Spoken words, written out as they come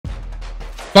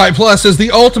Fight Plus is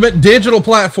the ultimate digital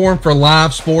platform for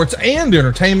live sports and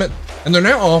entertainment, and they're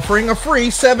now offering a free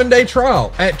 7-day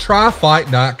trial at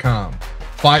tryfight.com.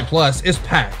 Fight Plus is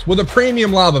packed with a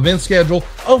premium live event schedule,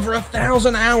 over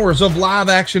 1,000 hours of live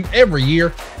action every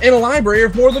year, and a library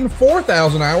of more than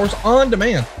 4,000 hours on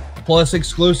demand, plus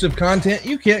exclusive content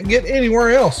you can't get anywhere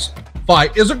else.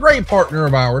 Fight is a great partner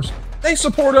of ours. They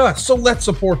support us, so let's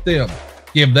support them.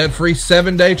 Give that free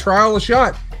 7-day trial a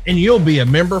shot, and you'll be a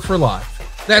member for life.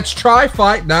 That's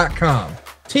tryfight.com.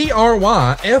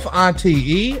 tryfite.com.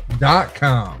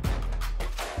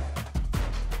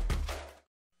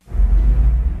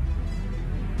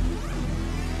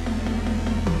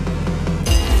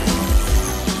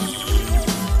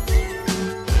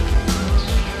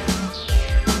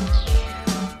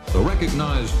 The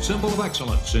recognized symbol of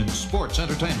excellence in sports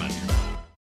entertainment.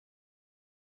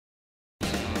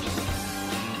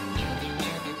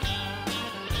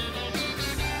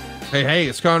 Hey,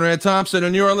 it's Conrad Thompson,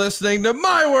 and you're listening to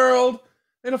My World.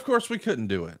 And of course, we couldn't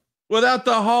do it without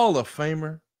the Hall of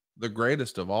Famer, the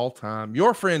greatest of all time,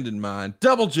 your friend and mine,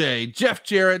 Double J, Jeff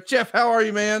Jarrett. Jeff, how are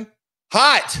you, man?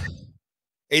 Hot.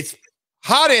 It's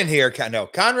hot in here. No,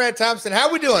 Conrad Thompson,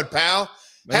 how we doing, pal?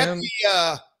 Man. Happy,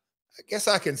 I guess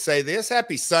I can say this.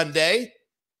 Happy Sunday.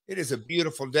 It is a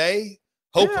beautiful day.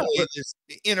 Hopefully,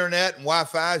 the internet and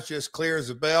Wi-Fi is just clear as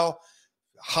a bell.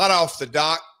 Hot off the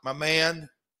dock, my man.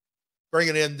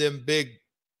 Bringing in them big,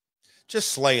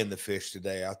 just slaying the fish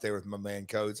today out there with my man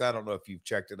Codes. I don't know if you've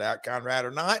checked it out, Conrad,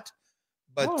 or not,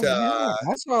 but I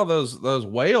saw those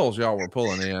whales y'all were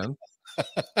pulling in.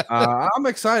 I'm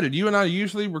excited. You and I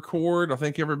usually record. I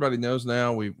think everybody knows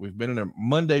now. We've been in a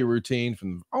Monday routine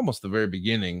from almost the very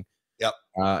beginning. Yep.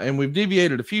 And we've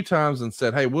deviated a few times and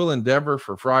said, hey, we'll endeavor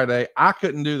for Friday. I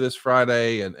couldn't do this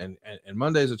Friday, and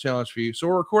Monday's a challenge for you. So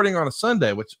we're recording on a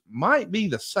Sunday, which might be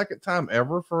the second time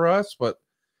ever for us, but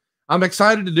I'm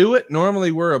excited to do it.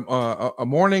 Normally we're a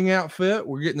morning outfit.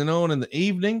 We're getting it on in the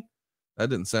evening. That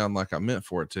didn't sound like I meant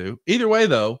for it to. Either way,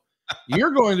 though,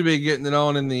 you're going to be getting it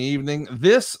on in the evening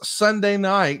this Sunday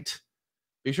night.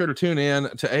 Be sure to tune in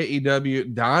to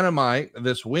AEW Dynamite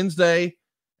this Wednesday.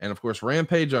 And, of course,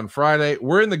 Rampage on Friday.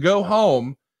 We're in the go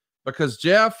home because,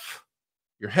 Jeff,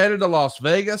 you're headed to Las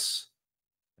Vegas.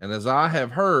 And as I have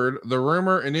heard, the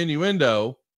rumor and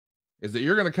innuendo is that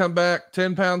you're going to come back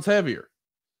 10 pounds heavier.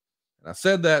 And I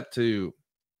said that to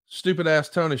stupid-ass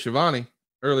Tony Schiavone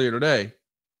earlier today.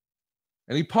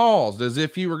 And he paused as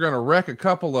if you were going to wreck a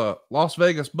couple of Las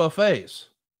Vegas buffets.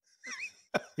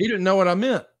 He didn't know what I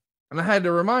meant. And I had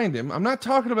to remind him, I'm not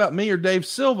talking about me or Dave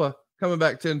Silva coming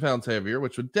back 10 pounds heavier,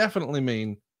 which would definitely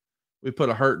mean we put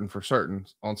a hurting for certain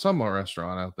on some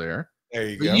restaurant out there. There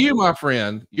you go. go. You, my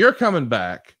friend, you're coming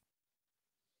back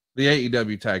the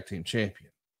AEW Tag Team Champion.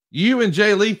 You and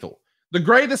Jay Lethal, the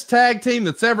greatest tag team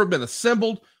that's ever been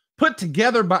assembled, put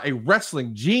together by a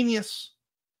wrestling genius.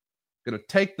 Going to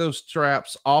take those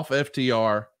straps off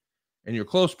FTR, and your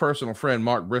close personal friend,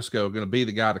 Mark Briscoe, going to be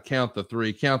the guy to count the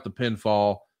three, count the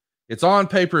pinfall. It's on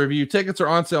pay-per-view. Tickets are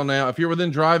on sale now. If you're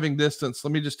within driving distance,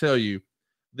 let me just tell you,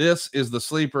 this is the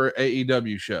sleeper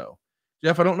AEW show.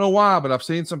 Jeff, I don't know why, but I've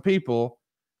seen some people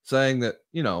saying that,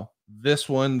 this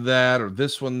one, that, or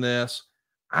this one, this.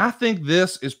 I think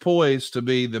this is poised to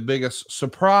be the biggest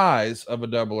surprise of a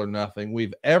Double or Nothing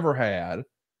we've ever had.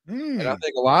 And I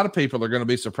think a lot of people are going to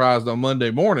be surprised on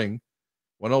Monday morning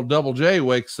when old Double J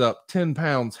wakes up 10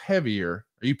 pounds heavier.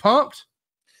 Are you pumped?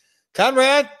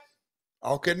 Conrad,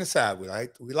 all kidding aside, we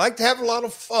like to have a lot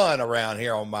of fun around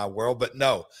here on My World, but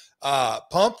no,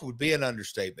 pumped would be an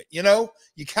understatement. You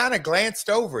kind of glanced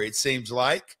over, it seems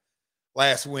like,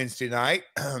 last Wednesday night.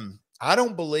 I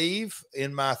don't believe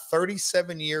in my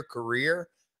 37-year career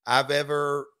I've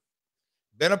ever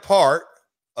been a part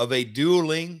of a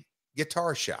dueling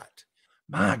guitar shot.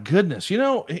 My goodness.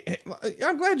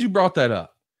 I'm glad you brought that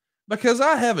up because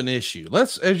I have an issue.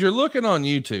 As you're looking on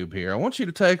YouTube here, I want you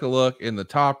to take a look in the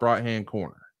top right-hand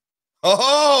corner.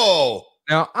 Oh,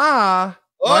 now I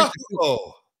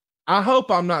hope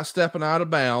I'm not stepping out of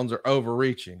bounds or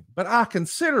overreaching, but I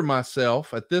consider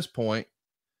myself at this point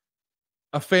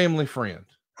a family friend.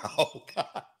 Oh,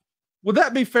 God. Would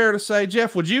that be fair to say,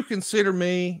 Jeff? Would you consider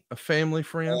me a family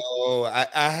friend? Oh,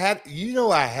 I had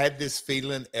this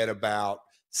feeling at about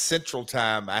Central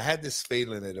Time. I had this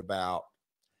feeling at about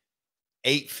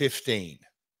 8:15.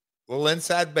 Well,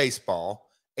 inside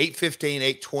baseball, 8:15,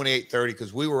 8:20, 8:30,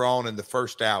 because we were on in the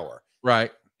first hour.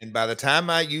 Right. And by the time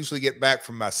I usually get back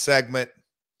from my segment,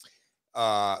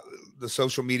 the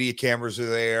social media cameras are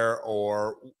there,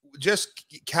 or just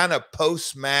kind of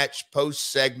post-match,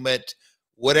 post-segment,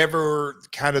 whatever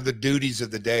kind of the duties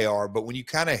of the day are. But when you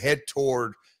kind of head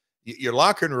toward your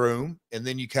locker room, and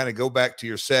then you kind of go back to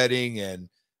your setting, and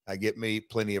I get me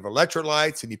plenty of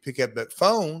electrolytes, and you pick up that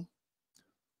phone.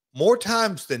 More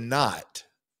times than not,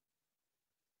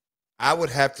 I would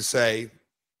have to say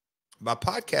my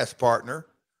podcast partner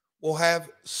will have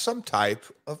some type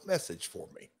of message for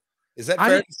me. Is that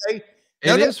fair to say?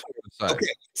 It is fair to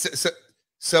say. Okay.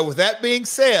 So with that being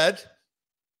said,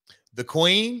 the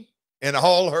Queen in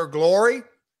all her glory,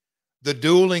 the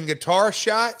dueling guitar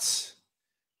shots,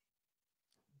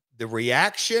 the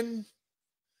reaction,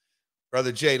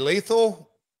 Brother Jay Lethal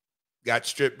got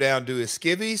stripped down to his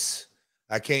skivvies.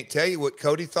 I can't tell you what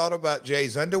Cody thought about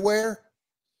Jay's underwear,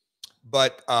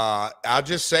 but I'll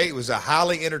just say it was a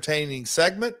highly entertaining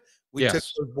segment. We took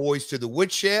those boys to the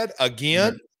woodshed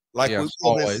again, like we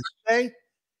will this Sunday.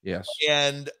 Yes.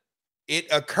 And it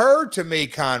occurred to me,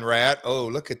 Conrad, oh,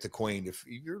 look at the Queen. If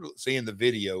you're seeing the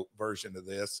video version of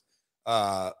this,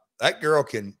 that girl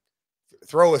can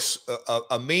throw us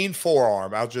a mean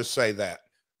forearm. I'll just say that.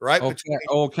 Right?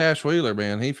 Old Cash Wheeler,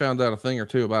 man. He found out a thing or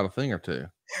two about a thing or two.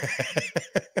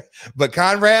 But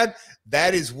Conrad,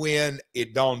 that is when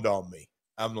it dawned on me.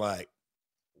 I'm like,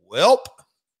 welp.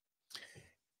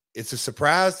 It's a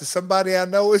surprise to somebody I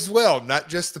know as well, not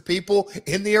just the people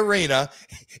in the arena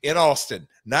in Austin,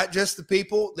 not just the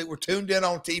people that were tuned in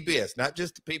on TBS, not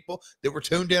just the people that were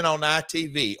tuned in on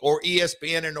ITV or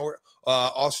ESPN in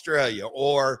Australia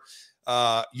or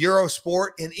Eurosport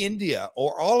in India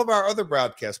or all of our other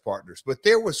broadcast partners. But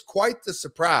there was quite the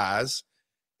surprise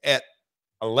at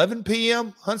 11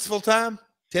 p.m. Huntsville time.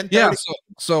 10:30. Yeah,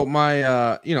 so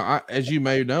my as you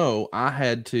may know, I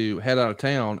had to head out of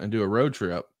town and do a road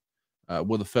trip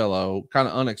with a fellow kind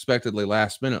of unexpectedly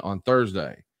last minute on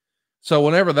Thursday. So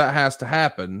whenever that has to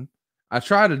happen, I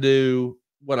try to do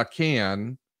what I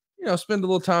can, spend a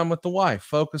little time with the wife,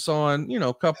 focus on,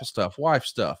 couple stuff, wife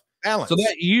stuff. Balance. So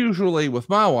that usually with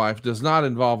my wife does not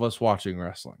involve us watching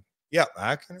wrestling. Yeah,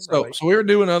 I can. So we were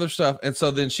doing other stuff. And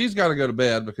so then she's got to go to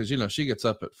bed because, she gets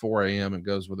up at 4 a.m. and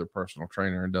goes with her personal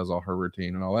trainer and does all her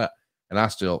routine and all that. And I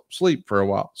still sleep for a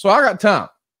while. So I got time.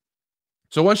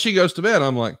 So once she goes to bed,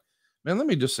 I'm like, man, let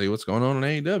me just see what's going on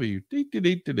in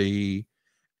AEW.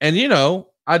 And,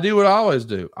 I do what I always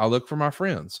do. I look for my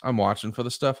friends. I'm watching for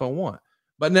the stuff I want.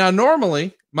 But now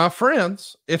normally my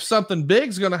friends, if something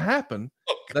big's going to happen,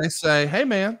 they say, hey,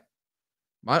 man,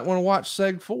 might want to watch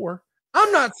Seg 4.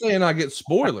 I'm not saying I get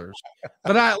spoilers,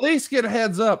 but I at least get a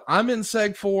heads up. I'm in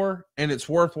Seg 4 and it's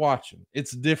worth watching.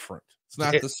 It's different. It's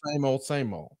not the same old,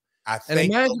 same old. And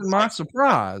imagine my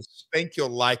surprise. I think you'll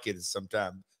like it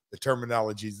sometimes, the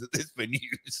terminologies that has been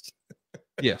used.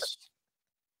 Yes.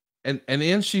 And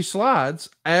in she slides,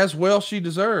 as well she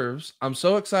deserves. I'm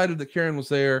so excited that Karen was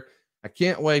there. I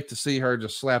can't wait to see her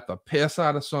just slap the piss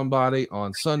out of somebody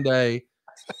on Sunday.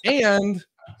 And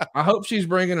I hope she's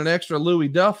bringing an extra Louis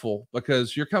duffel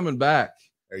because you're coming back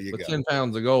with 10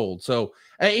 pounds of gold. So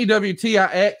AEW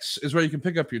TIX is where you can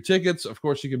pick up your tickets. Of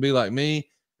course, you can be like me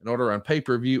and order on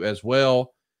pay-per-view as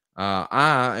well.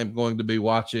 I am going to be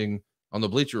watching on the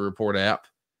Bleacher Report app.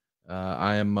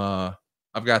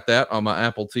 I've got that on my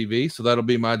Apple TV, so that'll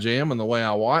be my jam and the way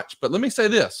I watch. But let me say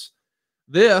this.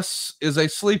 This is a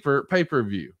sleeper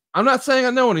pay-per-view. I'm not saying I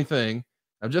know anything.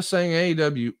 I'm just saying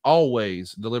AEW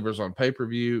always delivers on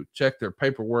pay-per-view. Check their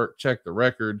paperwork. Check the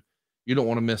record. You don't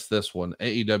want to miss this one.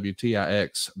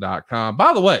 AEWTIX.com.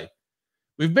 By the way,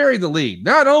 we've buried the lead.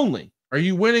 Not only are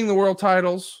you winning the world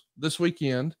titles this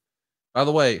weekend, by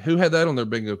the way, who had that on their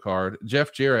bingo card?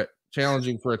 Jeff Jarrett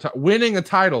challenging for winning a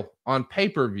title on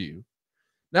pay-per-view.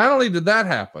 Not only did that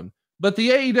happen, but the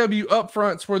AEW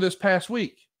upfronts were this past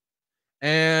week.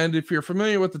 And if you're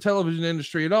familiar with the television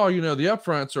industry at all, the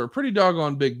upfronts are a pretty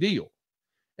doggone big deal.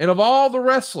 And of all the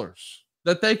wrestlers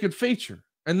that they could feature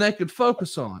and they could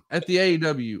focus on at the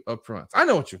AEW upfronts, I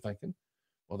know what you're thinking.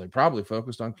 Well, they probably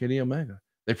focused on Kenny Omega.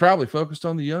 They probably focused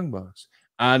on the Young Bucks.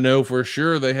 I know for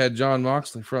sure they had Jon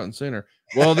Moxley front and center.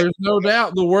 Well, there's no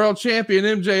doubt the world champion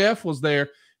MJF was there.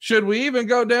 Should we even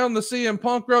go down the CM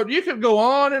Punk road? You could go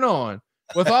on and on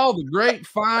with all the great,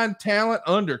 fine talent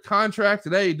under contract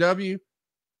at AEW.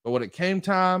 But when it came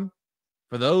time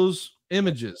for those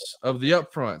images of the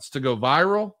upfronts to go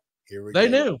viral, they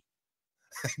knew.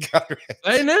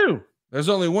 They knew. There's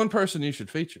only one person you should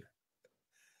feature.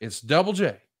 It's Double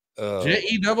J.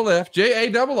 Jeff,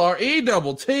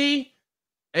 JARRETT.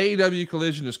 AEW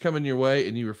Collision is coming your way,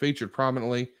 and you were featured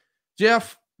prominently.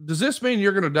 Jeff, does this mean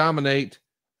you're going to dominate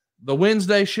the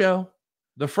Wednesday show,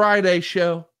 the Friday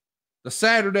show, the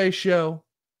Saturday show,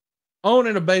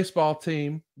 owning a baseball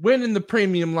team, winning the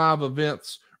premium live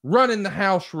events, running the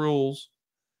house rules?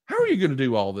 how are you going to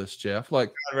do all this, Jeff?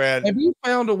 Like, Conrad, have you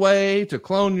found a way to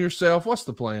clone yourself? What's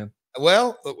the plan?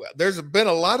 well, there's been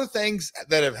a lot of things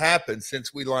that have happened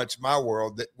since we launched My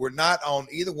World that were not on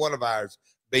either one of ours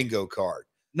bingo card.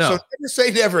 No. So never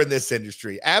say never in this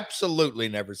industry. Absolutely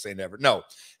never say never. No.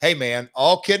 Hey, man,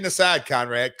 all kidding aside,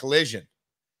 Conrad, Collision.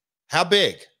 How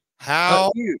big?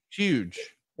 How huge.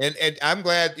 And I'm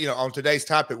glad, on today's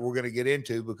topic we're going to get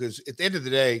into, because at the end of the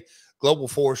day, Global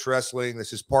Force Wrestling,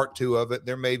 this is part 2 of it.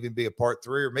 There may even be a part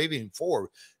 3 or maybe even 4.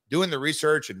 Doing the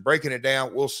research and breaking it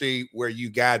down, we'll see where you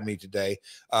guide me today.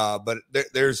 But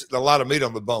there's a lot of meat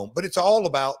on the bone. But it's all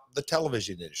about the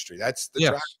television industry. That's the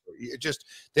driver. Just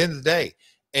at the end of the day.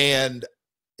 And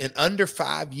in under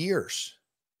 5 years,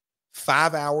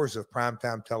 5 hours of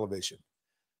primetime television.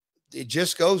 It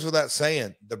just goes without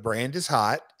saying, the brand is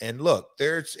hot. And look,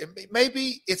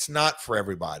 maybe it's not for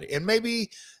everybody. And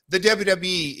maybe the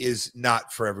WWE is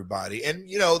not for everybody. And,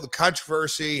 the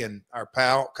controversy, and our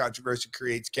pal, controversy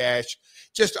creates cash,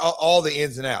 just all the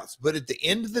ins and outs. But at the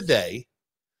end of the day,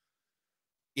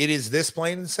 it is this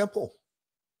plain and simple.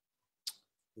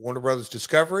 Warner Brothers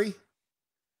Discovery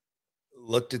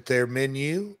looked at their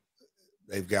menu.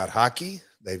 They've got hockey.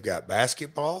 They've got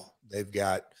basketball. They've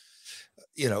got,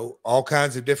 all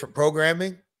kinds of different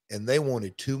programming. And they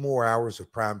wanted 2 more hours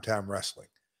of primetime wrestling.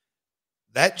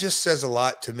 That just says a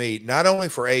lot to me, not only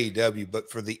for AEW, but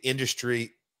for the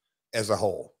industry as a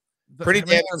whole. Pretty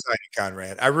damn exciting,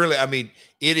 Conrad.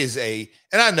 It is and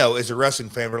I know as a wrestling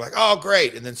fan, we're like, oh,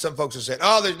 great. And then some folks are saying,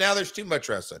 oh, there's too much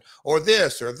wrestling, or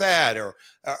this or that, or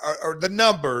the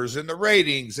numbers and the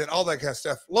ratings and all that kind of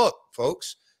stuff. Look,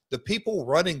 folks, the people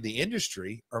running the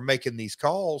industry are making these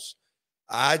calls.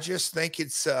 I just think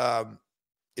it's an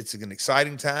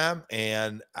exciting time.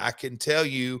 And I can tell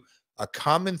you a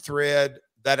common thread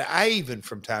that I even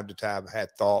from time to time had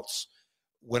thoughts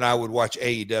when I would watch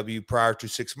AEW prior to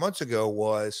 6 months ago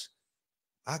was,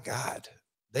 my God,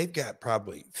 they've got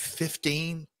probably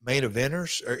 15 main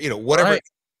eventers or, whatever. Right.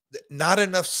 Not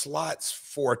enough slots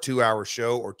for a 2-hour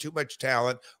show, or too much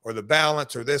talent, or the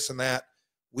balance, or this and that.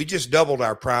 We just doubled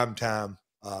our prime time.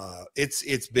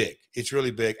 It's big. It's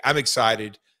really big. I'm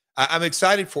excited. I'm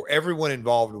excited for everyone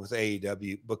involved with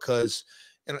AEW, because,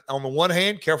 and on the one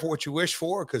hand, careful what you wish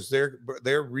for, because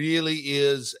there really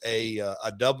is a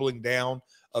doubling down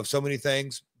of so many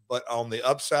things. But on the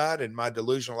upside, and my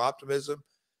delusional optimism,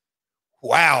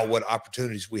 wow, what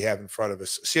opportunities we have in front of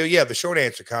us. So, yeah, the short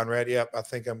answer, Conrad, yep, I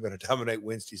think I'm going to dominate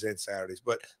Wednesdays and Saturdays.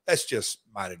 But that's just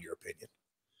mine and your opinion.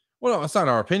 Well, it's not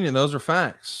our opinion. Those are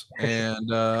facts. And,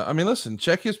 listen,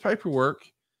 check his paperwork.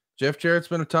 Jeff Jarrett's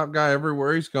been a top guy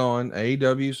everywhere he's gone.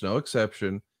 AEW's no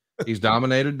exception. He's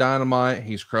dominated Dynamite.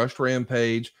 He's crushed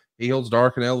Rampage. He holds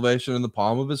Dark and Elevation in the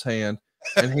palm of his hand.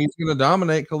 And he's going to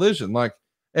dominate Collision. Like,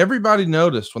 everybody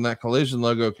noticed when that Collision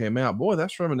logo came out, boy,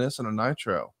 that's reminiscent of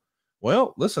Nitro.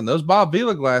 Well, listen, those Bob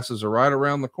Vila glasses are right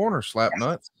around the corner, slap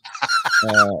nuts.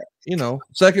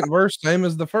 Second verse, same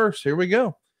as the first. Here we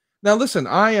go. Now, listen,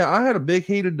 I had a big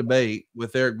heated debate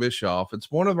with Eric Bischoff.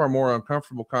 It's one of our more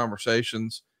uncomfortable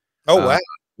conversations. Oh, wow.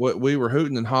 We were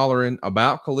hooting and hollering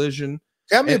about Collision.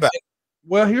 Tell me about it.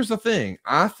 Well, here's the thing.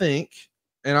 I think,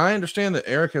 and I understand that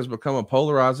Eric has become a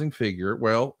polarizing figure.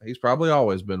 Well, he's probably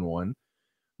always been one,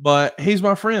 but he's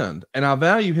my friend, and I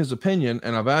value his opinion,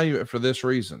 and I value it for this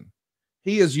reason.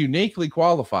 He is uniquely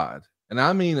qualified, and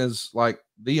I mean as like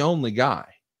the only guy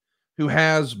who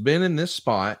has been in this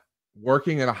spot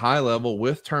working at a high level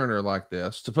with Turner like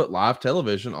this to put live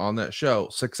television on that show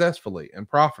successfully and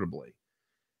profitably.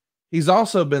 He's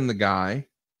also been the guy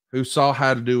who saw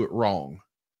how to do it wrong.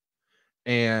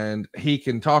 And he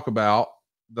can talk about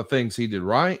the things he did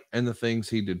right and the things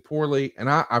he did poorly. And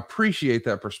I appreciate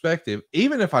that perspective,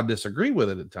 even if I disagree with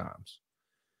it at times.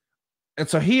 And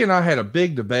so he and I had a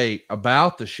big debate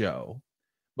about the show.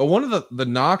 But one of the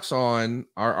knocks on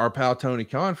our pal Tony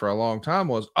Khan for a long time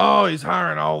was, oh, he's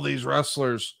hiring all these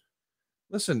wrestlers.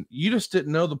 Listen, you just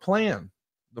didn't know the plan.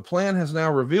 The plan has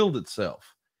now revealed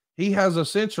itself. He has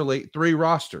essentially 3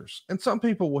 rosters. And some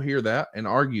people will hear that and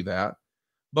argue that.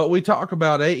 But we talk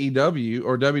about AEW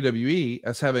or WWE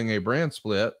as having a brand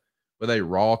split with a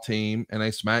Raw team and a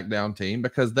SmackDown team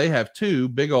because they have 2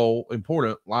 big old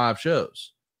important live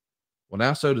shows. Well,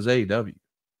 now so does AEW.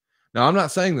 Now, I'm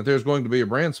not saying that there's going to be a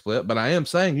brand split, but I am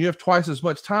saying you have twice as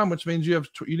much time, which means you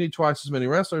need twice as many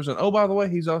wrestlers. And, oh, by the way,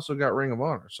 he's also got Ring of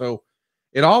Honor. So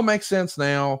it all makes sense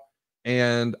now.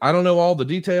 And I don't know all the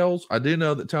details. I do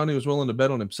know that Tony was willing to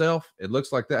bet on himself. It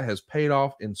looks like that has paid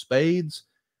off in spades.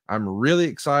 I'm really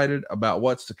excited about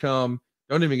what's to come.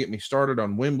 Don't even get me started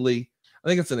on Wembley. I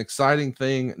think it's an exciting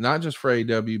thing, not just for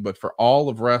AEW, but for all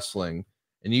of wrestling.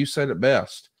 And you said it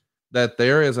best. that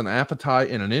there is an appetite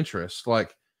and an interest.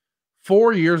 Like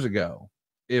 4 years ago,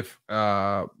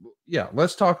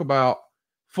 let's talk about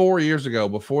 4 years ago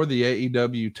before the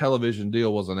AEW television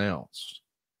deal was announced.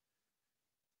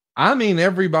 I mean,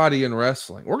 everybody in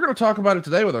wrestling. We're going to talk about it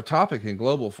today with our topic in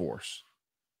Global Force.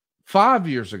 5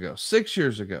 years ago, 6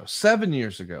 years ago, 7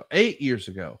 years ago, 8 years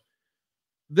ago,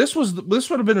 this would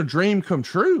have been a dream come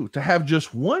true to have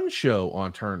just one show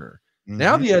on Turner.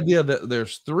 Now the idea that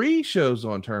there's 3 shows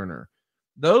on Turner,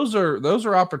 those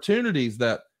are opportunities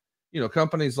that,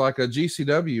 companies like a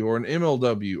GCW or an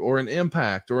MLW or an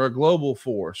Impact or a Global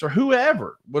Force or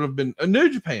whoever would have been, a New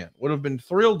Japan would have been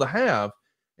thrilled to have.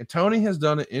 And Tony has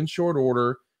done it in short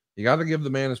order. You got to give the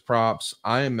man his props.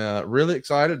 I am really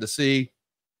excited to see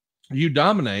you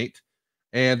dominate.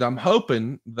 And I'm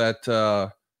hoping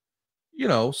that,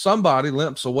 somebody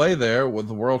limps away there with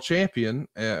the world champion,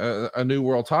 a new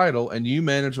world title, and you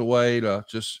manage a way to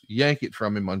just yank it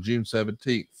from him on June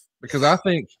 17th. Because I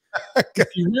think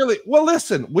if you really,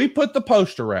 listen, we put the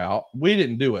poster out. We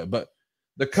didn't do it, but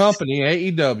the company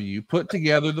AEW put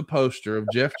together the poster of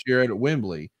Jeff Jarrett at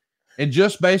Wembley. And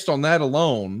just based on that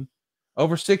alone,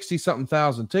 over 60-something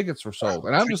thousand tickets were sold.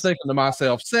 And I'm just thinking to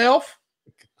myself,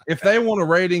 if they want a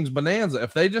ratings bonanza,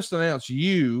 if they just announce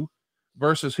you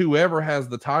versus whoever has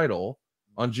the title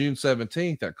on June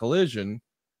 17th at Collision,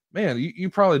 man, you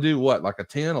probably do what, like a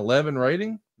 10, 11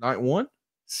 rating night one?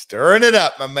 Stirring it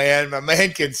up, my man. My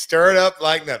man can stir it up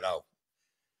like no.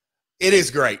 It is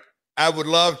great. I would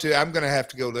love to. I'm going to have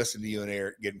to go listen to you and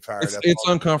Eric getting fired up. It's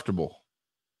uncomfortable.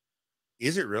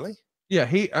 Is it really? Yeah,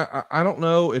 I don't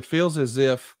know. It feels as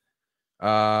if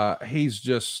he's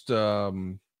just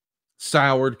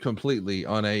soured completely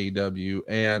on AEW.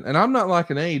 And I'm not like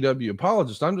an AEW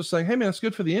apologist. I'm just saying, hey man, it's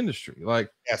good for the industry. Like,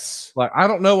 yes. Like, I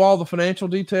don't know all the financial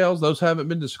details. Those haven't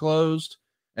been disclosed.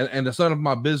 And it's none of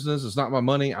my business. It's not my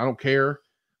money. I don't care.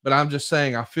 But I'm just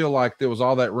saying, I feel like there was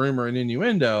all that rumor and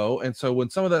innuendo. And so when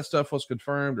some of that stuff was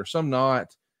confirmed or some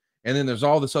not, and then there's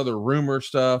all this other rumor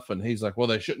stuff, and he's like, well,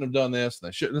 they shouldn't have done this. And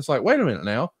they shouldn't. It's like, wait a minute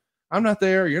now. I'm not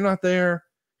there. You're not there.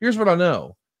 Here's what I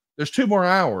know. There's 2 more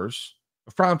hours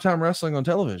of primetime wrestling on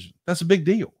television. That's a big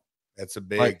deal. That's a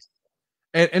big.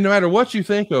 And no matter what you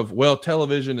think of, well,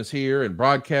 television is here and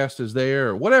broadcast is there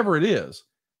or whatever it is,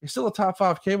 it's still a top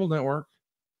 5 cable network.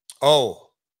 Oh.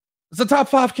 It's a top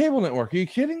 5 cable network. Are you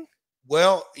kidding?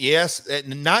 Well, yes.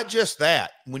 And not just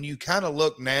that. When you kind of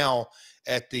look now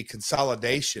at the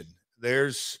consolidation,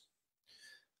 there's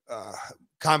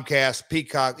Comcast,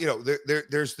 Peacock,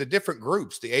 there's the different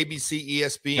groups, the ABC,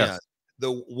 ESPN, yes,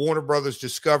 the Warner Brothers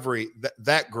Discovery,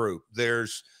 that group.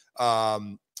 There's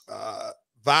Viacom,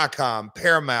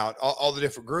 Paramount, all the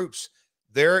different groups.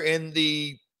 They're in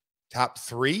the top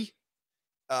 3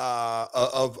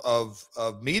 of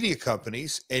media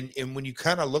companies. And when you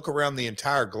kind of look around the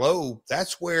entire globe,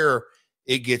 that's where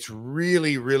it gets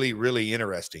really, really, really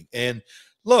interesting. And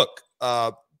look,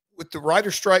 with the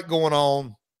writer strike going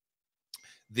on,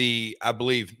 I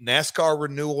believe NASCAR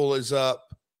renewal is up.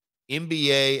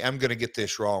 NBA, I'm going to get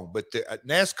this wrong, but the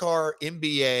NASCAR,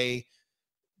 NBA,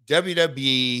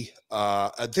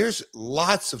 WWE, there's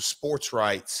lots of sports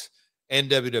rights, and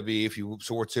WWE, if you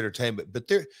sports entertainment, but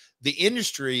the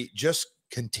industry just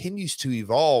continues to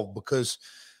evolve because,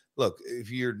 look,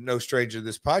 if you're no stranger to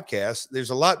this podcast, there's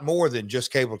a lot more than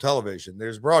just cable television.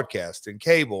 There's broadcast and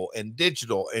cable and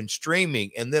digital and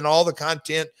streaming, and then all the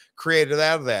content created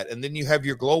out of that. And then you have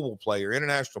your global play, your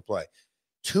international play.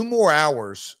 2 more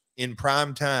hours in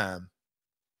prime time.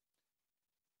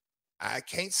 I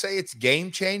can't say it's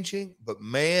game changing, but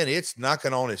man, it's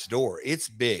knocking on its door. It's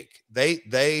big.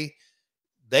 They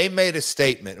made a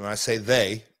statement. When I say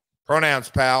they, pronouns,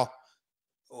 pal,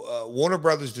 Warner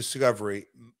Brothers Discovery,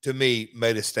 to me,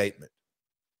 made a statement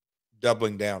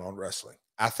doubling down on wrestling.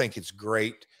 I think it's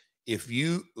great. If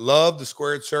you love the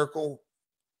squared circle,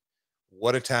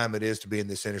 what a time it is to be in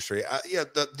this industry.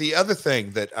 The other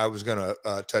thing that I was going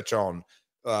to touch on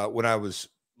when I was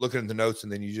looking at the notes,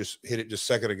 and then you just hit it just a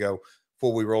second ago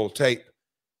before we roll tape,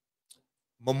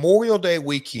 Memorial Day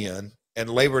weekend and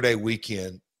Labor Day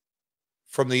weekend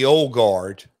from the old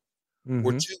guard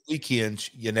were 2 weekends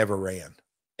you never ran,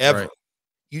 ever. Right.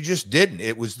 You just didn't.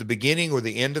 It was the beginning or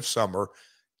the end of summer.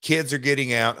 Kids are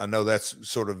getting out. I know that's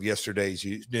sort of yesterday's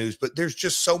news, but there's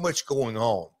just so much going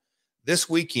on. This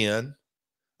weekend,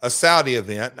 a Saudi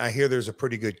event, and I hear there's a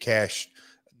pretty good cash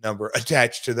number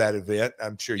attached to that event.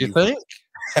 I'm sure you think.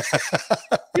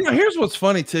 Here's what's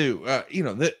funny too.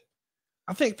 That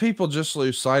I think people just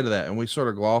lose sight of that, and we sort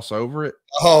of gloss over it.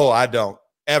 Oh, I don't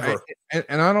ever.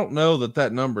 And I don't know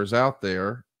that number's out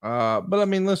there. But I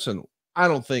mean, listen, I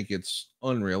don't think it's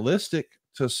unrealistic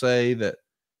to say that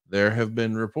there have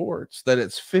been reports that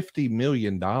it's $50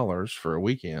 million for a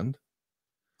weekend.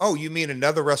 Oh, you mean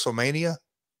another WrestleMania?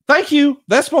 Thank you.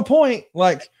 That's my point.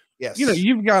 Like, yes,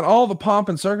 you've got all the pomp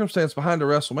and circumstance behind a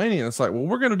WrestleMania. And it's like, well,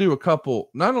 we're going to do a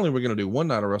couple. Not only are we going to do one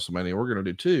night of WrestleMania, we're going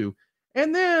to do two.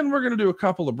 And then we're going to do a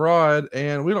couple abroad.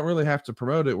 And we don't really have to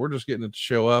promote it. We're just getting it to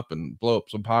show up and blow up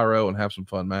some pyro and have some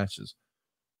fun matches.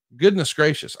 Goodness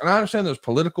gracious. And I understand there's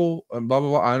political and blah, blah,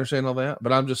 blah. I understand all that.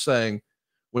 But I'm just saying,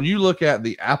 when you look at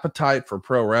the appetite for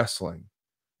pro wrestling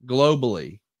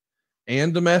globally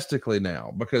and domestically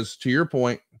now, because to your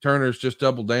point, Turner's just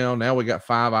doubled down. Now we got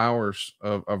 5 hours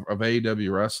of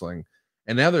AEW wrestling.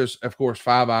 And now there's, of course,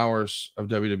 5 hours of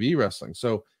WWE wrestling.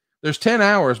 So there's 10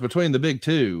 hours between the big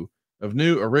two of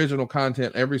new original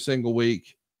content every single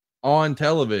week on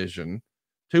television,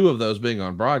 2 of those being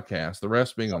on broadcast, the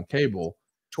rest being on cable.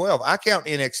 12. I count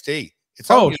NXT. It's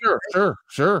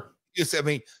Sure. It's, I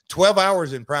mean, 12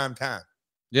 hours in prime time.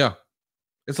 Yeah.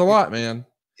 It's a lot, man.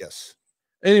 Yes.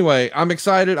 Anyway, I'm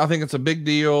excited. I think it's a big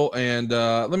deal. And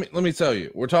let me tell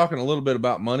you, we're talking a little bit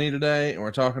about money today, and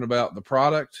we're talking about the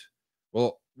product.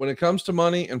 Well, when it comes to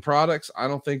money and products, I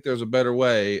don't think there's a better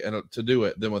way to do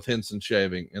it than with Henson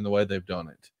Shaving and the way they've done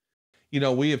it.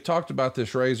 We have talked about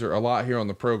this razor a lot here on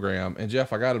the program. And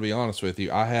Jeff, I got to be honest with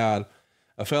you. I had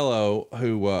a fellow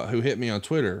who hit me on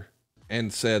Twitter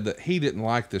and said that he didn't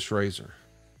like this razor.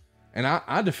 And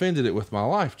I defended it with my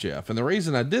life, Jeff. And the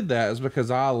reason I did that is because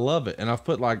I love it. And I've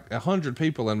put like 100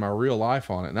 people in my real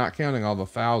life on it, not counting all the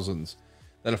thousands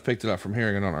that have picked it up from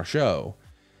hearing it on our show.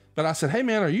 But I said, hey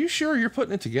man, are you sure you're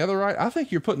putting it together right? I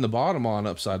think you're putting the bottom on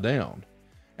upside down.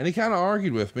 And he kind of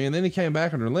argued with me. And then he came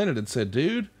back and relented and said,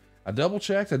 dude, I double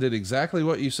checked. I did exactly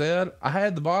what you said. I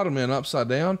had the bottom in upside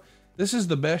down. This is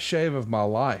the best shave of my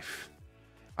life.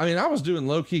 I mean, I was doing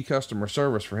low-key customer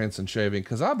service for Henson Shaving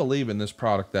because I believe in this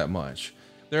product that much.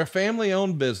 They're a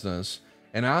family-owned business,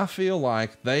 and I feel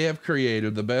like they have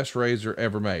created the best razor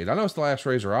ever made. I know it's the last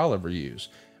razor I'll ever use,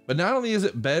 but not only is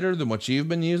it better than what you've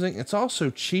been using, it's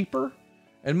also cheaper,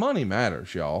 and money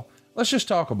matters, y'all. Let's just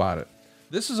talk about it.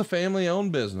 This is a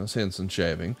family-owned business, Henson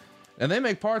Shaving, and they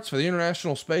make parts for the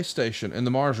International Space Station and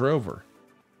the Mars rover.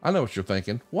 I know what you're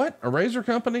thinking. What? A razor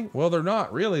company? Well, they're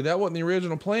not really. That wasn't the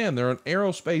original plan. They're an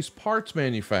aerospace parts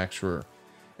manufacturer.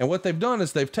 And what they've done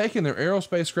is they've taken their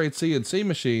aerospace grade CNC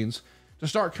machines to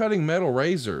start cutting metal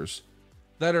razors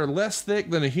that are less thick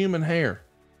than a human hair.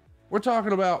 We're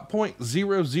talking about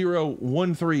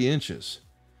 0.0013 inches.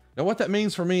 Now, what that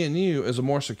means for me and you is a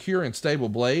more secure and stable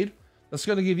blade that's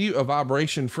going to give you a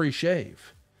vibration-free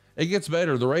shave. It gets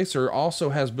better. The razor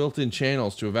also has built-in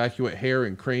channels to evacuate hair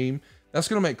and cream. That's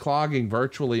going to make clogging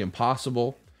virtually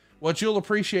impossible. What you'll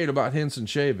appreciate about Henson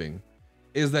Shaving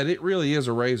is that it really is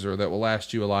a razor that will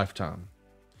last you a lifetime.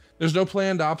 There's no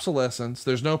planned obsolescence.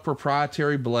 There's no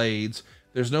proprietary blades.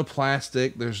 There's no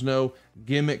plastic. There's no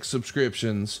gimmick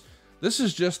subscriptions. This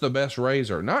is just the best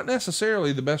razor, not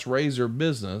necessarily the best razor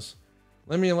business.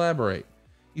 Let me elaborate.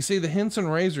 You see, the Henson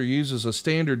razor uses a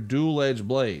standard dual edge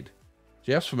blade.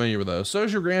 Jeff's familiar with those. So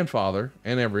is your grandfather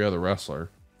and every other wrestler.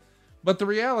 But the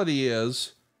reality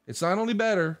is, it's not only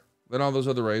better than all those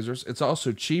other razors, it's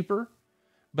also cheaper,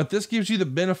 but this gives you the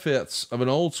benefits of an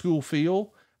old school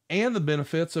feel and the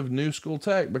benefits of new school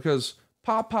tech, because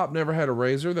Pop never had a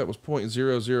razor that was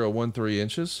 0.0013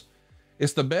 inches.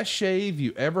 It's the best shave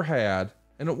you ever had,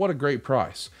 and what a great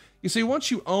price. You see, once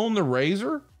you own the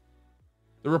razor,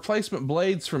 the replacement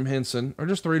blades from Henson are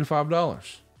just $3 to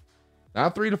 $5.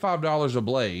 Not $3 to $5 a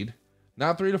blade,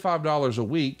 not $3 to $5 a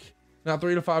week, not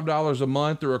 $3 to $5 a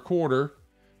month or a quarter,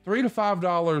 $3 to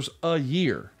 $5 a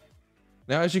year.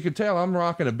 Now, as you can tell, I'm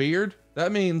rocking a beard.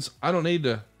 That means I don't need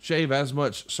to shave as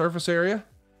much surface area.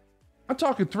 I'm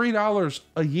talking $3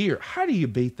 a year. How do you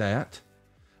beat that?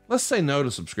 Let's say no to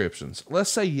subscriptions.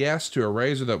 Let's say yes to a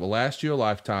razor that will last you a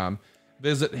lifetime.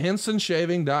 Visit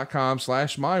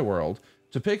hensonshaving.com/myworld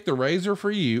to pick the razor for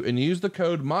you and use the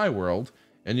code MyWorld,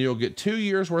 and you'll get 2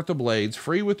 years worth of blades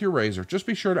free with your razor. Just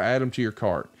be sure to add them to your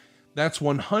cart. That's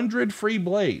 100 free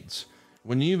blades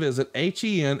when you visit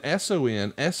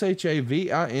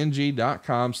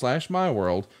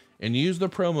hensonshaving.com/myworld and use the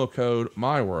promo code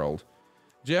MyWorld.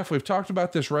 Jeff, we've talked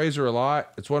about this razor a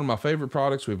lot. It's one of my favorite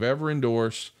products we've ever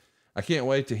endorsed. I can't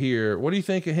wait to hear. What do you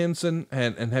think of Henson?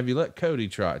 And have you let Cody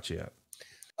try it yet?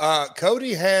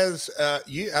 Cody has, I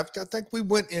think we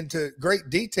went into great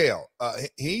detail.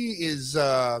 He's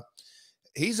a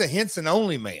Henson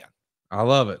only man. I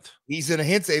love it. He's in a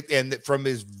Henson, and from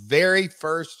his very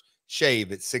first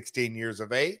shave at 16 years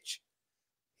of age,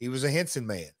 he was a Henson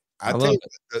man. I tell you,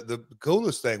 the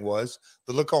coolest thing was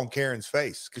the look on Karen's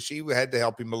face, because she had to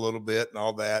help him a little bit and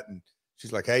all that. And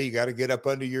She's like, hey, you got to get up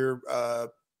under your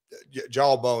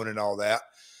jawbone and all that.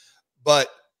 But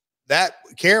that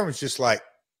Karen was just like,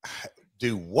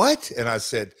 do what? And I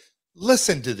said,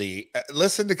 listen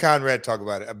to Conrad talk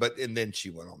about it. And then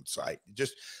she went on site,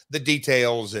 just the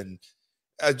details, and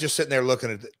just sitting there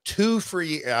looking at it. 2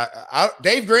 free.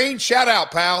 Dave Green, shout out,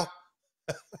 pal.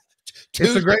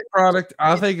 It's a great product.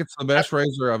 I think it's the best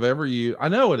razor I've ever used. I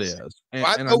know it is. And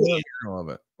I know you love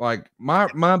it. Like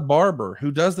my barber,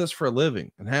 who does this for a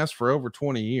living and has for over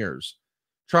 20 years,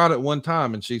 tried it one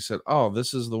time and she said, oh,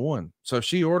 this is the one. So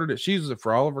she ordered it. She uses it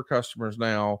for all of her customers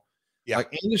now. Yeah.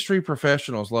 Like industry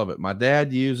professionals love it. My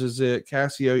dad uses it.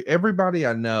 Casio, everybody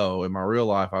I know in my real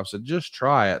life, I've said, just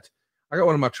try it. I got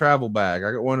one in my travel bag.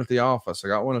 I got one at the office. I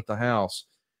got one at the house.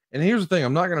 And here's the thing.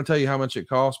 I'm not going to tell you how much it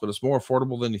costs, but it's more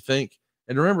affordable than you think.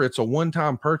 And remember, it's a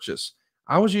one-time purchase.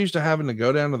 I was used to having to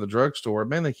go down to the drugstore.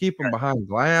 Man, they keep them behind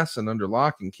glass and under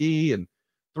lock and key, and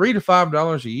 $3 to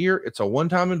 $5 a year. It's a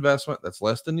one-time investment. That's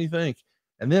less than you think.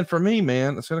 And then for me,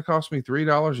 man, it's going to cost me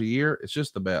 $3 a year. It's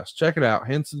just the best. Check it out.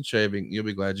 Henson Shaving. You'll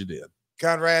be glad you did.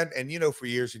 Conrad, and for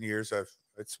years and years,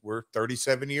 we're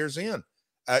 37 years in.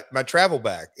 My travel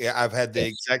bag. Yeah, I've had the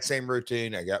exact same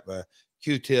routine. I got my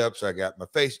Q-tips. I got my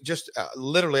face, just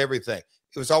literally everything.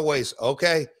 It was always,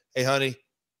 okay, hey, honey,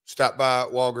 stop by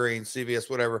Walgreens, CVS,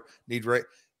 whatever,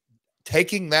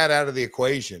 taking that out of the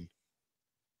equation,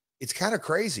 it's kind of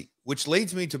crazy, which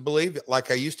leads me to believe, like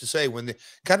I used to say, when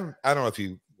I don't know if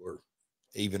you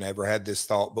even ever had this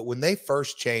thought, but when they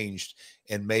first changed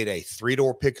and made a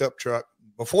 3-door pickup truck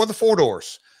before the 4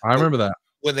 doors. I remember that.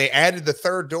 When they added the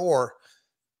 3rd door,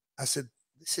 I said,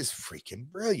 this is freaking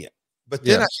brilliant. But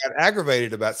then I got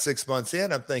aggravated about 6 months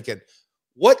in. I'm thinking,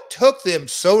 what took them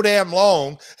so damn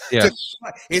long?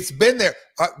 It's been there.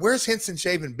 Where's Henson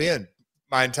Shaving been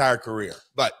my entire career?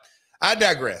 But I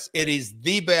digress. It is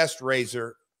the best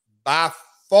razor by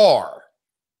far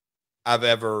I've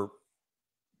ever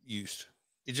used.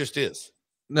 It just is.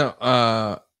 No,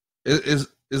 is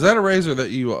that a razor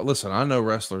that you listen? I know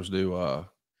wrestlers do a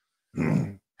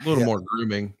little more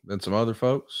grooming than some other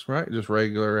folks, right? Just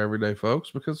regular everyday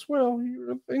folks, because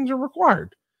things are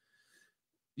required.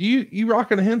 You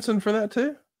rocking a Henson for that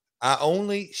too? I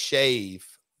only shave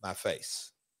my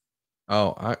face.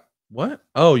 Oh, what?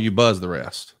 Oh, you buzz the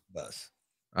rest. Buzz.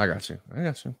 I got you.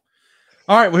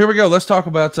 All right, well, here we go. Let's talk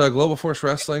about Global Force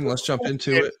Wrestling. Let's jump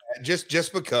into it.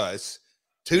 Just because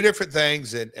 2 different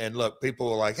things, and look, people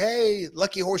were like, hey,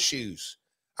 Lucky Horseshoes,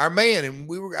 our man, and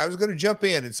I was going to jump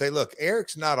in and say, look,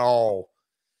 Eric's not all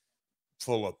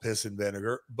full of piss and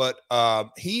vinegar, but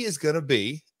he is going to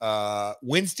be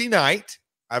Wednesday night.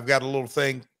 I've got a little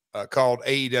thing called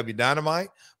AEW Dynamite,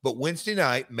 but Wednesday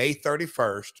night, May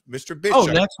 31st, Mr. Bishop. Oh,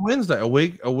 next Wednesday, a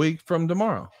week from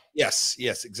tomorrow. Yes,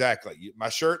 exactly. My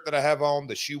shirt that I have on,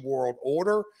 the Shoe World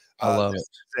Order. I love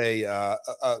it.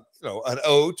 An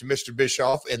ode to Mr.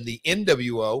 Bischoff and the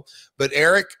NWO. But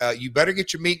Eric, you better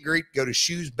get your meet and greet. Go to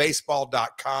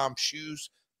shoesbaseball.com.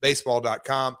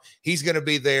 Shoesbaseball.com. He's going to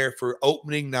be there for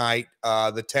opening night.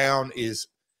 The town is.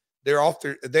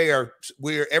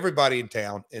 Everybody in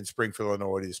town in Springfield,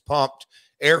 Illinois is pumped.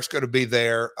 Eric's going to be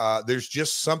there. There's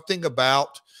just something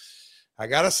about, I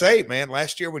got to say, man,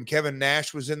 last year when Kevin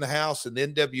Nash was in the house and the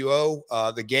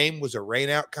NWO, the game was a rain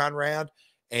out, Conrad.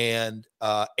 And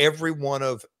every one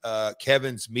of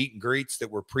Kevin's meet and greets that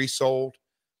were pre-sold,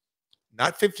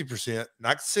 not 50%,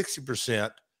 not 60%,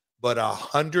 but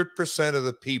 100% of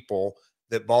the people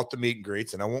that bought the meet and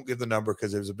greets, and I won't give the number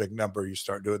because it was a big number. You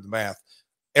start doing the math.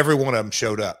 Every one of them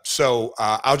showed up. So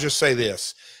I'll just say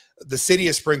this. The city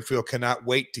of Springfield cannot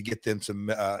wait to get them some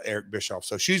Eric Bischoff.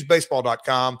 So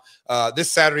shoesbaseball.com.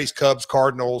 This Saturday's Cubs,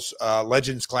 Cardinals,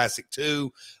 Legends Classic 2.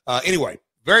 Anyway,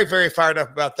 very, very fired up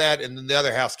about that. And then the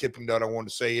other housekeeping note I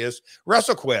wanted to say is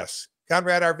WrestleQuest,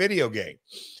 Conrad, our video game.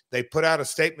 They put out a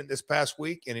statement this past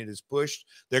week, and it is pushed.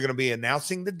 They're going to be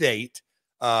announcing the date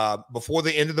before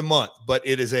the end of the month. But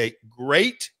it is a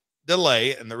great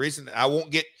delay. And the reason I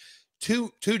won't get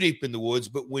too deep in the woods,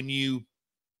 but when you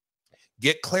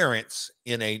get clearance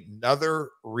in another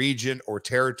region or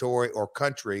territory or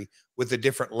country with a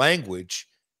different language,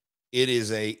 it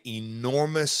is a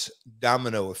enormous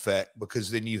domino effect, because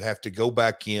then you have to go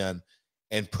back in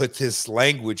and put this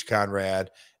language, Conrad,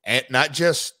 and not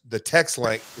just the text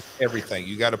length, everything.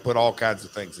 You got to put all kinds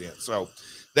of things in. So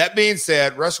that being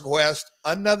said, WrestleQuest,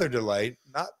 another delay.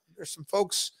 There's some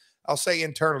folks, I'll say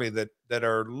internally, that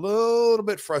are a little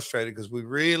bit frustrated, because we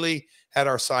really had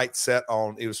our sights set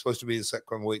on, it was supposed to be the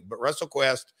second week, but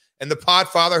WrestleQuest and the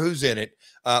Podfather who's in it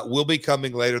will be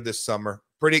coming later this summer.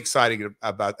 Pretty exciting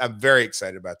I'm very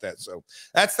excited about that. So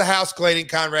that's the house cleaning,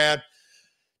 Conrad.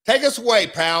 Take us away,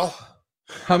 pal.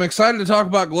 I'm excited to talk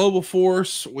about Global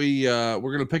Force. We're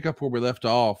going to pick up where we left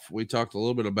off. We talked a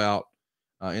little bit about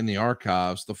in the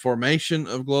archives the formation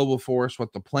of Global Force,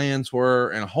 what the plans were,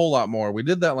 and a whole lot more. We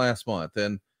did that last month,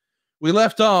 and we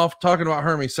left off talking about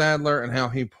Hermie Sadler and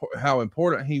how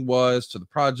important he was to the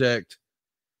project.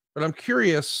 But I'm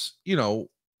curious,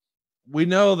 we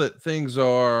know that things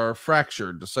are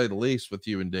fractured, to say the least, with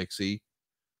you and Dixie.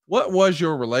 What was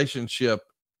your relationship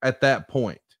at that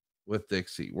point with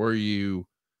Dixie? Were you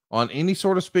on any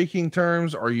sort of speaking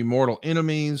terms? Are you mortal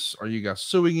enemies? Are you guys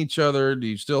suing each other? Do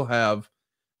you still have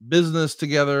business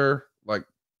together? Like,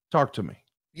 talk to me.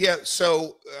 Yeah,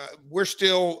 so we're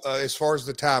still, as far as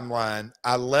the timeline,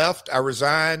 I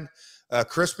resigned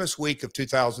Christmas week of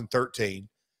 2013.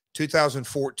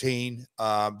 2014,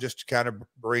 just to kind of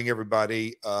bring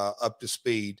everybody up to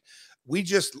speed, we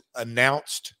just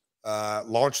announced,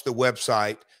 launched the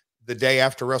website the day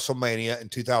after WrestleMania in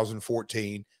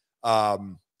 2014.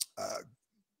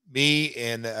 Me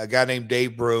and a guy named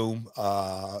Dave Broom,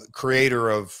 creator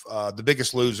of The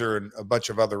Biggest Loser and a bunch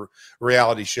of other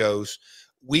reality shows,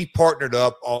 we partnered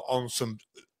up on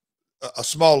a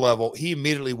small level. He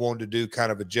immediately wanted to do kind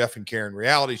of a Jeff and Karen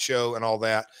reality show and all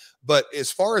that. But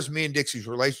as far as me and Dixie's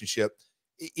relationship,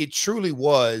 it truly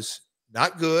was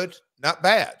not good, not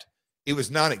bad. It was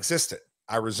non-existent.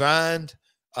 I resigned.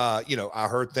 I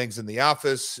heard things in the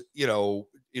office,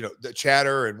 the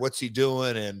chatter and what's he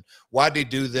doing and why'd he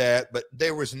do that? But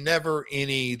there was never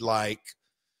any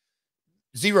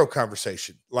zero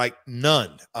conversation,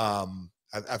 none.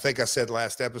 I think I said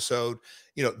last episode,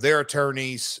 their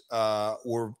attorneys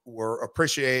were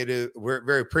appreciative. We're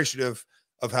very appreciative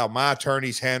of how my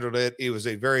attorneys handled it. It was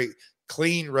a very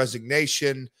clean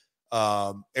resignation,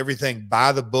 everything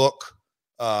by the book.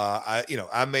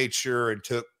 I made sure and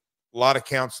took a lot of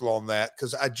counsel on that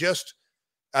because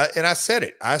and I said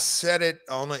it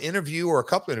on an interview or a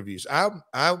couple of interviews.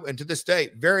 And to this day,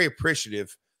 very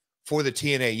appreciative for the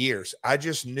TNA years. I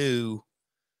just knew,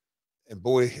 and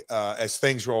boy, as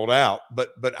things rolled out,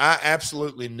 but I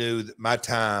absolutely knew that my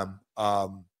time,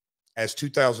 as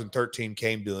 2013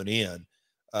 came to an end,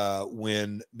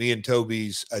 when me and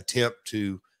Toby's attempt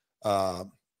to buy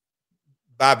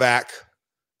back,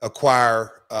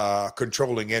 acquire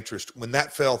controlling interest, when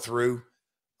that fell through,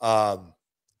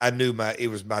 I knew it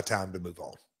was my time to move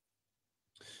on.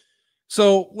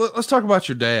 So let's talk about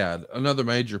your dad, another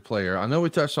major player. I know we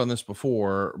touched on this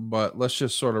before, but let's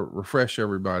just sort of refresh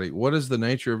everybody. What is the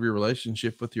nature of your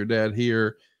relationship with your dad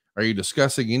here? Are you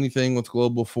discussing anything with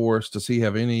Global Force? Does he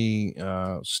have any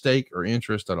stake or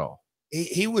interest at all?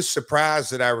 He was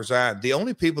surprised that I resigned. The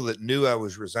only people that knew I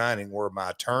was resigning were my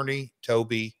attorney,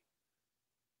 Toby,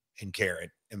 and Karen,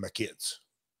 and my kids.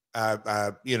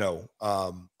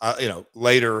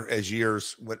 Later as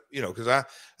years went, because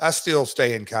I still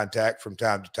stay in contact from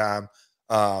time to time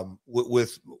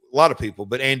with a lot of people,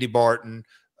 but Andy Barton,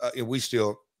 we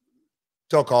still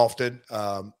talk often.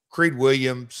 Creed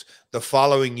Williams the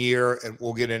following year, and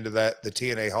we'll get into that, the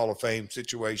TNA Hall of Fame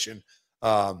situation.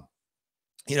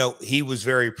 He was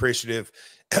very appreciative.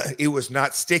 It was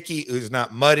not sticky. It was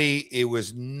not muddy. It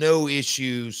was no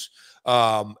issues.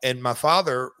 And my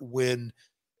father, when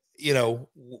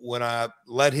I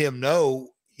let him know,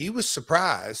 he was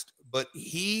surprised, but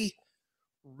he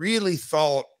really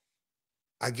thought,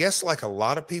 I guess like a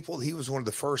lot of people, he was one of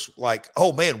the first,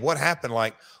 oh man, what happened?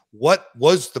 What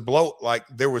was the blow?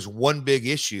 There was one big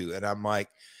issue. And I'm like,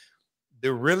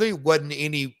 there really wasn't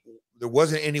any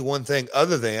one thing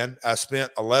other than I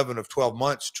spent 11 of 12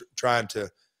 months trying to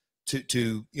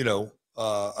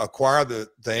acquire the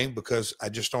thing because I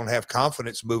just don't have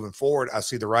confidence moving forward. I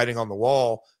see the writing on the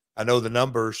wall. I know the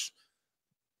numbers.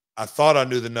 I thought I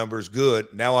knew the numbers good.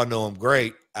 Now I know them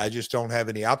great. I just don't have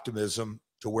any optimism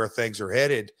to where things are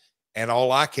headed. And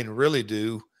all I can really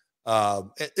do,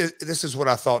 this is what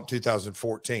I thought in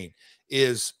 2014,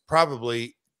 is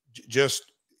probably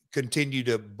just continue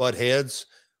to butt heads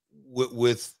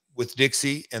with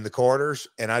Dixie and the Carters.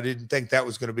 And I didn't think that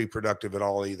was going to be productive at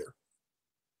all either.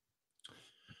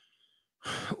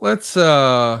 Let's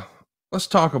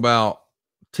talk about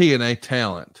TNA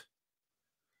talent,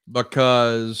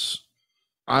 because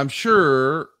I'm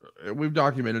sure we've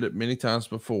documented it many times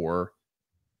before.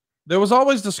 There was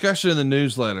always discussion in the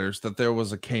newsletters that there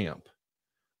was a camp,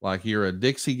 like you're a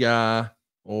Dixie guy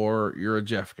or you're a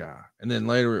Jeff guy. And then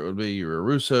later it would be you're a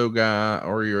Russo guy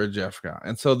or you're a Jeff guy.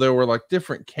 And so there were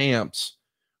different camps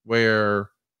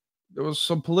where there was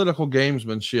some political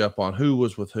gamesmanship on who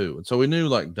was with who. And so we knew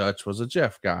Dutch was a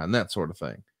Jeff guy and that sort of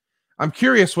thing. I'm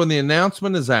curious, when the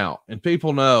announcement is out and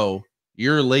people know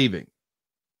you're leaving,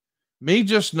 me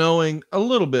just knowing a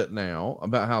little bit now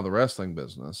about how the wrestling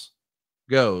business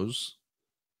goes,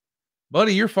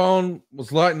 buddy, your phone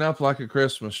was lighting up like a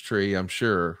Christmas tree, I'm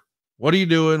sure. What are you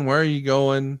doing? Where are you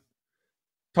going?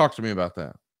 Talk to me about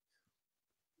that.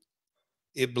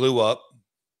 It blew up.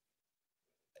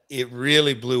 It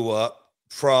really blew up.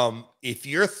 From, if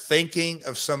you're thinking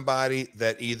of somebody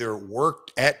that either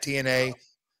worked at TNA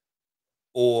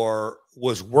or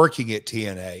was working at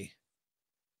TNA,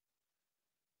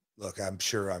 look, I'm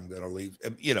sure I'm going to leave.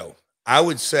 You know, I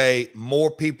would say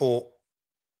more people,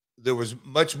 there was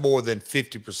much more than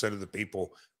 50% of the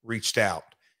people reached out.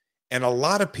 And a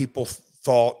lot of people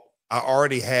thought I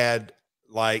already had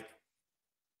like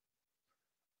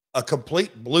a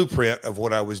complete blueprint of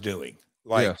what I was doing.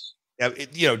 Like, yes.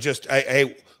 you know, just,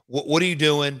 hey, what are you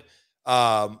doing?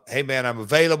 Hey man, I'm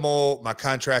available. My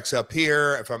contract's up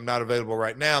here. If I'm not available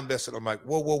right now, I'm missing. I'm like,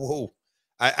 whoa.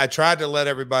 I tried to let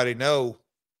everybody know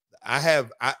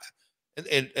and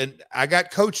I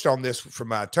got coached on this from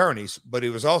my attorneys, but it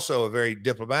was also a very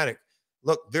diplomatic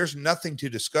look. There's nothing to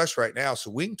discuss right now,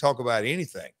 so we can talk about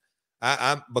anything.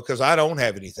 Because I don't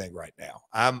have anything right now.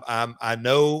 I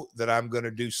know that I'm going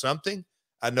to do something.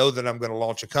 I know that I'm going to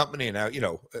launch a company, and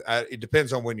it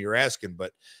depends on when you're asking,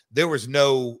 but there was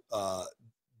no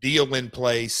deal in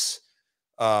place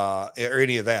or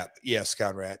any of that. Yes,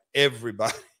 Conrad,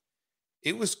 everybody,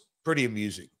 it was pretty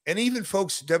amusing. And even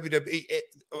folks, WWE,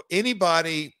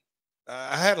 anybody,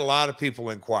 I had a lot of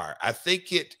people inquire. I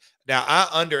think now I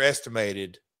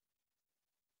underestimated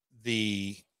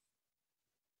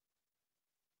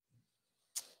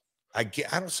I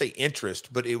don't say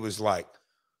interest, but it was like,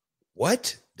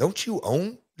 what? Don't you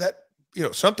own that? You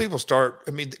know, some people start,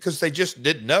 I mean, because they just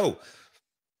didn't know.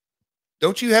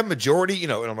 Don't you have majority? You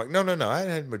know, and I'm like, no. I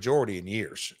hadn't had majority in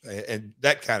years and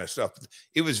that kind of stuff.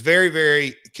 It was very,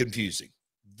 very confusing.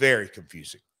 Very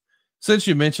confusing. Since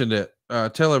you mentioned it,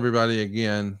 tell everybody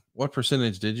again, what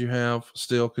percentage did you have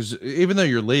still? Because even though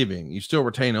you're leaving, you still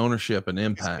retain ownership and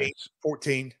Impact.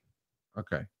 14.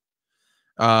 Okay.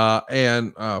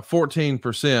 And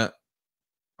 14%,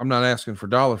 I'm not asking for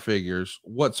dollar figures.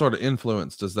 What sort of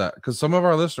influence does that? Because some of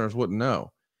our listeners wouldn't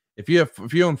know. If you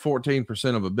own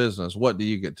 14% of a business, what do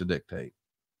you get to dictate?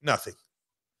 Nothing.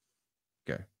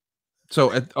 Okay.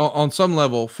 So on some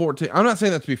level, 14, I'm not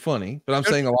saying that to be funny, but I'm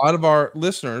saying a lot of our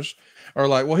listeners are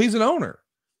like, well, he's an owner.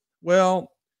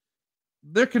 Well,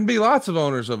 there can be lots of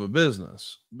owners of a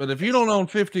business, but if you don't own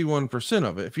 51%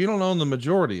 of it, if you don't own the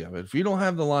majority of it, if you don't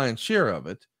have the lion's share of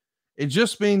it, it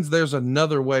just means there's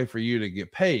another way for you to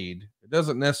get paid. It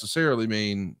doesn't necessarily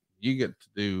mean you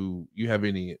have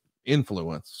any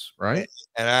influence, right?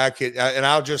 And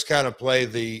I'll just kind of play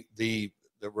the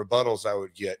rebuttals I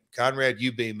would get. Conrad,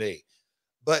 you be me.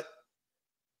 But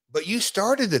you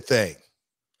started the thing.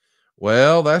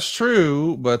 Well, that's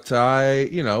true, but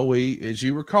as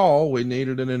you recall, we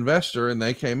needed an investor, and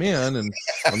they came in, and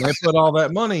when they put all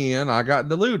that money in, I got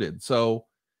diluted. So,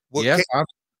 well, yes,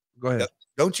 go ahead.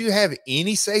 Don't you have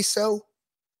any say so?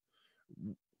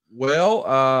 Well,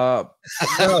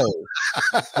 no,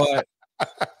 but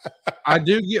I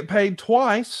do get paid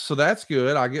twice, so that's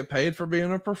good. I get paid for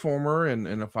being a performer, and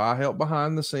if I help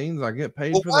behind the scenes, I get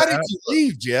paid for why that. Did you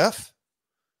leave, Jeff?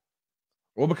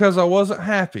 Well, because I wasn't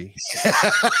happy.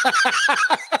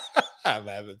 I'm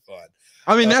having fun.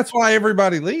 I mean, that's why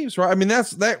everybody leaves, right? I mean,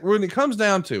 that's when it comes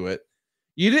down to it,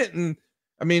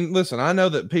 listen, I know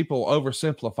that people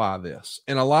oversimplify this.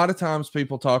 And a lot of times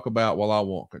people talk about, well, I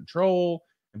want control.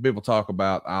 And people talk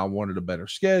about, I wanted a better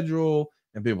schedule.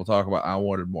 And people talk about, I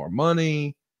wanted more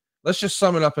money. Let's just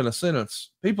sum it up in a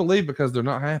sentence. People leave because they're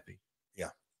not happy.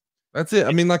 Yeah. That's it.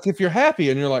 I mean, like if you're happy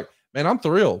and you're like, man, I'm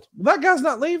thrilled. Well, that guy's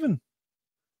not leaving.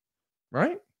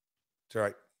 Right? That's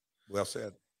right. Well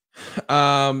said.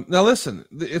 Now listen,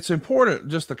 it's important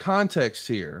just the context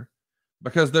here,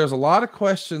 because there's a lot of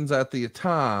questions at the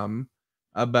time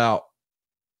about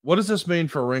what does this mean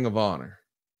for Ring of Honor?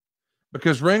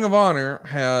 Because Ring of Honor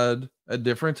had at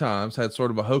different times had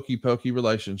sort of a hokey pokey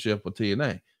relationship with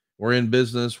TNA. We're in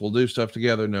business. We'll do stuff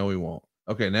together. No, we won't.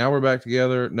 Okay. Now we're back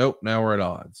together. Nope. Now we're at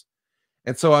odds.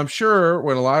 And so I'm sure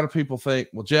when a lot of people think,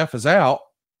 well, Jeff is out,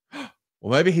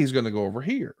 well, maybe he's going to go over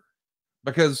here,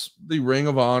 because the Ring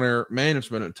of Honor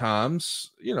management at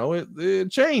times, it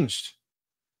changed.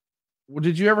 Well,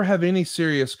 did you ever have any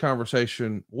serious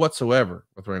conversation whatsoever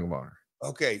with Ring of Honor?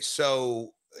 Okay.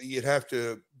 So you'd have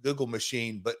to Google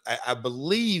machine, but I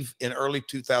believe in early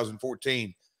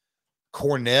 2014,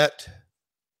 Cornette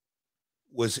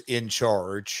was in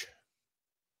charge.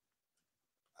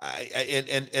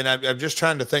 I'm just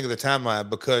trying to think of the timeline,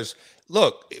 because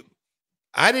look,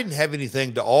 I didn't have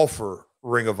anything to offer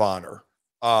Ring of Honor,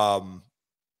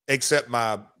 except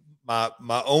my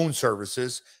own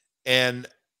services. And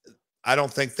I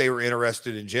don't think they were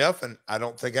interested in Jeff, and I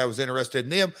don't think I was interested in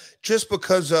them, just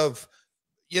because of,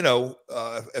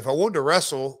 if I wanted to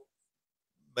wrestle,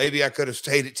 maybe I could have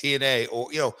stayed at TNA, or,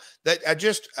 that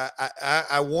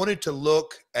I wanted to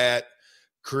look at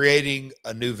creating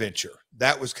a new venture.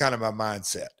 That was kind of my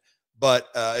mindset. But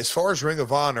as far as Ring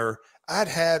of Honor, I'd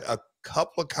had a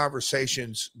couple of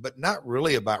conversations, but not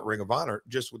really about Ring of Honor,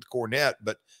 just with Cornette.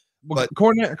 But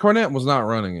Cornette was not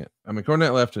running it. I mean,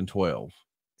 Cornette left in 12.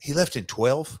 He left in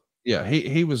 12? Yeah,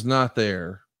 he was not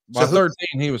there. By 13,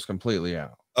 he was completely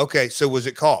out. Okay, so was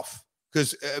it Koff?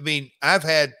 Because, I mean, I've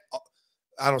had,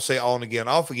 I don't say on again,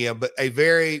 off again, but a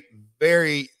very,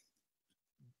 very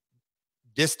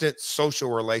distant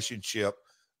social relationship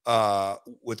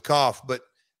with Koff. But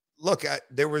look, I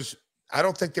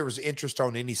don't think there was interest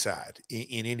on any side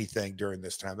in anything during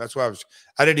this time. That's why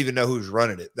I didn't even know who was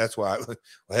running it. That's why, well,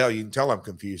 hell, you can tell I'm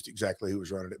confused exactly who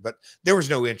was running it, but there was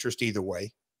no interest either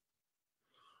way.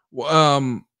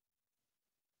 Well,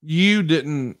 you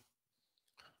didn't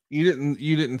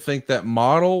think that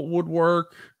model would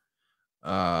work.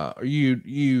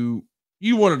 You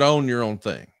wanted to own your own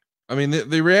thing. I mean,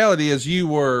 the reality is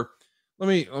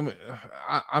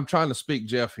I'm trying to speak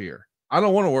Jeff here. I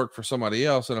don't want to work for somebody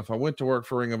else. And if I went to work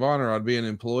for Ring of Honor, I'd be an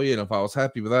employee. And if I was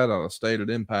happy with that, I'd have stayed at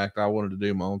Impact. I wanted to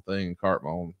do my own thing and cart my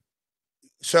own.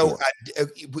 So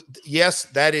yes,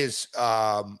 that is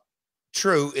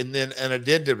true. And then an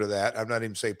addendum to that, I'm not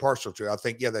even saying partial to, I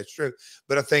think, yeah, that's true.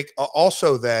 But I think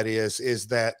also that is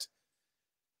that,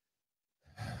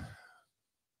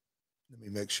 let me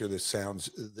make sure this sounds,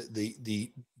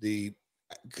 the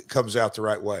comes out the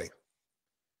right way.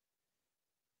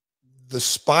 The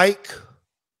Spike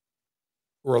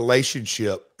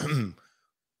relationship,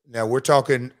 now we're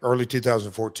talking early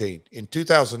 2014. In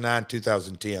 2009,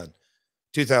 2010,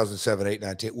 2007, 8,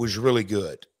 9, 10 was really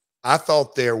good. I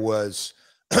thought there was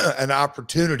an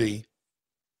opportunity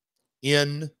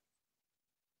in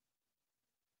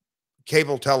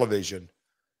cable television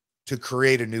to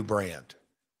create a new brand.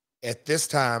 At this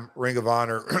time, Ring of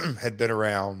Honor had been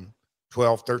around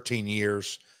 12, 13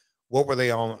 years. What were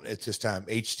they on at this time?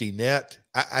 HDNet.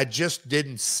 I just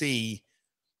didn't see,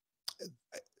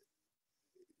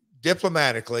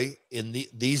 diplomatically, in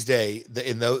these days,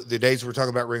 in the days we're talking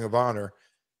about Ring of Honor,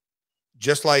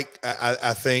 just like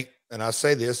I think, and I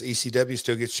say this, ECW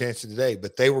still gets a chance today,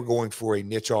 but they were going for a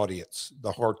niche audience,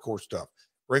 the hardcore stuff.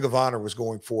 Ring of Honor was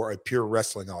going for a pure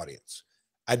wrestling audience.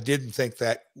 I didn't think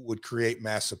that would create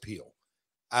mass appeal.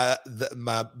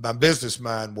 My business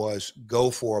mind was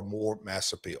go for a more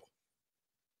mass appeal.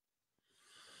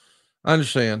 I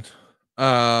understand. We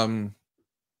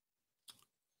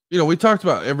talked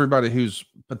about everybody who's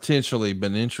potentially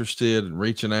been interested in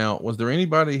reaching out. Was there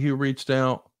anybody who reached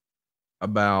out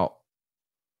about,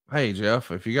 hey,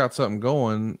 Jeff, if you got something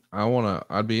going,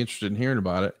 I'd be interested in hearing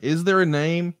about it? Is there a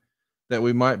name that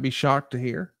we might be shocked to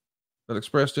hear that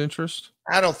expressed interest?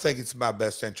 I don't think it's my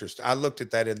best interest. I looked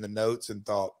at that in the notes and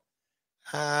thought,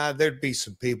 there'd be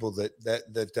some people that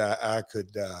I could,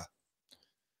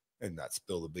 and not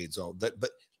spill the beans on that,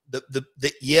 but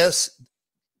yes,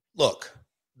 look,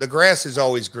 the grass is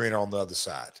always greener on the other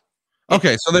side.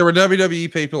 Okay, so there were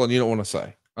WWE people, and you don't want to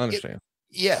say. I understand.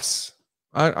 Yes,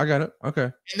 I got it. Okay,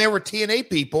 and there were TNA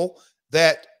people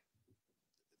that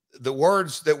the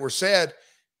words that were said,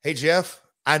 "Hey Jeff,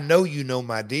 I know you know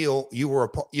my deal. You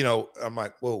were I'm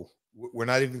like, whoa, we're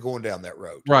not even going down that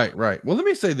road." Right. Well, let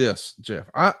me say this, Jeff.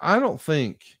 I don't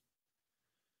think,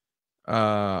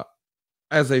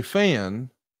 as a fan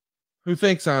who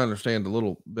thinks I understand a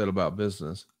little bit about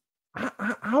business,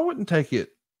 I wouldn't take it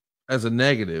as a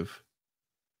negative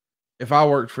if I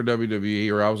worked for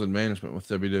WWE or I was in management with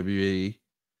WWE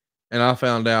and I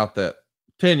found out that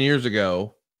 10 years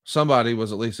ago, somebody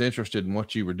was at least interested in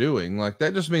what you were doing. Like,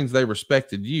 that just means they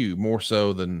respected you more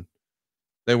so than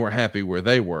they weren't happy where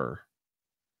they were.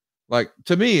 Like,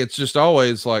 to me, it's just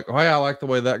always like, hey, I like the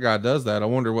way that guy does that. I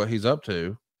wonder what he's up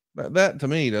to. That to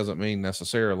me doesn't mean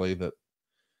necessarily that,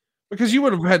 because you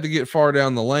would have had to get far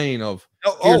down the lane of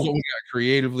here's what we got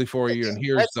creatively for you, and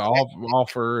here's the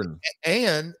offer.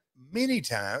 And many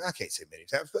times, I can't say many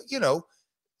times, but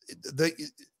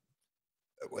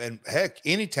and heck,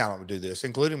 any talent would do this,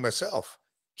 including myself.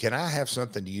 Can I have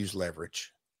something to use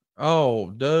leverage?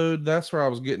 Oh, dude, that's where I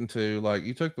was getting to. Like,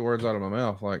 you took the words out of my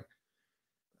mouth. Like,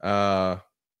 well,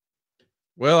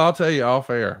 I'll tell you off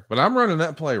air, but I'm running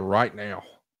that play right now.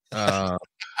 I'm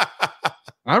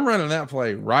running that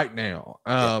play right now.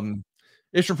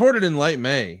 It's reported in late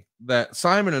May that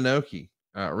Simon Inoki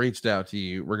reached out to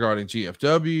you regarding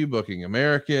GFW, booking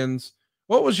Americans.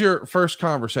 What was your first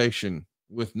conversation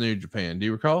with New Japan? Do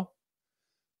you recall?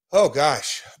 Oh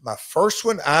gosh, my first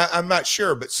one, I'm not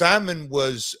sure, but Simon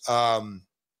was, and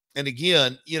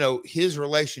again, his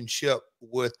relationship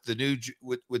with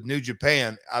with New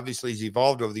Japan obviously has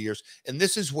evolved over the years, and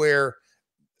this is where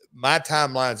my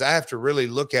timelines, I have to really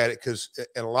look at it, because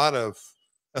in a lot of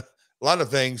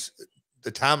things,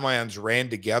 the timelines ran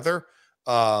together,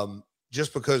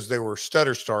 just because they were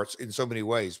stutter starts in so many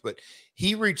ways. But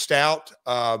he reached out,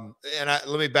 and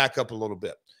let me back up a little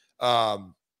bit.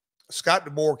 Scott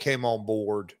DeMoore came on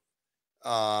board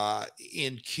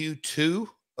in Q2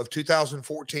 of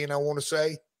 2014, I want to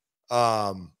say,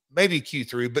 maybe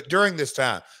Q3, but during this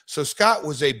time. So Scott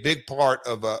was a big part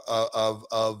of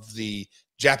the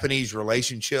Japanese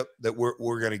relationship that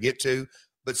we're going to get to.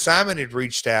 But Simon had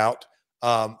reached out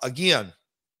again.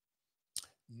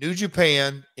 New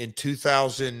Japan in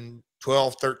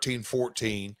 2012, 13,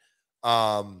 14.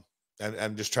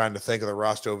 I'm just trying to think of the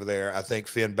roster over there. I think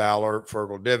Finn Balor,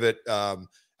 Fergal Devitt.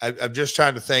 I'm just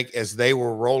trying to think as they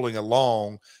were rolling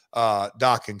along,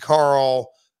 Doc and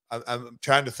Carl. I'm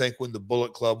trying to think when the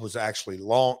Bullet Club was actually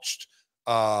launched.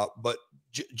 But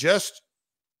just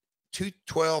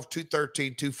 212,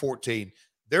 213, 214,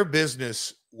 their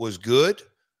business was good.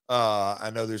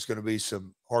 I know there's going to be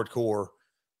some hardcore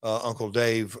Uncle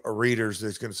Dave readers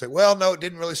that's going to say, well, no, it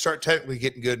didn't really start technically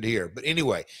getting good here. But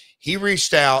anyway, he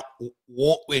reached out,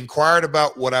 inquired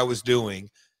about what I was doing.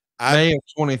 May of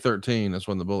 2013 is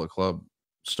when the Bullet Club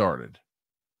started.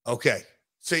 Okay.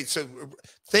 See, so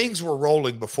things were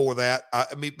rolling before that.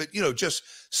 I mean, but just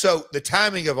so the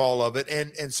timing of all of it,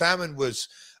 and Simon was,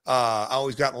 I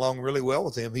always gotten along really well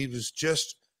with him. He was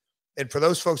just, and for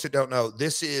those folks that don't know,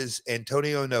 this is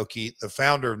Antonio Inoki, the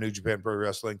founder of New Japan Pro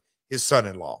Wrestling, his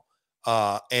son-in-law.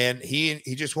 And he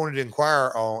just wanted to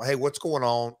inquire on, hey, what's going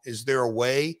on? Is there a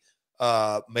way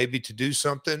maybe to do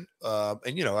something?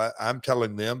 And I'm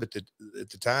telling them at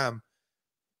the time,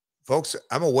 folks,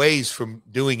 I'm a ways from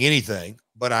doing anything,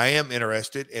 but I am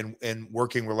interested in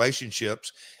working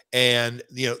relationships. And,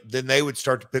 then they would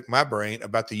start to pick my brain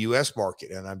about the U.S.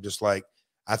 market. And I'm just like,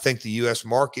 I think the U.S.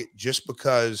 market, just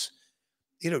because,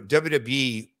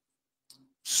 WWE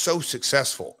so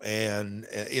successful. And,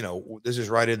 this is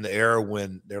right in the era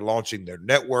when they're launching their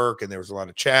network and there was a lot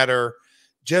of chatter,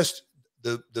 just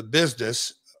the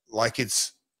business, like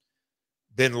it's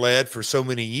been led for so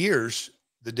many years,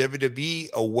 the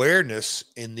WWE awareness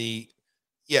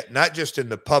not just in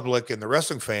the public and the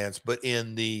wrestling fans, but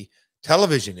in the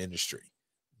television industry.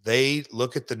 They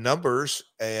look at the numbers,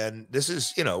 and this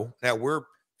is, now we're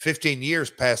 15 years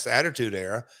past the Attitude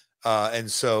Era. And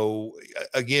so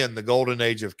again, the golden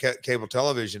age of cable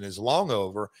television is long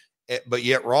over, but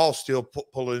yet Raw still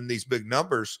pulling in these big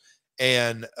numbers.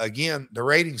 And again, the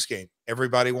ratings game,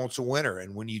 everybody wants a winner.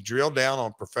 And when you drill down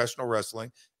on professional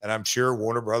wrestling, and I'm sure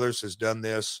Warner Brothers has done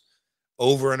this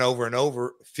over and over and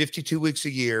over, 52 weeks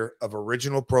a year of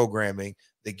original programming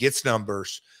that gets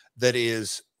numbers, that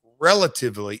is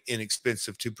relatively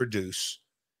inexpensive to produce,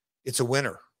 it's a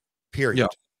winner, period. Yeah.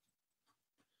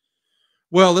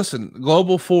 Well, listen,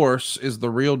 Global Force is the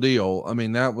real deal. I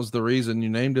mean, that was the reason you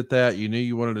named it that. You knew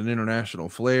you wanted an international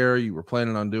flair. You were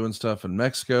planning on doing stuff in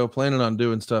Mexico, planning on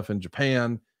doing stuff in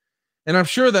Japan. And I'm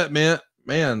sure that meant,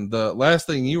 man, the last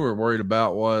thing you were worried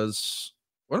about was,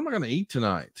 what am I going to eat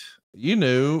tonight? You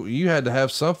knew you had to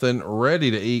have something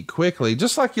ready to eat quickly,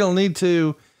 just like you'll need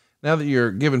to now that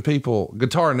you're giving people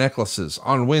guitar necklaces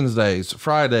on Wednesdays,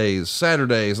 Fridays,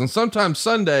 Saturdays, and sometimes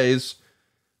Sundays.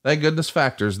 Thank goodness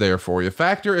Factor's there for you.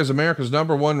 Factor is America's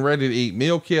 #1 ready-to-eat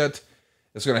meal kit.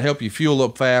 It's going to help you fuel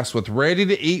up fast with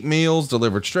ready-to-eat meals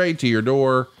delivered straight to your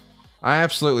door. I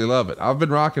absolutely love it. I've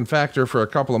been rocking Factor for a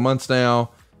couple of months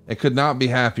now and could not be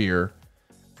happier.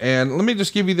 And let me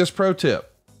just give you this pro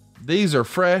tip. These are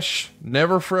fresh,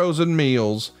 never frozen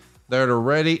meals that are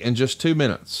ready in just 2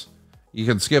 minutes. You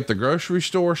can skip the grocery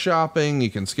store shopping.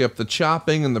 You can skip the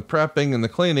chopping and the prepping and the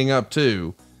cleaning up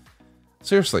too.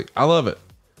 Seriously, I love it.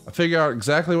 I figure out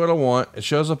exactly what I want. It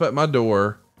shows up at my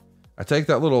door. I take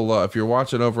that little, if you're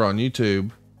watching over on YouTube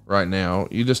right now,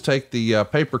 you just take the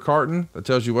paper carton that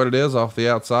tells you what it is off the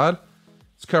outside.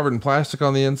 It's covered in plastic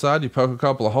on the inside. You poke a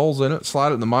couple of holes in it, slide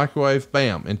it in the microwave,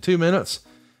 bam. In 2 minutes,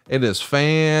 it is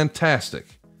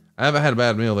fantastic. I haven't had a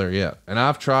bad meal there yet. And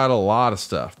I've tried a lot of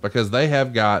stuff because they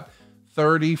have got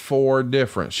 34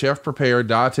 different chef prepared,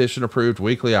 dietitian approved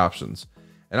weekly options.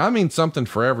 And I mean something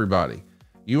for everybody.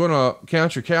 You want to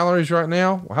count your calories right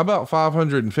now? Well, how about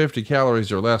 550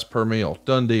 calories or less per meal?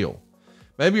 Done deal.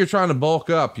 Maybe you're trying to bulk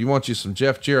up. You want you some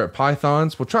Jeff Jarrett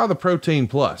Pythons? Well, try the Protein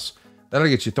Plus. That'll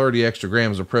get you 30 extra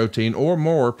grams of protein or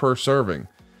more per serving.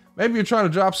 Maybe you're trying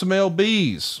to drop some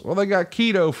lbs. Well, they got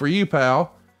keto for you,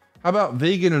 pal. How about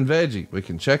vegan and veggie? We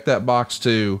can check that box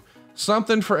too.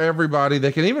 Something for everybody.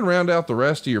 They can even round out the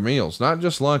rest of your meals, not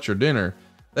just lunch or dinner.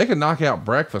 They can knock out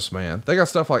breakfast, man. They got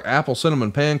stuff like apple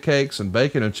cinnamon pancakes and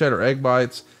bacon and cheddar egg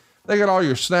bites. They got all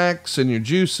your snacks and your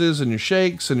juices and your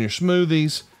shakes and your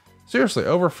smoothies. Seriously,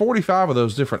 over 45 of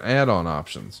those different add-on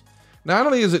options. Not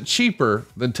only is it cheaper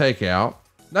than takeout,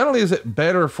 not only is it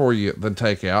better for you than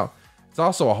takeout, it's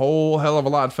also a whole hell of a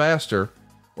lot faster.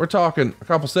 We're talking a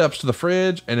couple steps to the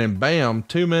fridge and then bam,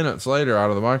 2 minutes later out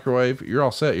of the microwave, you're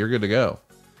all set. You're good to go.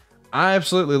 I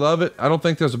absolutely love it. I don't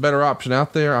think there's a better option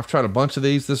out there. I've tried a bunch of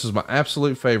these. This is my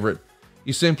absolute favorite.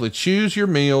 You simply choose your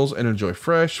meals and enjoy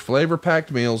fresh,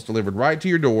 flavor-packed meals delivered right to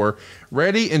your door,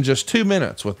 ready in just 2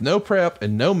 minutes with no prep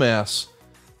and no mess.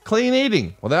 Clean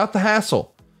eating without the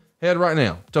hassle. Head right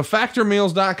now to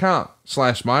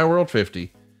factormeals.com/myworld50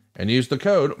 and use the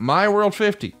code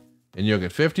myworld50 and you'll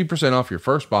get 50% off your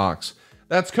first box.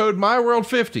 That's code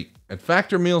myworld50 at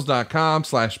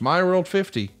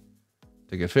factormeals.com/myworld50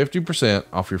 to get 50%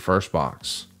 off your first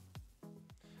box.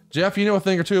 Jeff, you know a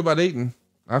thing or two about eating.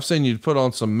 I've seen you put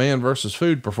on some man versus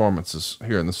food performances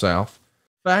here in the South.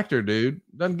 Factor, dude.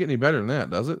 Doesn't get any better than that,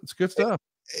 does it? It's good stuff.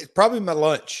 It's probably my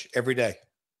lunch every day.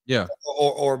 Yeah.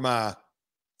 Or my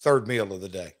third meal of the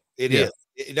day. It is.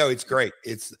 It's great.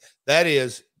 That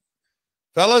is,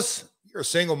 fellas, you're a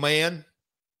single man.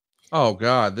 Oh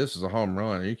God, this is a home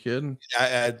run. Are you kidding?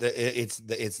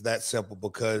 It's that simple,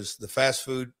 because the fast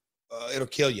food, it'll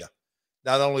kill you.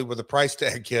 Not only will the price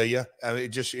tag kill you, I mean,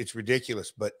 it's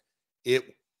ridiculous, but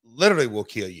it literally will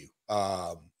kill you.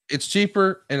 It's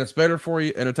cheaper and it's better for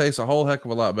you, and it tastes a whole heck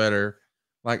of a lot better.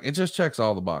 Like, it just checks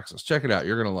all the boxes. Check it out.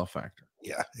 You're gonna love Factor.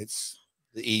 Yeah, it's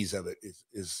the ease of it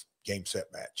is game,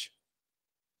 set, match.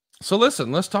 So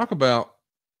listen, let's talk about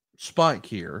Spike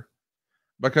here,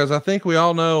 because I think we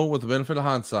all know, with the benefit of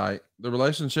hindsight, the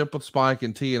relationship with Spike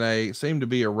and TNA seemed to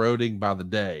be eroding by the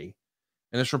day.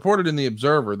 And it's reported in the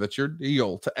Observer that your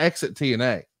deal to exit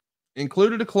TNA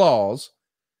included a clause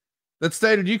that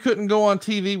stated you couldn't go on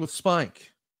TV with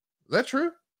Spike. Is that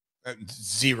true?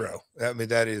 Zero. I mean,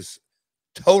 that is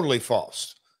totally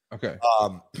false. Okay.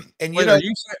 And Wait,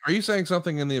 are you saying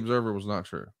something in the Observer was not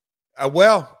true?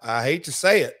 Well, I hate to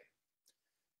say it,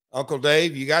 Uncle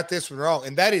Dave, you got this one wrong,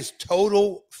 and that is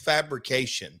total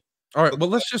fabrication. All right. Well,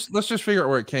 let's just figure out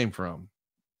where it came from.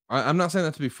 I'm not saying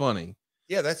that to be funny.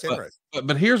 Yeah, that's interesting.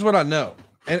 But here's what I know,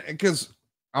 and because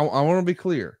I want to be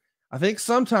clear, I think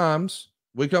sometimes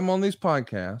we come on these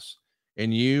podcasts,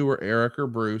 and you or Eric or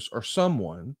Bruce or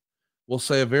someone will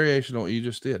say a variation on what you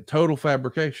just did, total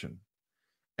fabrication,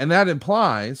 and that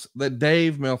implies that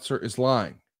Dave Meltzer is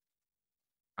lying.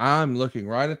 I'm looking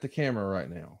right at the camera right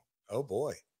now. Oh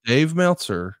boy. Dave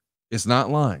Meltzer is not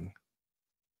lying.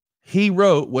 He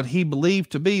wrote what he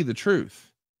believed to be the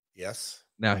truth. Yes.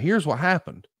 Now, here's what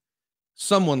happened.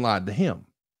 Someone lied to him.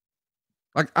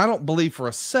 Like, I don't believe for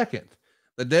a second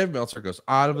that Dave Meltzer goes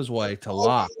out of his way to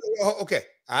lie. Okay.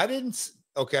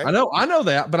 Okay. I know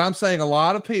that, but I'm saying a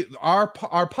lot of people, our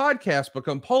podcasts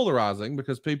become polarizing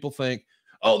because people think,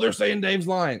 oh, they're saying Dave's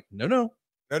lying. No.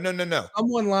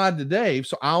 Someone lied to Dave.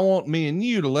 So I want me and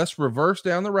you to let's reverse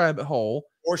down the rabbit hole.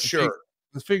 For sure.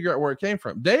 Let's figure out where it came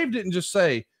from. Dave didn't just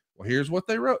say, well, here's what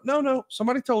they wrote. No,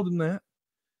 somebody told him that.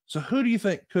 So who do you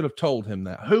think could have told him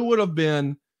that? Who would have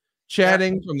been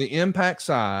chatting from the Impact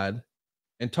side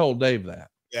and told Dave that?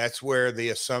 That's where the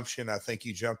assumption, I think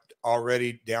you jumped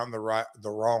already down the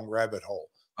wrong rabbit hole.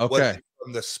 Okay.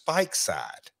 From the Spike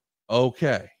side.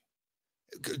 Okay.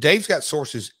 Dave's got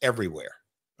sources everywhere.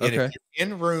 And Okay. if you're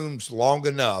in rooms long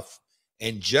enough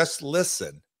and just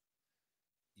listen,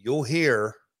 you'll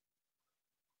hear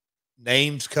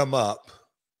names come up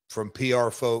from PR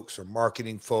folks or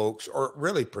marketing folks or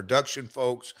really production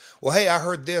folks. Well, hey, I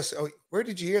heard this. Oh, where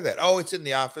did you hear that? Oh, it's in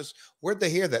the office. Where'd they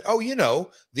hear that? Oh,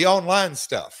 the online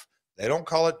stuff. They don't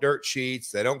call it dirt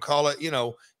sheets. They don't call it,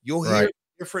 you'll hear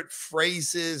different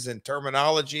phrases and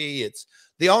terminology. It's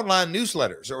the online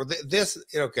newsletters or this.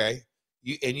 Okay.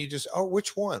 You just,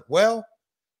 which one? Well,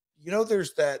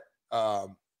 there's that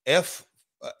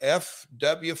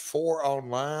FW4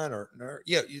 online or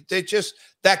they just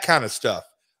that kind of stuff.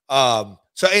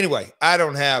 So anyway, I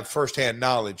don't have firsthand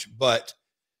knowledge, but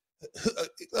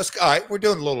all right, we're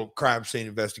doing a little crime scene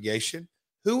investigation.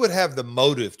 Who would have the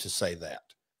motive to say that?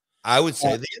 I would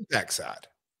say the Impact side.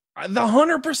 The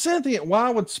 100%. Why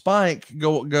would Spike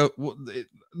go?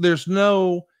 There's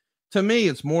no, to me,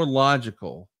 it's more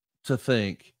logical to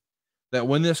think that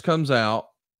when this comes out,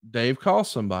 Dave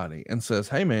calls somebody and says,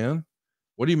 hey man,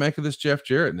 what do you make of this Jeff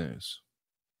Jarrett news?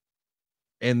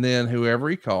 And then whoever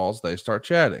he calls, they start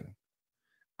chatting.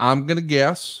 I'm going to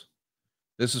guess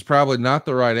This is probably not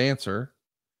the right answer,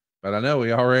 but I know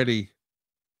we already,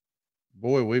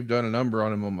 boy, we've done a number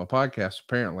on him on my podcast.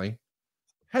 Apparently,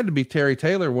 had to be Terry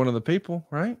Taylor, one of the people,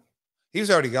 right? He was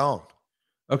already gone.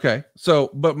 Okay. So,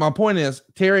 but my point is,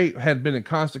 Terry had been in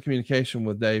constant communication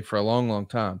with Dave for a long, long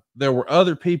time. There were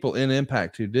other people in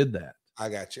Impact who did that. I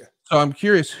got you. So I'm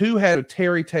curious who had a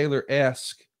Terry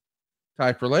Taylor-esque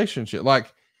type relationship.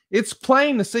 Like, it's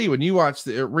plain to see when you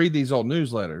read these old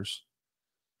newsletters.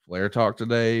 Flair talked to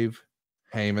Dave,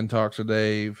 Heyman talked to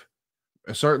Dave.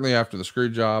 Certainly after the screw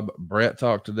job, Brett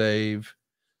talked to Dave.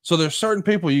 So there's certain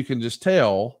people you can just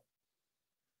tell.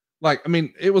 Like, I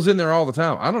mean, it was in there all the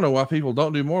time. I don't know why people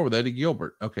don't do more with Eddie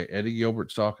Gilbert. Okay, Eddie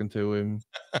Gilbert's talking to him.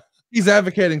 He's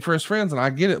advocating for his friends, and I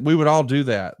get it. We would all do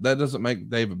that. That doesn't make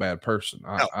Dave a bad person.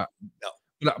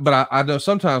 No. But I know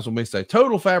sometimes when we say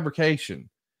total fabrication,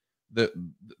 the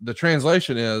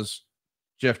translation is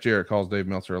Jeff Jarrett calls Dave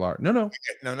Meltzer a liar. No.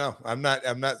 I'm not.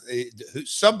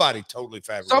 Somebody totally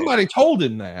fabricated. Somebody told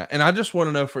him that, and I just want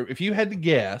to know if you had to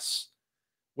guess,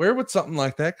 where would something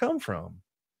like that come from?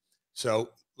 So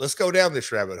let's go down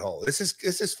this rabbit hole. This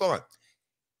is fun.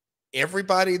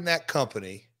 Everybody in that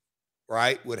company,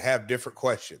 right, would have different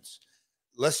questions.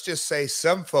 Let's just say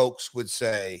some folks would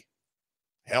say,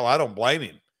 hell, I don't blame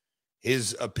him.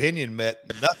 His opinion meant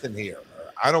nothing here.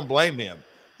 Or, I don't blame him.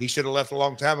 He should have left a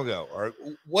long time ago, or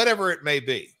whatever it may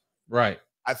be. Right.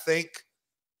 I think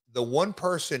the one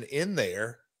person in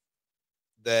there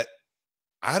that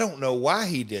I don't know why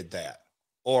he did that,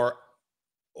 or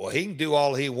he can do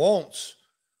all he wants,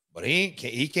 but he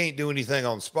can't do anything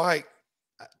on Spike.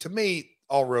 To me,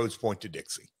 all roads point to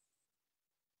Dixie.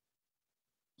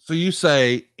 So you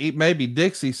say maybe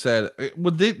Dixie said,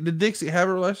 did Dixie have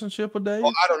a relationship with Dave?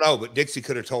 Well, I don't know, but Dixie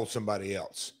could have told somebody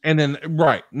else. And then,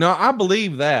 right. No, I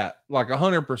believe that like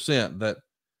 100% that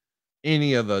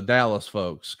any of the Dallas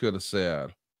folks could have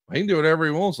said, he can do whatever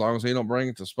he wants as long as he don't bring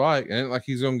it to Spike. And like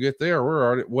he's going to get there. We're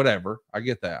already, whatever. I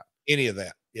get that. Any of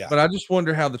that. Yeah. But I just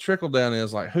wonder how the trickle down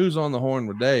is, like who's on the horn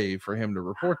with Dave for him to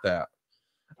report that.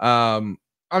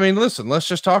 I mean, listen, let's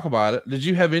just talk about it. Did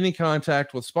you have any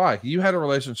contact with Spike? You had a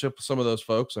relationship with some of those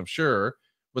folks, I'm sure.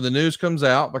 When the news comes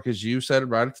out, because you said it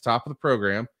right at the top of the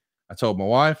program, I told my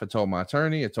wife, I told my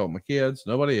attorney, I told my kids,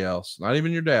 nobody else, not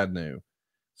even your dad knew.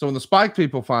 So when the Spike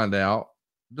people find out,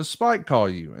 does Spike call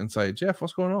you and say, Jeff,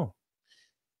 what's going on?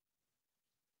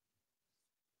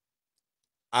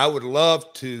 I would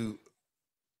love to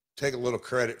take a little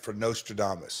credit for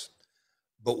Nostradamus,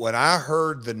 but when I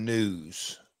heard the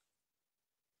news,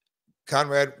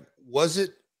 Conrad, was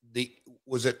it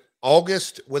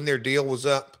August when their deal was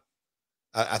up?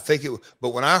 I think it was,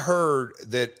 but when I heard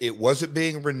that it wasn't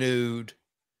being renewed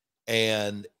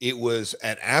and it was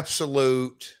an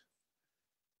absolute,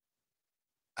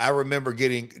 I remember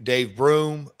getting Dave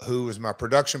Broom, who was my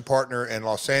production partner in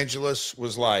Los Angeles,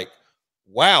 was like,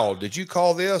 wow, did you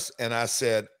call this? And I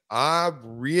said, I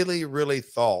really, really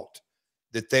thought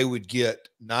that they would get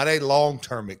not a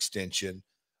long-term extension,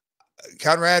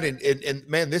 Conrad, and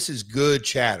man, this is good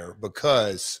chatter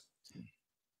because,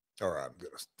 or I'm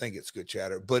going to think it's good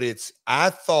chatter, but I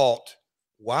thought,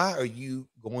 why are you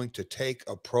going to take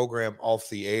a program off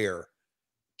the air?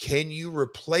 Can you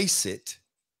replace it?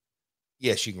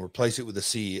 Yes, you can replace it with a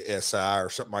CSI or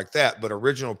something like that, but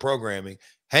original programming,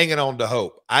 hanging on to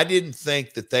hope. I didn't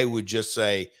think that they would just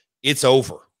say, it's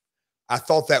over. I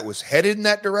thought that was headed in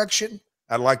that direction.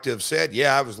 I'd like to have said,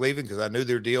 yeah, I was leaving because I knew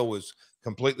their deal was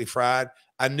completely fried.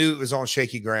 I knew it was on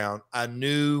shaky ground. I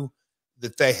knew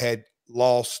that they had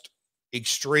lost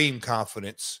extreme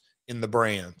confidence in the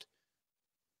brand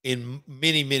in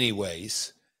many, many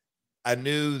ways. I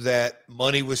knew that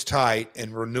money was tight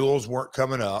and renewals weren't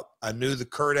coming up. I knew the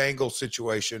Kurt Angle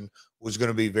situation was going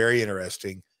to be very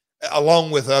interesting, along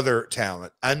with other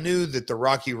talent. I knew that the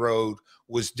Rocky Road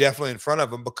was definitely in front of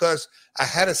them because I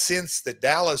had a sense that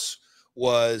Dallas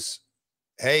was,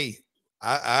 hey,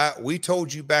 we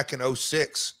told you back in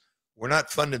 2006, we're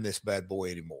not funding this bad boy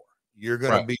anymore. You're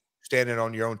going to be standing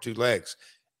on your own two legs.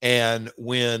 And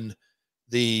when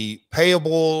the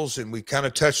payables, and we kind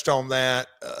of touched on that,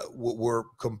 were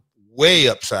way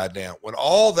upside down. When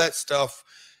all that stuff,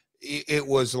 it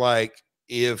was like,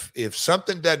 if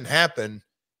something doesn't happen,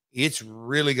 it's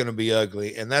really going to be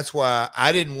ugly. And that's why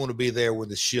I didn't want to be there when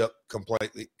the ship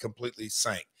completely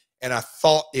sank. And I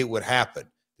thought it would happen.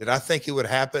 Did I think it would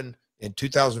happen in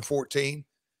 2014?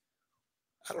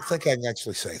 I don't think I can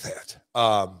actually say that.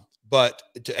 But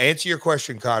to answer your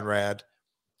question, Conrad,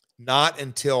 not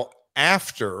until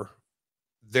after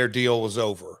their deal was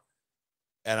over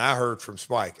and I heard from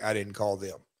Spike, I didn't call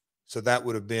them. So that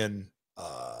would have been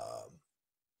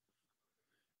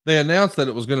They announced that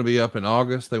it was going to be up in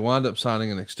August. They wound up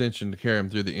signing an extension to carry them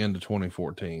through the end of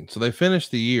 2014. So they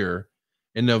finished the year.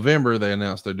 In November, they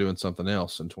announced they're doing something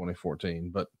else in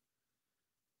 2014. But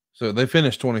so they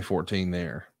finished 2014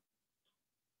 there.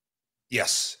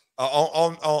 Yes.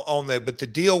 On that, but the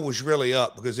deal was really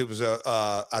up because it was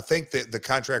I think that the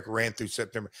contract ran through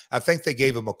September. I think they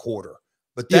gave him a quarter,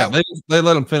 but that they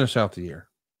let them finish out the year.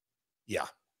 Yeah.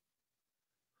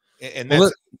 And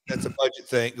that's a budget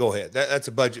thing. Go ahead. That's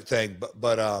a budget thing.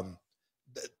 But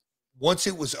once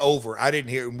it was over, I didn't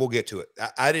hear, and we'll get to it.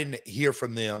 I didn't hear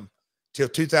from them till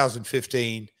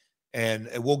 2015, and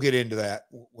we'll get into that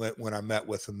when I met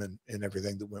with them and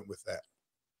everything that went with that.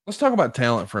 Let's talk about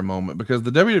talent for a moment, because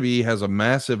the WWE has a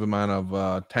massive amount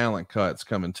of talent cuts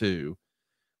coming too.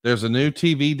 There's a new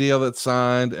TV deal that's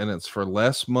signed, and it's for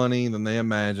less money than they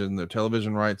imagined. Their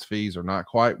television rights fees are not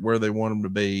quite where they want them to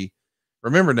be.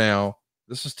 Remember now,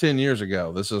 this is 10 years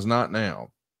ago. This is not now.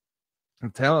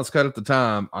 And talent's cut at the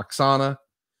time: Oksana,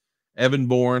 Evan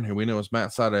Bourne, who we know as Matt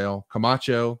Sydal,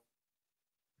 Camacho,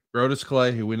 Brodus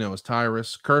Clay, who we know as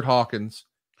Tyrus, Kurt Hawkins,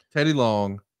 Teddy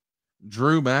Long,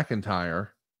 Drew McIntyre,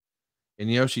 and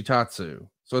Yoshitatsu.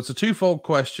 So it's a twofold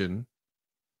question.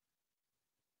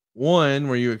 One,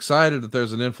 were you excited that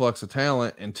there's an influx of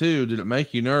talent? And two, did it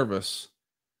make you nervous?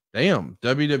 Damn,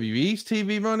 WWE's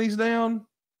TV money's down.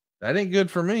 That ain't good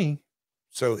for me.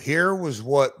 So here was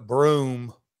what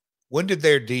Broom, when did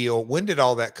their deal, when did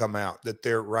all that come out, that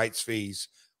their rights fees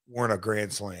weren't a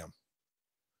grand slam?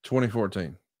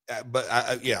 2014. But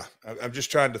I'm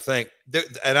just trying to think,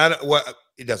 and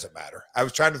it doesn't matter. I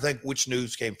was trying to think which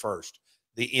news came first: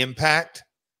 the Impact,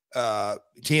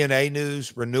 TNA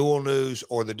news, renewal news,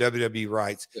 or the WWE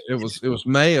rights. It was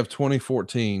May of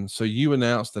 2014. So you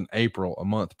announced in April, a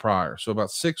month prior. So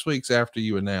about 6 weeks after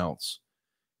you announce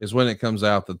is when it comes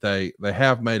out that they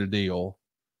have made a deal,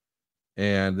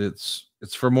 and it's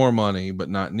for more money, but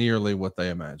not nearly what they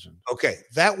imagined. Okay,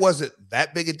 that wasn't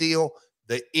that big a deal.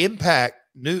 The Impact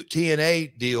new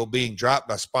TNA deal being dropped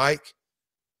by Spike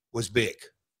was big.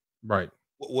 Right.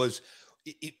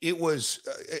 It was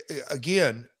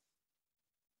again,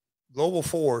 Global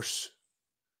Force.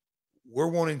 We're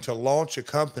wanting to launch a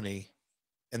company,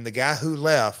 and the guy who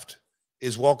left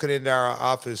is walking into our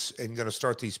office and going to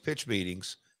start these pitch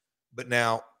meetings. But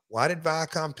now, why did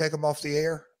Viacom take him off the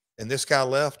air and this guy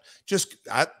left?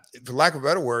 For lack of a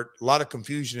better word, a lot of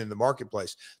confusion in the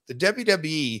marketplace. The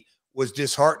WWE was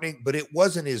disheartening, but it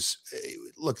wasn't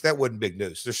look, that wasn't big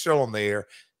news. They're still on the air.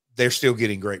 They're still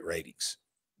getting great ratings.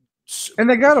 And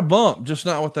they got a bump, just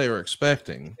not what they were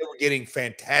expecting. They were getting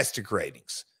fantastic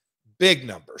ratings, big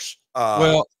numbers.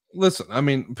 Well, listen, I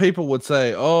mean, people would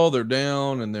say, oh, they're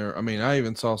down. And I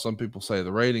even saw some people say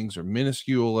the ratings are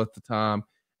minuscule at the time.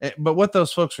 But what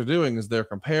those folks are doing is they're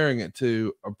comparing it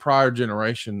to a prior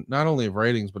generation, not only of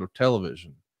ratings, but of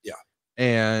television. Yeah.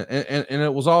 And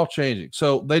it was all changing.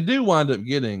 So they do wind up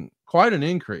getting quite an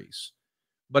increase,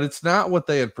 but it's not what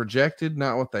they had projected,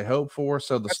 not what they hoped for.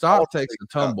 So the stock takes a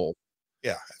tumble.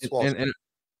 Yeah.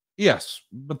 Yes.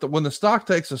 But when the stock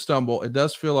takes a stumble, it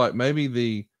does feel like maybe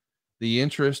the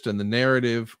interest and the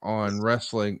narrative on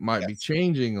wrestling might be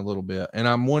changing a little bit. And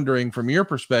I'm wondering, from your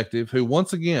perspective, who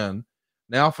once again,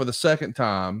 now for the second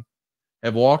time,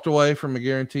 have walked away from a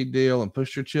guaranteed deal and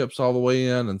pushed your chips all the way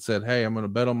in and said, hey, I'm going to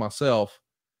bet on myself.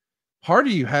 Part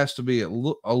of you has to be a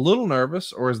little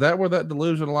nervous, or is that where that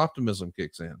delusional optimism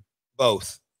kicks in?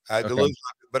 Both. Delusional,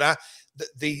 but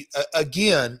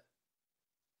again,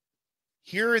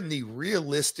 hearing the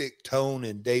realistic tone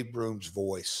in Dave Broom's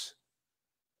voice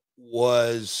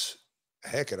was,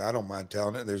 heck, and I don't mind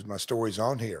telling it. There's my stories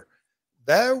on here.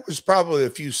 There was probably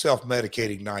a few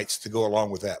self-medicating nights to go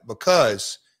along with that,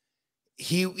 because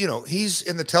he's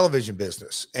in the television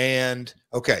business. And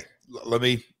okay, let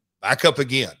me back up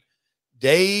again.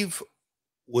 Dave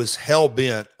was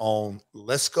hell-bent on,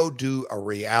 let's go do a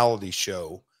reality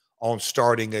show on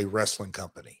starting a wrestling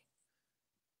company.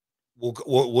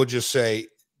 We'll just say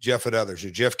Jeff and others, or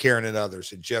Jeff Karen and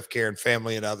others, and Jeff Karen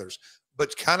family and others,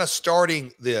 but kind of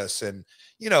starting this. And,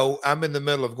 I'm in the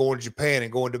middle of going to Japan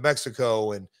and going to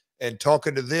Mexico and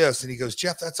talking to this. And he goes,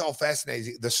 Jeff, that's all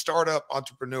fascinating. The startup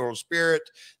entrepreneurial spirit,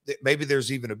 that maybe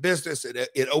there's even a business.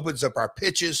 It opens up our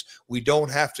pitches. We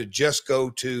don't have to just go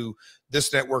to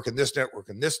this network and this network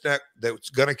and this net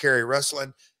that's going to carry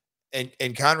wrestling.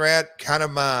 And Conrad, kind of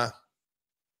my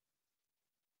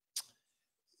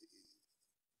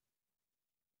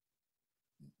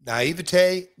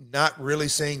naivete, not really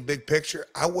seeing big picture.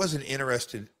 I wasn't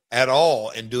interested at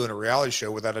all in doing a reality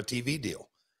show without a TV deal.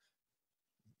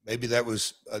 Maybe that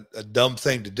was a dumb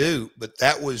thing to do, but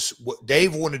that was what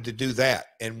Dave wanted to do that.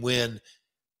 And when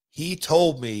he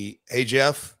told me, "Hey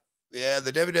Jeff, yeah,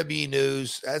 the WWE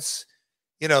news, that's,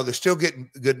 they're still getting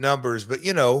good numbers, but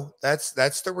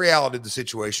that's the reality of the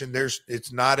situation.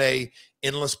 It's not a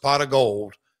endless pot of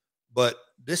gold, but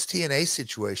this TNA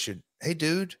situation, hey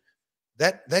dude,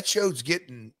 that show's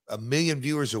getting 1 million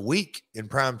viewers a week in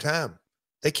prime time.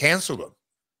 They canceled them.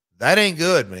 That ain't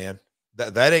good, man.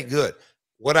 That ain't good."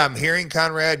 What I'm hearing,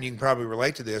 Conrad, and you can probably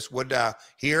relate to this, what I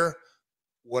hear,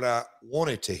 what I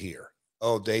wanted to hear.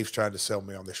 Oh, Dave's trying to sell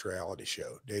me on this reality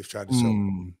show. Dave's trying to sell me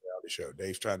on this reality show.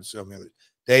 Dave's trying to sell me on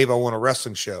Dave, I want a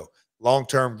wrestling show.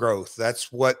 Long-term growth.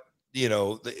 That's what,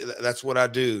 that's what I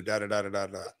do. Da, da, da, da, da,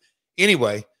 da.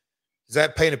 Anyway, does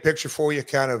that paint a picture for you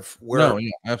kind of where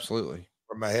absolutely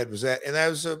where my head was at? And that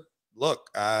was look,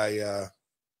 I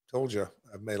told you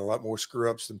I've made a lot more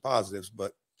screw-ups than positives,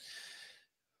 but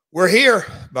we're here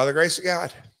by the grace of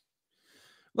God.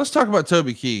 Let's talk about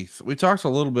Toby Keith. We talked a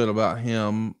little bit about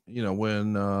him,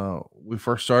 when we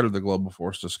first started the Global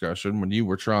Force discussion, when you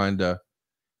were trying to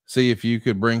see if you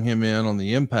could bring him in on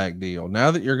the Impact deal.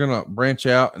 Now that you're going to branch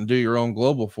out and do your own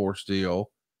Global Force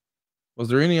deal, was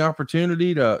there any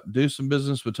opportunity to do some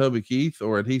business with Toby Keith,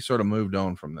 or had he sort of moved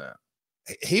on from that?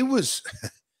 He was,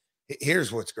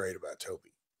 here's what's great about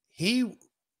Toby.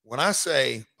 When I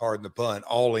say, pardon the pun,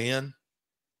 all in,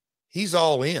 he's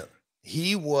all in.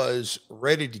 He was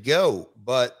ready to go,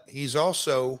 but he's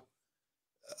also,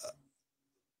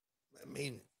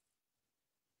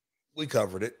 we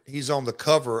covered it. He's on the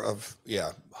cover of,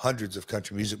 hundreds of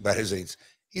country music magazines.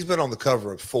 He's been on the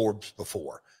cover of Forbes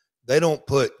before. They don't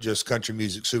put just country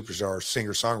music superstars,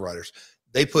 singer-songwriters.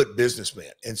 They put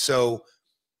businessmen. And so,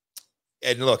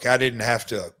 and look, I didn't have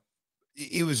to,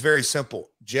 it was very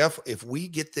simple. Jeff, if we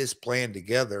get this plan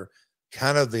together,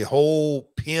 kind of the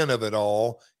whole pin of it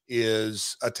all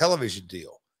is a television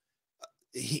deal.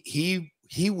 He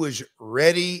was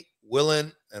ready,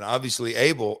 willing, and obviously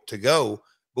able to go,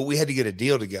 but we had to get a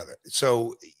deal together.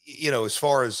 So, as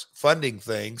far as funding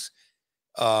things,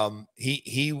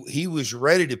 he was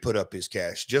ready to put up his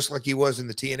cash just like he was in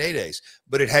the TNA days,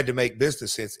 but it had to make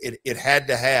business sense. It had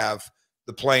to have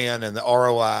the plan and the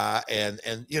ROI and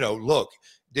look,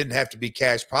 didn't have to be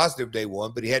cash positive day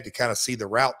one, but he had to kind of see the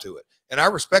route to it. And I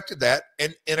respected that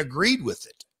and agreed with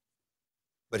it.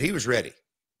 But he was ready.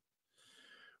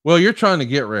 Well, you're trying to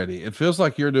get ready. It feels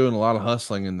like you're doing a lot of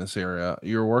hustling in this area.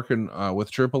 You're working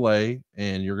with AAA,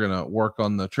 and you're going to work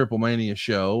on the Triple Mania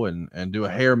show and do a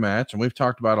hair match. And we've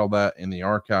talked about all that in the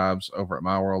archives over at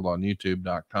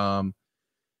myworldonyoutube.com.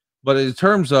 But in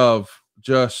terms of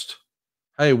just,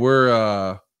 hey,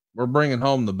 we're bringing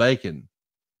home the bacon.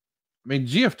 I mean,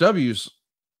 GFW's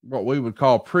what we would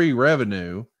call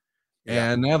pre-revenue.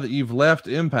 Yeah. And now that you've left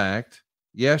Impact,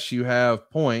 yes, you have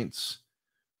points,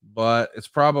 but it's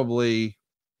probably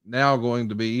now going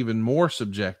to be even more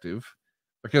subjective,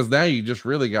 because now you just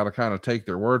really got to kind of take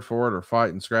their word for it or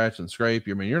fight and scratch and scrape.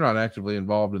 I mean, you're not actively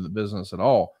involved in the business at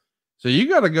all. So you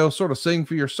got to go sort of sing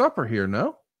for your supper here,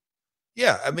 no?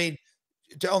 Yeah. I mean,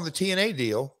 on the TNA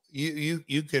deal,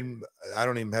 you can, I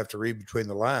don't even have to read between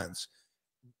the lines.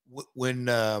 When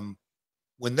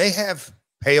they have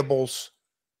payables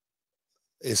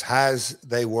as high as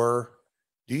they were,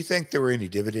 do you think there were any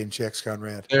dividend checks,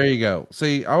 Conrad? There you go.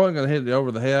 See, I wasn't going to hit it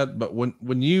over the head, but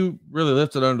when you really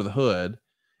lifted under the hood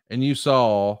and you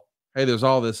saw, hey, there's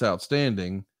all this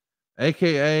outstanding,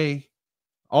 AKA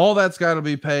all that's got to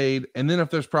be paid. And then if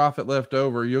there's profit left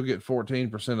over, you'll get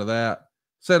 14% of that.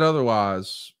 Said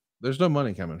otherwise, there's no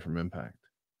money coming from Impact.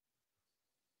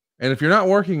 And if you're not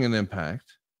working in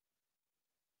Impact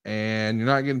and you're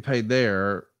not getting paid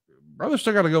there, brother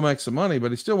still got to go make some money,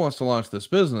 but he still wants to launch this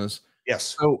business.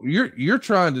 Yes. So you're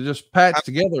trying to just patch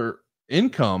together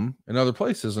income in other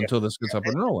places until this gets up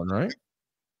and rolling, right?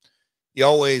 You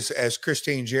always, as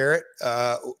Karen Jarrett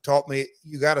taught me,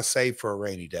 you got to save for a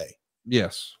rainy day.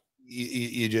 Yes.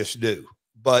 You just do.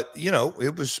 But,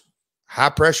 it was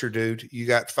high pressure, dude. You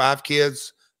got 5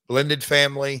 kids, blended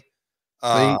family.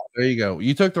 See, there you go.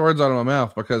 You took the words out of my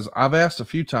mouth, because I've asked a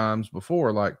few times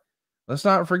before, like, let's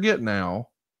not forget now,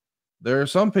 there are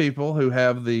some people who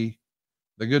have the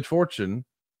good fortune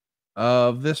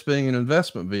of this being an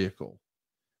investment vehicle.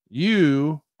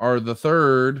 You are the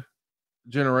third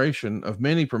generation of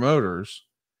many promoters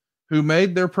who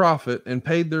made their profit and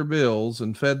paid their bills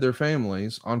and fed their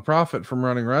families on profit from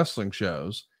running wrestling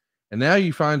shows. And now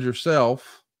you find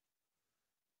yourself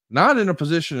not in a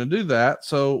position to do that.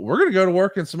 So we're going to go to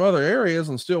work in some other areas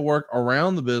and still work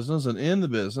around the business and in the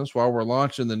business while we're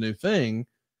launching the new thing.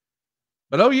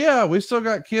 But, oh yeah, we still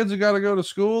got kids who got to go to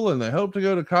school and they hope to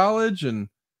go to college, and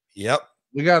yep,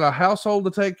 we got a household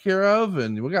to take care of,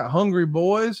 and we got hungry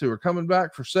boys who are coming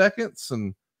back for seconds.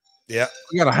 And Yeah.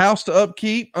 You got a house to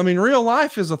upkeep. I mean, real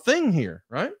life is a thing here,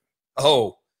 right?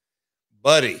 Oh,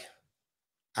 buddy.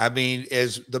 I mean,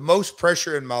 as the most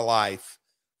pressure in my life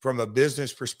from a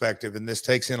business perspective, and this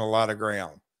takes in a lot of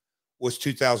ground, was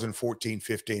 2014,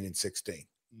 15, and 16.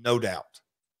 No doubt.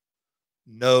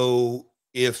 No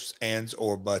ifs, ands,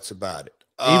 or buts about it.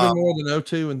 Even more than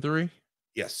 02 and 3?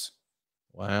 Yes.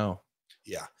 Wow.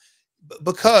 Yeah.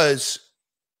 Because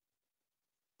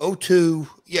 02,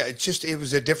 yeah, it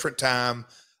was a different time.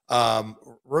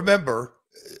 Remember,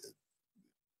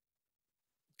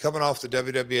 coming off the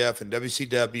WWF and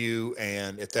WCW,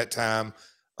 and at that time,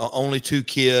 only 2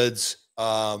 kids,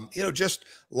 just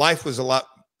life was a lot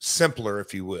simpler,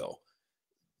 if you will.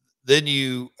 Then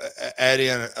you add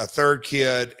in a third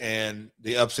kid and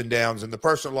the ups and downs in the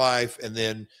personal life. And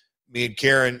then me and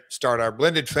Karen start our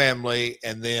blended family.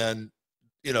 And then,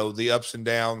 the ups and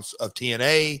downs of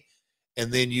TNA.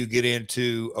 And then you get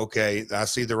into, okay, I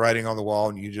see the writing on the wall,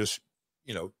 and you just,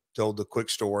 told the quick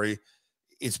story.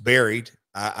 It's buried.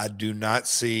 I do not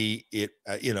see it,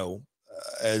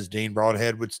 as Dean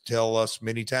Broadhead would tell us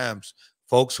many times,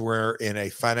 folks, we're in a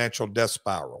financial death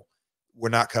spiral. We're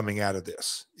not coming out of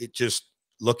this. It just,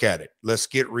 look at it. Let's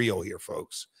get real here,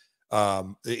 folks.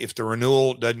 If the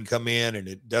renewal doesn't come in, and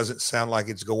it doesn't sound like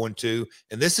it's going to,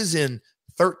 and this is in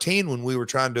 13 when we were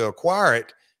trying to acquire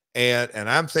it. And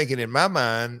I'm thinking in my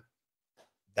mind,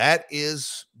 that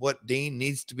is what Dean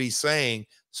needs to be saying.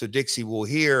 So Dixie will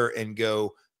hear and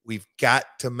go, we've got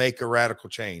to make a radical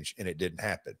change. And it didn't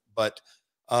happen. But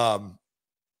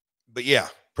yeah,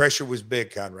 pressure was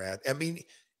big, Conrad. I mean,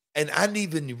 and I didn't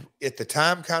even, at the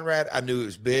time, Conrad, I knew it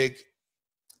was big.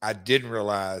 I didn't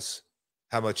realize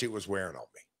how much it was wearing on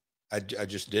me. I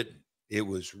just didn't. It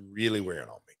was really wearing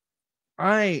on me.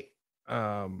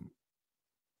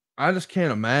 I just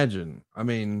can't imagine. I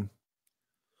mean,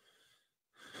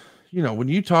 when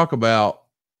you talk about,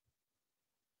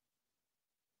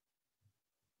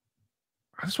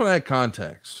 I just want to add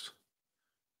context.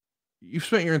 You've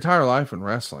spent your entire life in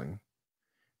wrestling,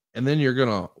 and then you're going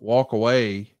to walk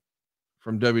away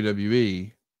from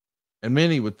WWE, and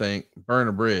many would think burn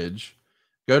a bridge,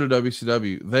 go to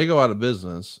WCW. They go out of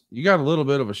business. You got a little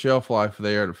bit of a shelf life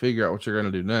there to figure out what you're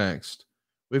going to do next.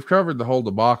 We've covered the whole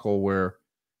debacle where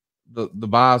the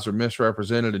buys are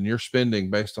misrepresented and you're spending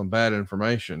based on bad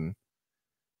information,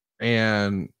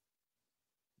 and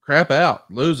crap out,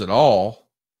 lose it all.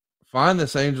 Find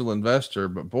this angel investor,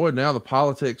 but boy, now the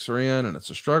politics are in, and it's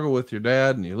a struggle with your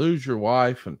dad, and you lose your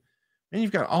wife, and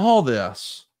you've got all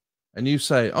this, and you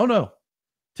say, oh no,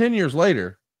 10 years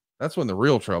later, that's when the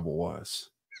real trouble was.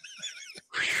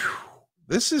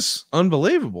 This is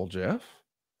unbelievable, Jeff.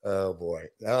 Oh boy.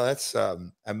 No, that's,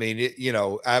 I mean,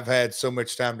 I've had so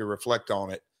much time to reflect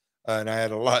on it. And I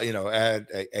had a lot, I had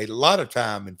a lot of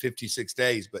time in 56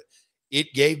 days, but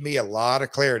it gave me a lot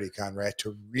of clarity, Conrad,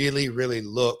 to really, really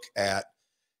look at,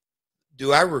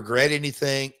 do I regret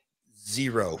anything?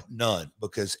 Zero, none,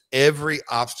 because every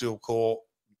obstacle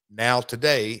now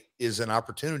today is an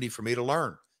opportunity for me to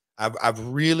learn. I've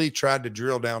really tried to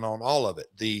drill down on all of it.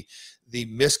 The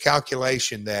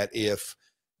miscalculation that if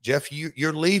Jeff,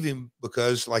 you're leaving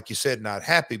because, like you said, not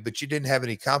happy, but you didn't have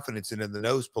any confidence in the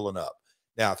nose pulling up.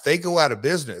 Now, if they go out of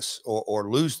business or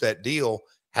lose that deal,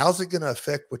 how's it going to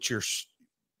affect what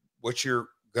you're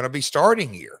going to be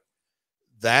starting here?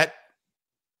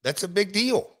 That's a big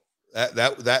deal.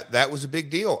 That was a big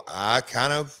deal. I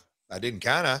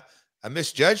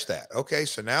misjudged that. Okay.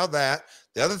 So now the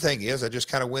other thing is I just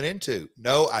kind of went into,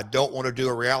 no, I don't want to do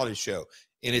a reality show.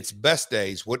 In its best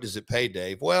days, what does it pay,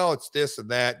 Dave? Well, it's this and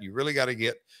that. You really got to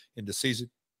get into season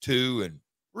 2, and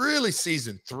really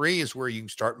season 3 is where you can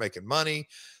start making money,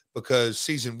 because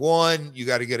season 1, you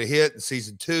got to get a hit, and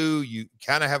season 2, you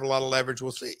kind of have a lot of leverage.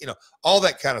 We'll see, all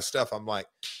that kind of stuff. I'm like,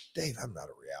 Dave, I'm not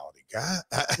a reality guy.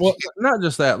 Well, not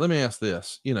just that. Let me ask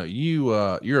this.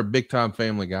 You're a big time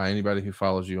family guy. Anybody who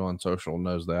follows you on social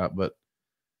knows that, but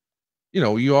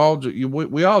we all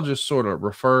just sort of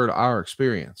refer to our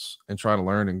experience and try to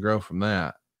learn and grow from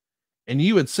that. And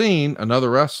you had seen another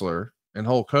wrestler in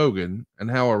Hulk Hogan,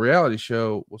 and how a reality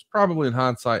show was probably in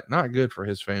hindsight not good for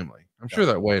his family. I'm sure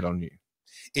that weighed on you.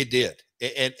 It did.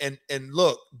 And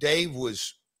look, Dave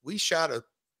we shot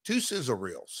 2 sizzle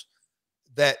reels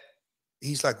that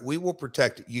he's like, we will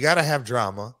protect it. You got to have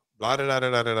drama, blah, da, da,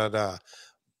 da, da, da, da.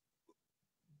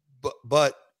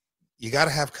 But you got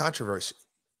to have controversy.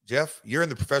 Jeff, you're in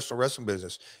the professional wrestling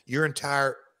business. Your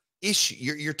entire issue,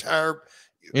 your entire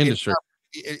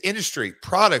industry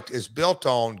product is built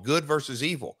on good versus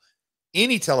evil.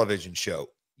 Any television show,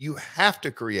 you have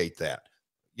to create that.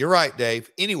 You're right, Dave.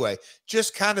 Anyway,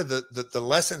 just kind of the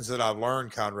lessons that I've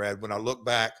learned, Conrad, when I look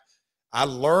back I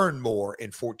learned more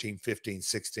in 14, 15,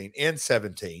 16, and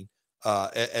 17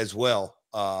 as well.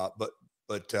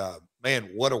 But man,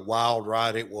 what a wild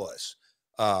ride it was.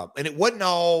 And it wasn't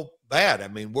all bad. I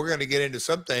mean, we're going to get into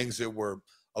some things that were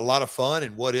a lot of fun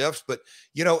and what ifs. But,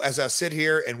 you know, as I sit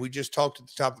here and we just talked at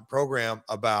the top of the program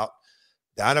about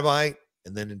Dynamite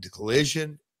and then into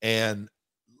Collision and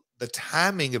the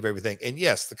timing of everything. And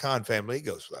yes, the Khan family, it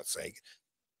goes without saying,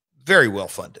 very well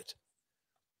funded.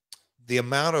 The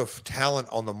amount of talent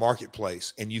on the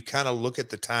marketplace, and you kind of look at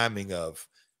the timing of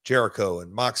Jericho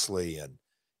and Moxley and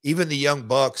even the Young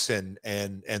Bucks and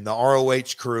the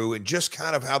ROH crew, and just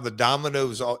kind of how the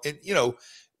dominoes all, and you know,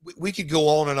 we could go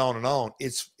on and on and on.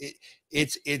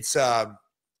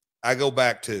 I go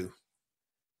back to,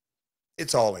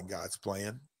 it's all in God's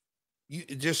plan.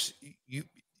 The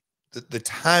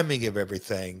timing of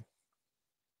everything,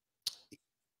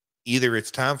 either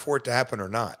it's time for it to happen or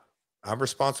not. I'm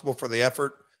responsible for the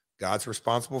effort. God's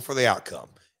responsible for the outcome.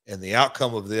 And the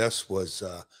outcome of this was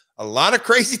a lot of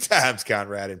crazy times,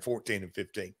 Conrad, in 14 and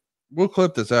 15. We'll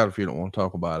clip this out if you don't want to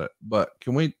talk about it. But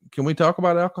can we talk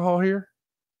about alcohol here?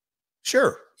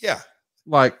 Sure. Yeah.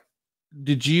 Like,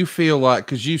 did you feel like,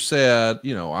 because you said,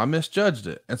 you know, I misjudged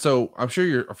it. And so I'm sure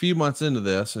you're a few months into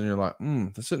this and you're like,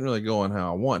 this isn't really going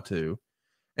how I want to.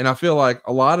 And I feel like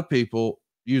a lot of people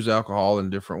use alcohol in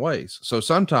different ways. So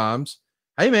sometimes,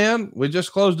 hey man, we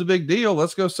just closed a big deal.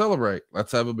 Let's go celebrate.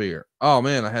 Let's have a beer. Oh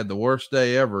man, I had the worst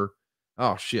day ever.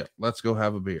 Oh shit, let's go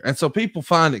have a beer. And so people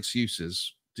find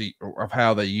excuses of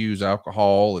how they use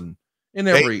alcohol and in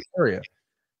every area.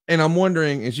 And I'm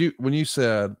wondering, when you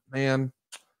said, man,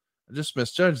 I just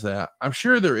misjudged that, I'm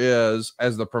sure there is,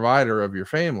 as the provider of your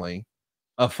family,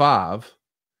 a 5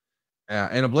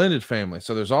 and a blended family.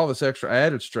 So there's all this extra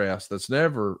added stress that's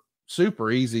never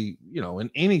super easy, you know, in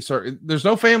any sort. There's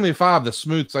no family of 5 that's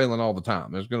smooth sailing all the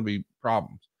time. There's going to be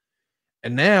problems.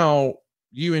 And now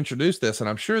you introduce this, and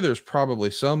I'm sure there's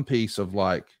probably some piece of,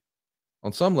 like,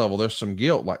 on some level, there's some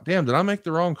guilt, like, damn, did I make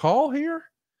the wrong call here?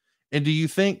 And do you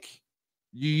think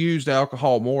you used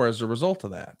alcohol more as a result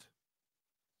of that?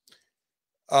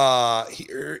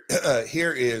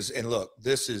 Here is, and look,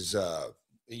 this is, I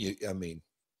mean,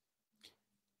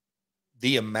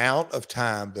 the amount of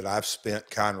time that I've spent,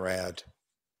 Conrad,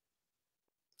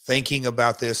 thinking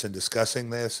about this and discussing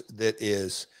this, that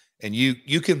is, and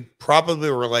you can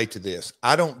probably relate to this.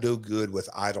 I don't do good with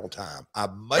idle time.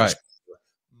 I'm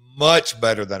much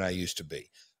better than I used to be.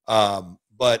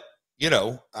 But you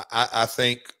know, I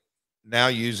think now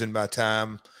using my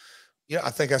time, you know,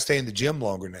 I think I stay in the gym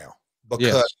longer now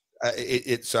because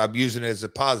I'm using it as a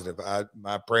positive.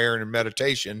 My prayer and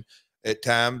meditation at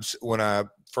times when I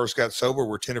first got sober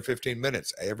were 10 or 15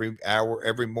 minutes every hour,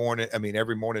 every morning. I mean,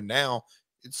 every morning now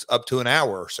it's up to an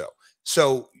hour or so.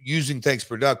 So using things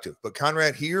productive. But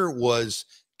Conrad, here was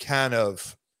kind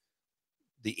of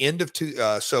the end of third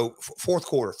and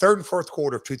fourth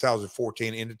quarter of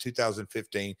 2014 into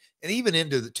 2015, and even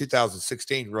into the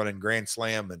 2016 running Grand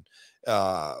Slam and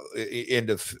that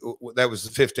was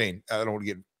the 15. I don't want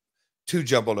to get too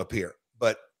jumbled up here,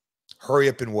 but hurry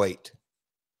up and wait.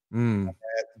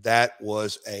 That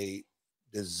was a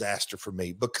disaster for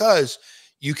me because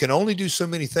you can only do so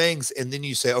many things. And then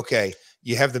you say, okay,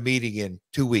 you have the meeting in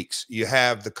 2 weeks. You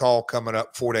have the call coming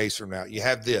up 4 days from now. You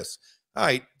have this. All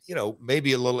right. You know,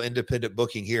 maybe a little independent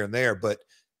booking here and there, but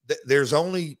there's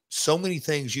only so many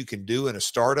things you can do in a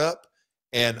startup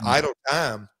and idle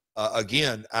time.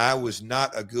 Again, I was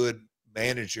not a good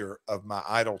manager of my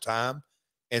idle time.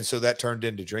 And so that turned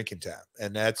into drinking time.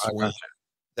 And that's when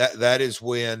that is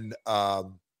when I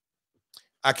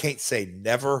can't say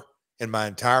never in my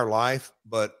entire life,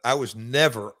 but I was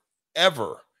never,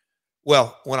 ever.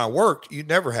 Well, when I worked, you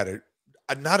never had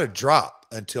not a drop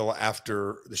until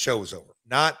after the show was over,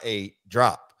 not a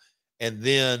drop. And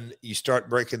then you start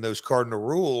breaking those cardinal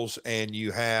rules and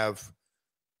you have,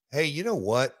 hey, you know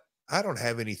what? I don't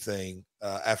have anything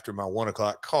after my 1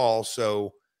 o'clock call.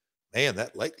 So, man,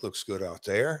 that lake looks good out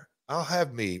there. I'll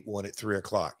have me one at 3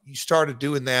 o'clock. You started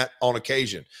doing that on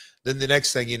occasion. Then the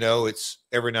next thing you know, it's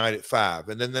every night at 5.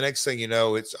 And then the next thing you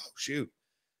know, it's, oh, shoot,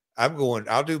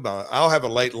 I'll have a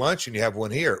late lunch and you have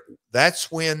one here.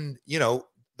 That's when, you know,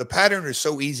 the pattern is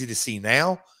so easy to see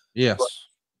now. Yes.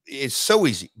 It's so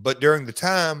easy. But during the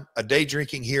time, a day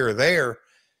drinking here or there,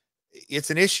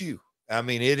 it's an issue. I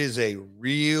mean, it is a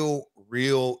real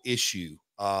issue.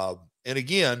 And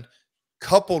again,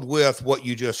 coupled with what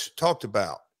you just talked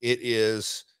about, it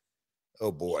is,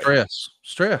 oh boy.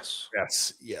 Stress.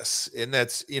 Yes. And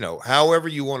that's, you know, however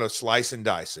you want to slice and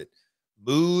dice it,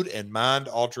 mood and mind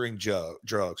altering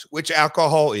drugs, which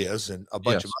alcohol is, and a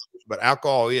bunch of others, but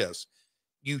alcohol is.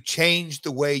 you change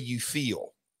the way you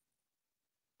feel.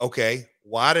 Okay,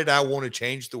 why did I want to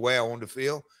change the way I wanted to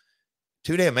feel?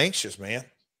 Too damn anxious, man.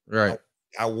 Right.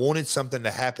 I wanted something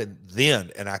to happen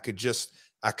then, and I could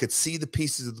see the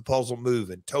pieces of the puzzle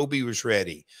moving. Toby was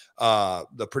ready.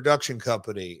 The production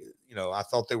company, I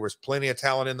thought there was plenty of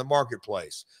talent in the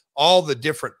marketplace. All the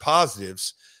different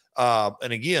positives.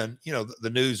 And again,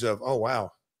 the news of, oh,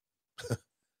 wow,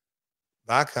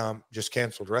 Viacom just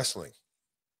canceled wrestling.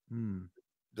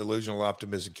 Delusional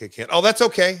optimism kick in. Oh, that's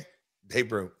okay. Dave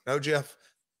Broom. No, Jeff,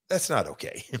 that's not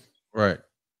okay. Right.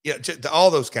 Yeah,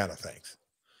 all those kind of things.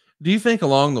 Do you think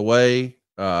along the way,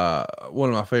 one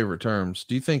of my favorite terms,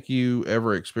 do you think you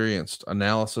ever experienced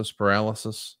analysis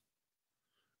paralysis,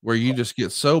 where you just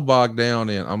get so bogged down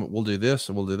in, we'll do this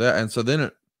and we'll do that, and so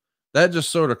then that just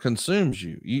sort of consumes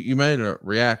you? You made a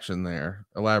reaction there.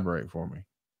 Elaborate for me.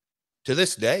 To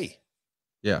this day.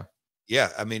 Yeah. Yeah.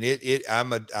 I mean,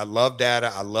 I love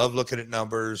data. I love looking at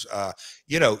numbers.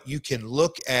 You can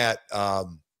look at,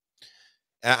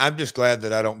 I'm just glad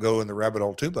that I don't go in the rabbit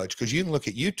hole too much, because you can look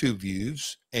at YouTube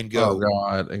views and go, oh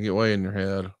God, and get way in your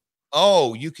head.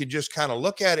 Oh, you can just kind of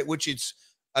look at it, which it's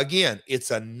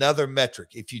another metric.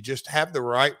 If you just have the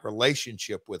right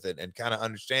relationship with it and kind of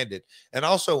understand it, and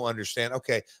also understand,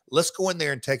 okay, let's go in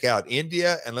there and take out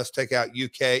India and let's take out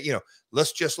UK,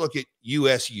 let's just look at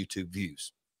US YouTube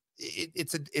views.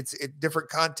 It's a different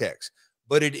context,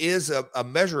 but it is a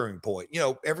measuring point.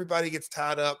 Everybody gets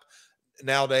tied up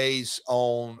nowadays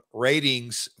on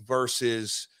ratings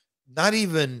versus not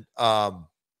even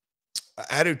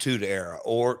Attitude Era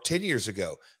or 10 years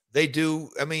ago. They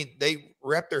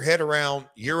wrap their head around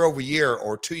year over year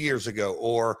or 2 years ago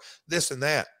or this and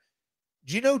that.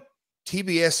 Do you know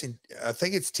TBS, and I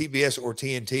think it's TBS or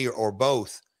TNT or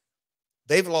both,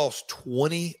 they've lost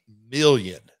 20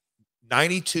 million,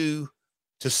 92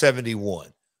 to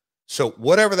 71. So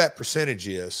whatever that percentage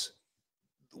is,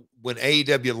 when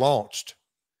AEW launched,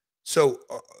 so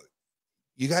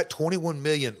you got 21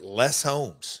 million less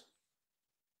homes.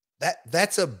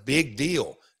 That's a big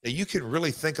deal. Now you can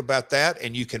really think about that,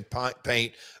 and you can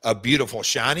paint a beautiful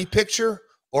shiny picture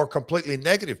or a completely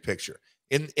negative picture.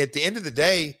 At the end of the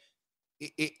day,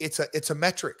 it's a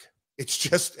metric. It's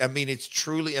just, it's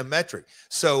truly a metric.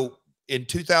 So in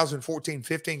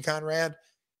 2014-15, Conrad,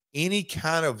 any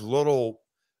kind of little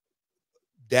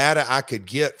data I could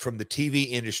get from the TV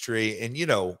industry and,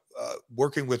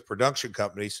 working with production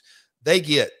companies, they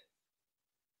get,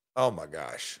 oh my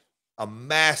gosh, a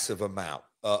massive amount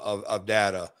of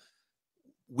data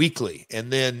weekly.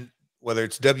 And then whether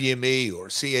it's WME or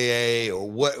CAA or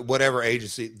whatever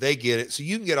agency, they get it. So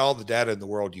you can get all the data in the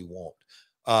world you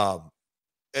want.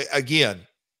 Again,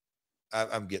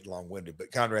 I'm getting long-winded,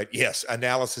 but Conrad, yes,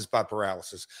 analysis by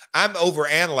paralysis. I'm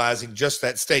overanalyzing just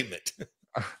that statement.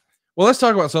 Well, let's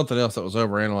talk about something else that was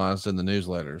overanalyzed in the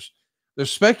newsletters. There's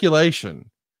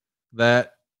speculation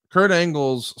that Kurt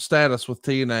Angle's status with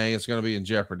TNA is going to be in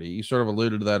jeopardy. You sort of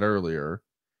alluded to that earlier.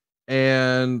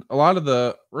 And a lot of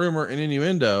the rumor and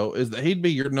innuendo is that he'd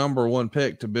be your number one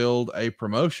pick to build a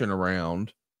promotion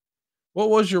around. What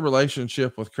was your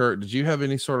relationship with Kurt? Did you have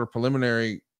any sort of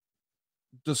preliminary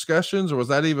discussions, or was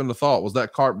that even the thought? Was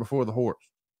that cart before the horse?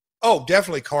 Oh,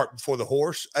 definitely cart before the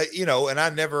horse. And I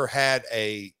never had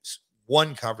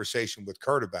one conversation with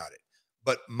Kurt about it.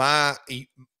 But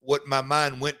what my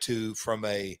mind went to from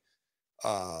a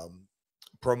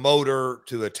promoter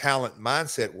to a talent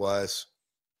mindset was,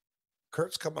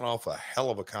 Kurt's coming off a hell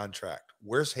of a contract.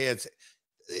 Where's heads?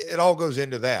 It all goes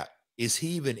into that. Is he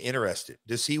even interested?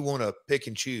 Does he want to pick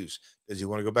and choose? Does he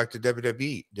want to go back to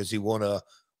WWE? Does he want a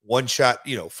one shot,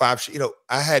 5 shot?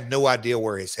 I had no idea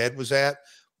where his head was at,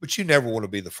 but you never want to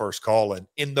be the first call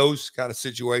in those kind of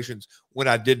situations when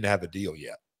I didn't have a deal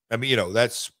yet.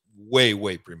 That's way,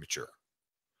 way premature.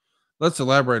 Let's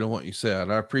elaborate on what you said.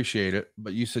 I appreciate it,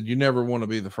 but you said you never want to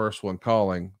be the first one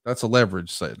calling. That's a leverage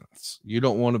sentence. You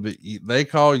don't want to be, they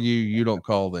call you, you don't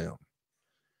call them.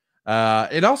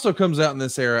 It also comes out in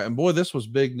this era, and boy, this was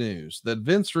big news, that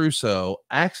Vince Russo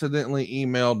accidentally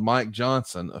emailed Mike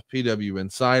Johnson of PW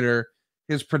Insider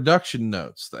his production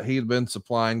notes that he had been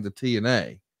supplying to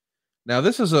TNA. Now,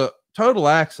 this is a total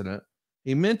accident.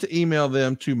 He meant to email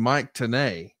them to Mike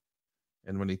Tenay.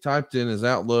 And when he typed in his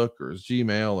Outlook or his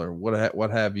Gmail or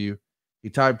what have you, he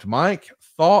typed Mike,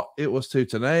 thought it was to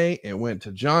Tenay, and went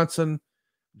to Johnson.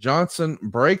 Johnson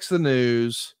breaks the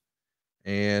news,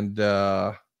 and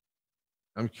I'm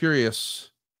curious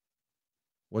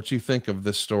what you think of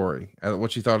this story,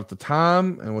 what you thought at the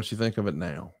time, and what you think of it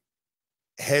now.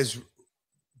 Has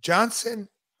Johnson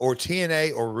or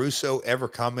TNA or Russo ever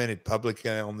commented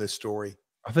publicly on this story?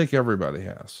 I think everybody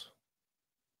has.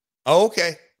 Oh,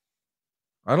 okay.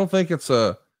 I don't think it's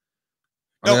a.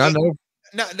 No, I know.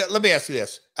 No, let me ask you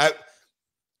this.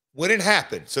 When it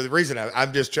happened, so the reason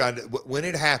I'm just trying to, when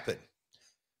it happened,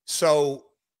 so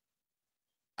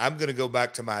I'm going to go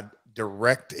back to my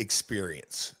direct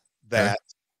experience that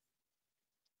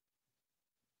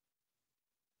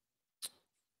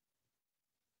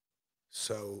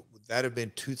so would that have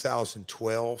been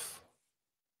 2012?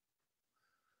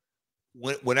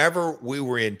 Whenever we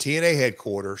were in TNA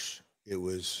headquarters, it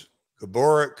was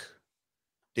Gaborik,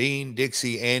 Dean,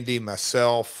 Dixie, Andy,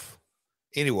 myself.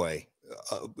 Anyway,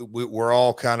 we're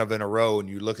all kind of in a row, and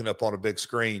you're looking up on a big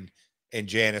screen, and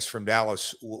Janice from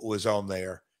Dallas was on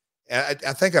there. And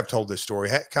I think I've told this story.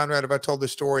 Conrad, have I told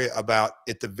this story about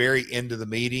at the very end of the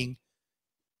meeting,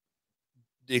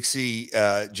 Dixie,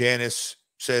 Janice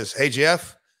says, "Hey,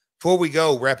 Jeff, before we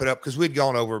go, wrap it up," because we'd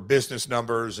gone over business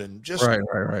numbers and just Right.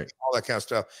 all that kind of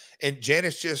stuff. And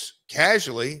Janice just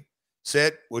casually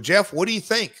said, "Well, Jeff, what do you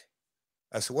think?"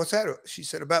 I said, "What's that?" She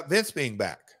said, "About Vince being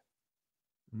back."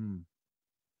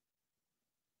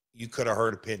 You could have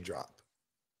heard a pin drop.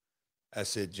 I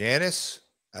said, "Janice,"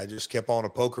 I just kept on a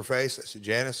poker face. I said,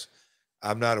 "Janice,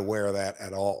 I'm not aware of that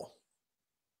at all."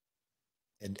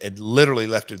 And literally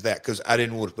left it at that because I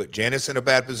didn't want to put Janice in a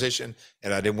bad position,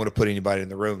 and I didn't want to put anybody in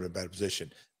the room in a bad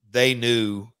position. They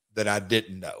knew that I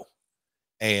didn't know.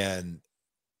 And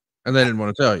they didn't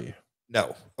want to tell you.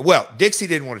 No. Well, Dixie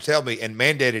didn't want to tell me and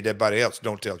mandated everybody else,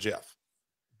 don't tell Jeff.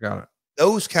 Got it.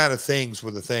 Those kind of things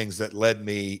were the things that led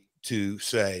me to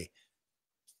say,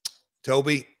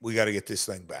 Toby, we got to get this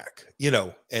thing back,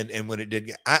 and when it did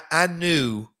get, I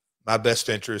knew my best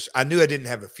interest. I knew I didn't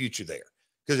have a future there.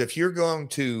 Because if you're going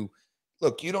to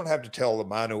look, you don't have to tell the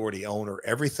minority owner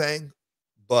everything,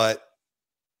 but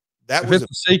that was a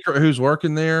secret who's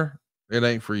working there. It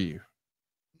ain't for you.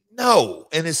 No.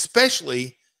 And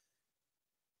especially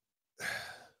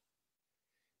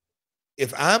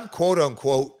if I'm quote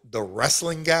unquote the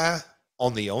wrestling guy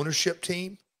on the ownership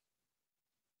team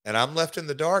and I'm left in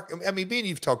the dark. I mean, being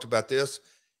you've talked about this.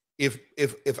 If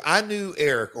I knew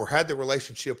Eric or had the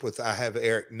relationship with I have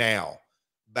Eric now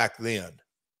back then,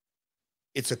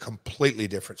 it's a completely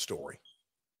different story.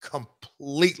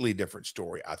 Completely different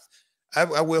story.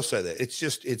 I will say that. It's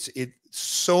just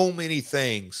so many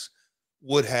things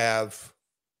would have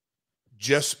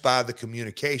just by the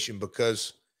communication,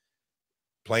 because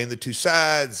playing the two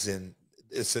sides and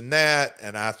this and that.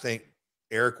 And I think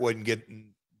Eric wasn't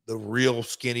getting the real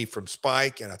skinny from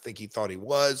Spike, and I think he thought he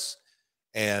was.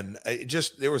 And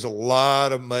there was a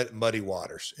lot of muddy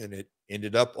waters, and it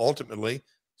ended up ultimately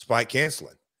Spike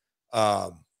canceling.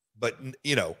 But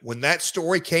when that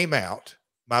story came out,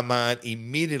 my mind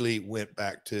immediately went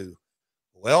back to,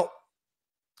 well,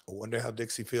 I wonder how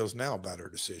Dixie feels now about her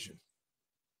decision.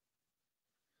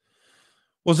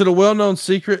 Was it a well-known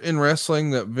secret in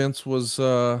wrestling that Vince was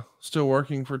still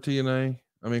working for TNA?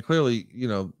 I mean, clearly,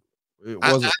 it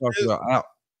wasn't talked about out.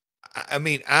 I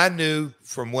mean, I knew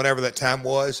from whatever that time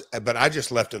was, but I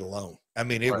just left it alone. I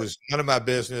mean, it was none of my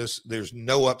business. There's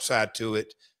no upside to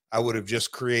it. I would have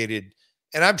just created,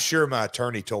 and I'm sure my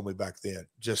attorney told me back then,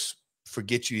 just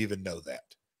forget you even know that.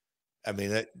 I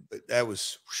mean, that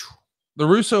was whew. The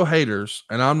Russo haters,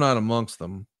 and I'm not amongst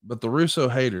them, but the Russo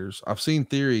haters, I've seen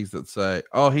theories that say,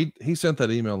 oh, he sent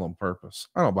that email on purpose.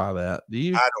 I don't buy that. Do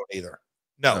you? I don't either.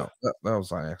 No, that was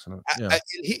by accident. Yeah.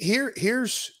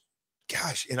 Here's,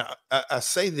 gosh, and I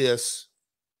say this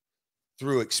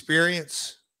through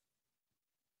experience,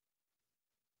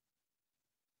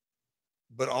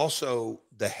 but also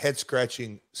the head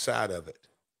scratching side of it.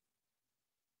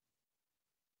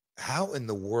 How in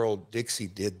the world Dixie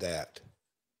did that,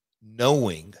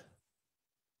 knowing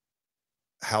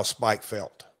how Spike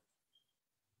felt?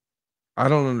 I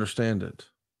don't understand it.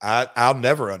 I'll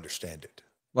never understand it.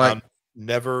 Like,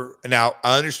 never. Now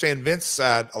I understand Vince's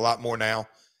side a lot more now.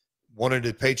 Wanted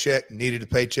a paycheck, needed a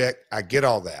paycheck. I get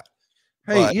all that.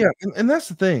 Hey, yeah, and that's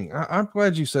the thing. I'm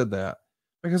glad you said that,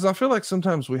 because I feel like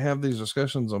sometimes we have these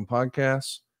discussions on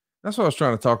podcasts. That's what I was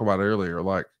trying to talk about earlier.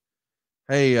 Like,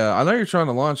 hey, I know you're trying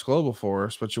to launch Global for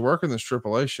us, but you're working this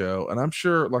AAA show, and I'm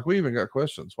sure, like, we even got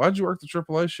questions. Why'd you work the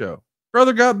AAA show?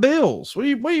 Brother got bills. What do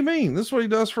you mean? This is what he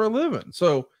does for a living.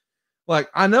 So, like,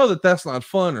 I know that that's not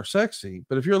fun or sexy,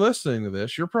 but if you're listening to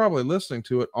this, you're probably listening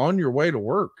to it on your way to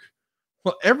work.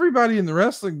 Well, everybody in the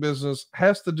wrestling business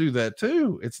has to do that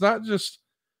too. It's not just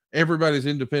everybody's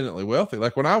independently wealthy.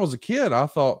 Like when I was a kid, I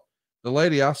thought the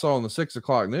lady I saw on the 6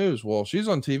 o'clock news, well, she's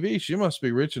on TV. She must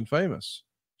be rich and famous.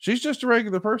 She's just a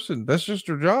regular person. That's just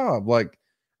her job. Like,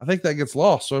 I think that gets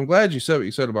lost. So I'm glad you said what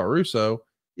you said about Russo.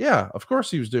 Yeah, of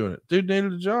course he was doing it. Dude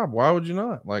needed a job. Why would you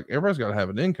not? Like, everybody's got to have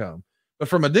an income. But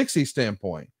from a Dixie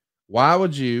standpoint, why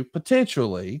would you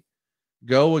potentially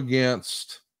go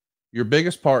against your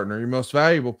biggest partner, your most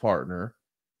valuable partner,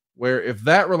 where if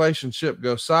that relationship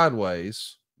goes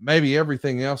sideways, maybe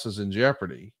everything else is in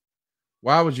jeopardy?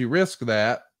 Why would you risk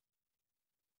that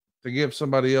to give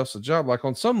somebody else a job? Like,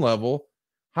 on some level,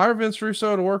 hire Vince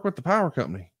Russo to work with the power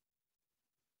company.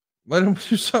 Let him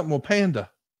do something with Panda.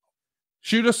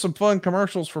 Shoot us some fun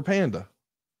commercials for Panda.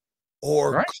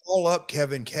 Or right? call up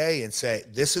Kevin Kay and say,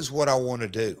 this is what I want to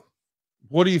do.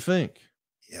 What do you think?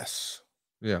 Yes.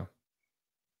 Yeah.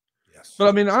 Yes. But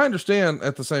I mean, I understand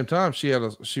at the same time, she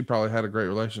probably had a great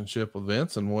relationship with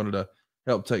Vince and wanted to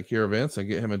help take care of Vince and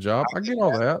get him a job. I get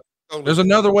all that. Totally. There's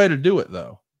another way to do it,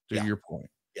 though, to Yeah. your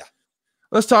point. Yeah.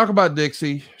 Let's talk about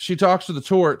Dixie. She talks to the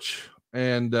Torch,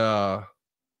 and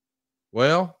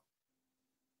well,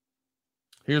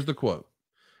 here's the quote.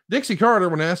 Dixie Carter,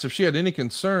 when asked if she had any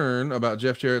concern about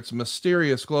Jeff Jarrett's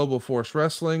mysterious Global Force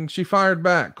Wrestling, she fired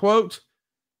back, quote,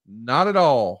 "Not at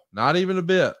all, not even a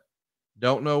bit.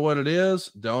 Don't know what it is,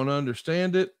 don't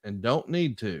understand it, and don't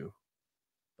need to."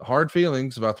 The hard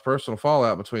feelings about the personal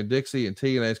fallout between Dixie and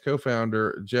TNA's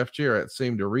co-founder Jeff Jarrett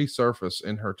seemed to resurface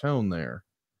in her tone there.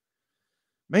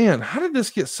 Man, how did this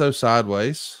get so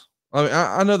sideways? I mean,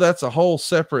 I know that's a whole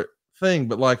separate thing,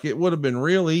 but like, it would have been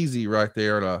real easy right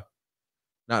there to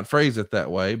not phrase it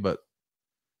that way, but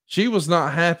she was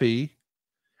not happy.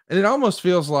 And it almost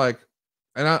feels like,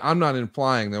 and I'm not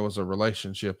implying there was a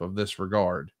relationship of this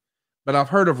regard, but I've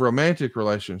heard of romantic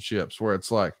relationships where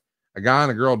it's like a guy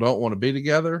and a girl don't want to be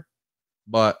together,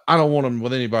 but I don't want them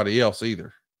with anybody else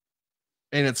either.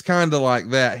 And it's kind of like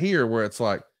that here, where it's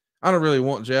like, I don't really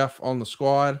want Jeff on the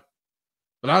squad,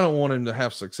 but I don't want him to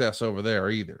have success over there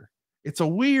either. It's a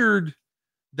weird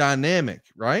dynamic,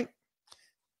 right?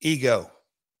 Ego.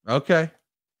 Okay.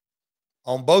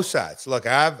 On both sides. Look,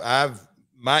 I've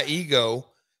my ego.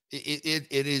 It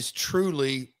is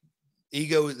truly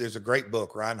ego. There's a great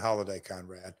book, Ryan Holiday,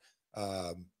 Conrad.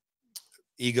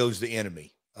 Ego's the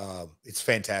Enemy. It's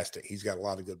fantastic. He's got a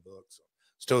lot of good books,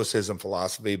 Stoicism,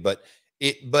 philosophy. But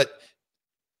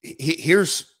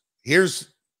here's a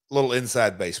little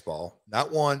inside baseball.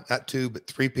 Not one, not two, but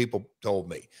three people told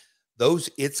me those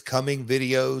 "It's Coming"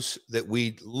 videos that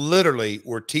we literally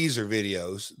were teaser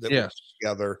videos that were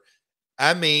together.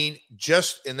 I mean,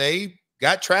 and they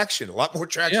got traction, a lot more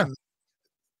traction. Yeah.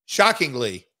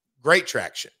 Shockingly, great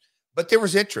traction, but there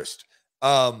was interest.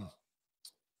 But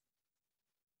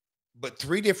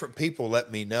three different people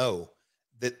let me know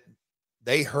that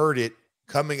they heard it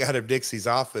coming out of Dixie's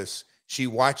office. She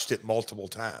watched it multiple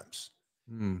times,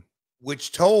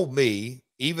 which told me,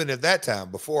 even at that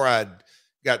time, before I'd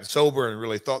gotten sober and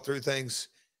really thought through things,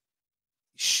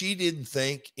 she didn't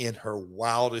think in her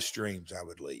wildest dreams I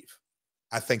would leave.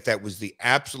 I think that was the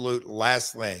absolute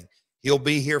last thing. He'll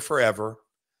be here forever.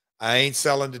 I ain't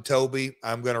selling to Toby.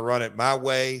 I'm going to run it my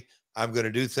way. I'm going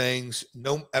to do things.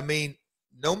 No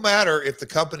matter if the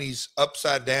company's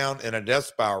upside down in a death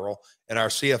spiral and our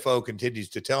CFO continues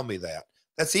to tell me that,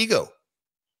 that's ego.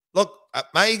 Look,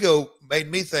 my ego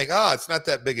made me think, it's not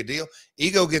that big a deal.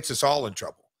 Ego gets us all in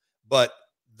trouble. But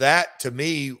that, to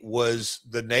me, was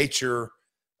the nature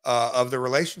of the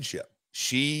relationship.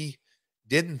 She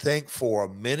didn't think for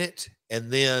a minute.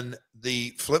 And then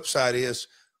the flip side is,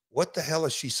 what the hell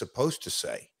is she supposed to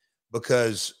say?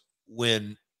 Because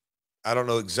I don't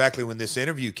know exactly when this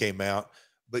interview came out,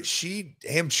 but she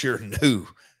damn sure knew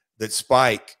that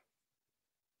Spike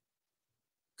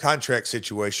contract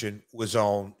situation was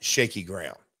on shaky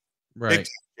ground. Right. Big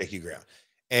shaky ground.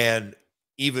 And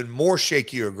even more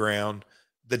shakier ground,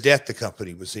 the debt the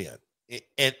company was in.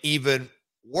 And even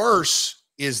worse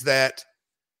is that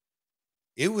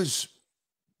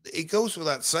it goes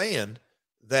without saying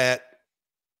that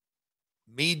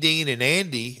me, Dean, and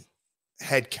Andy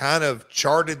had kind of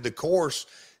charted the course.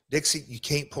 Dixie, you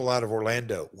can't pull out of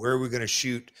Orlando. Where are we going to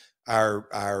shoot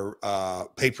our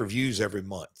pay-per-views every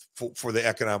month for the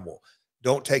economic?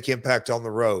 Don't take Impact on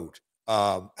the road.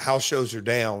 House shows are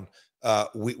down.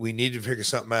 We need to figure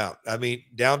something out. I mean,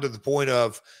 down to the point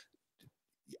of,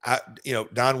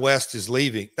 Don West is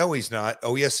leaving. No, he's not.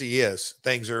 Oh, yes, he is.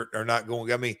 Things are not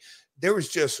going. I mean, there was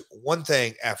just one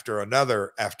thing after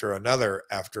another, after another,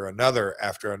 after another,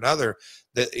 after another,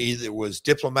 that either was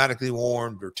diplomatically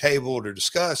warmed or tabled or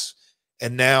discussed.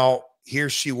 And now here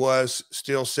she was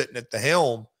still sitting at the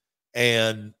helm,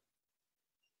 and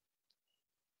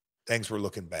things were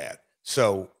looking bad.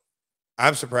 So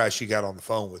I'm surprised she got on the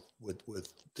phone with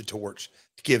the Torch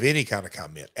to give any kind of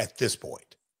comment at this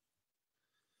point.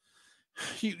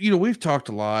 We've talked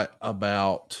a lot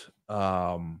about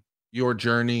your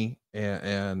journey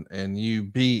and you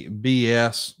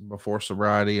BS before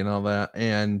sobriety and all that.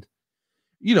 And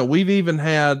we've even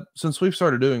had, since we've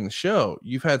started doing the show,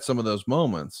 you've had some of those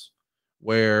moments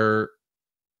where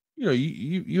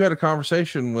you had a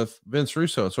conversation with Vince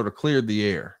Russo and sort of cleared the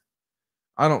air.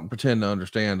 I don't pretend to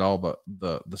understand all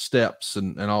the steps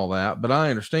and all that, but I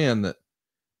understand that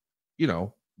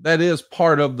that is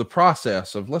part of the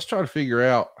process of, let's try to figure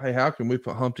out, hey, how can we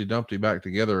put Humpty Dumpty back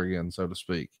together again, so to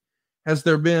speak. Has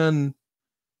there been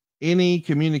any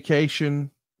communication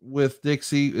with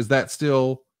Dixie? Is that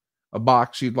still a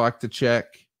box you'd like to check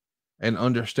and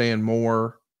understand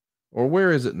more, or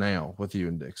where is it now with you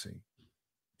and Dixie?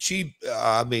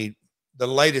 I mean, the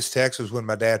latest text was when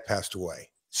my dad passed away.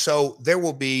 So there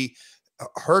will be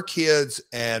her kids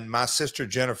and my sister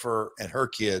Jennifer and her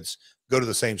kids go to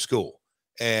the same school.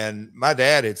 And my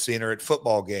dad had seen her at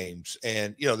football games,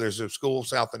 and there's a school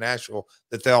south of Nashville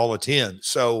that they all attend.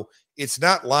 So it's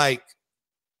not like,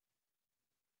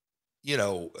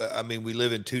 I mean, we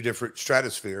live in two different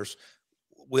stratospheres.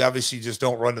 We obviously just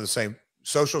don't run to the same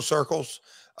social circles.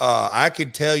 I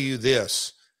can tell you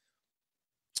this.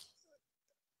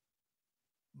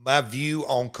 My view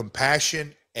on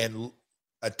compassion and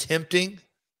attempting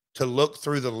to look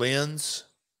through the lens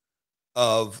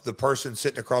of the person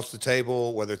sitting across the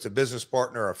table, whether it's a business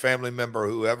partner or a family member or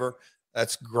whoever,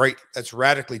 that's great. That's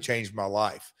radically changed my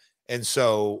life. And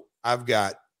so I've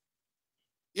got,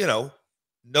 no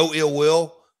ill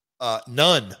will,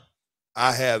 none.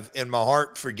 I have in my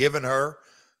heart forgiven her,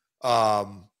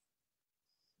 for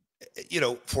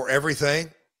everything.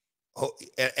 Oh,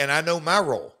 and I know my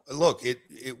role. Look,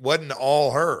 it wasn't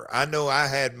all her. I know I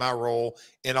had my role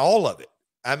in all of it.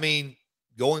 I mean,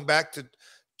 going back to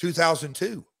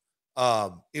 2002,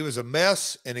 it was a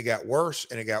mess, and it got worse,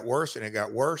 and it got worse, and it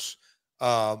got worse.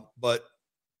 But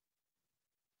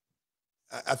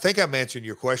I think I'm answering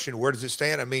your question. Where does it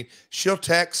stand? I mean, she'll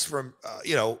text from,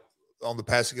 on the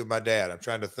passing of my dad. I'm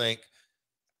trying to think.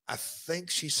 I think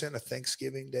she sent a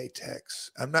Thanksgiving Day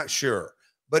text. I'm not sure,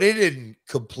 but it isn't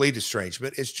complete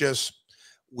estrangement. It's just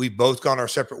we've both gone our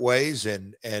separate ways,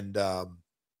 and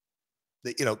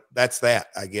that's that,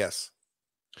 I guess.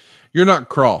 You're not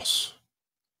cross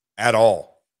at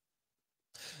all.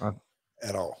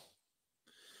 At all.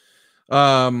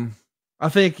 I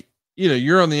think,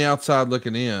 you're on the outside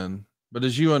looking in, but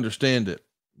as you understand it,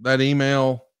 that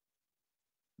email,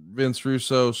 Vince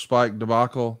Russo, Spike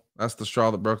debacle, that's the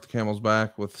straw that broke the camel's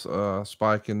back with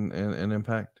Spike and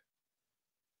Impact.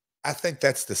 I think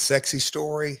that's the sexy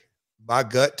story. My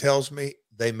gut tells me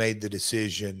they made the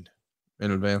decision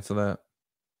in advance of that.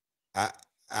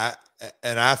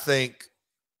 I think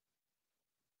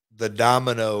the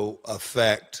domino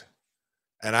effect,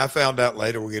 and I found out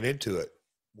later, we'll get into it.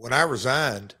 When I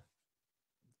resigned,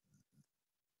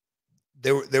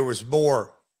 there was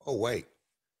more, oh wait,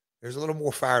 there's a little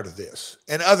more fire to this,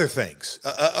 and other things,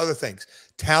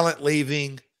 talent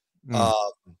leaving, and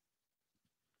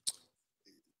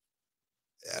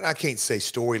I can't say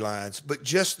storylines, but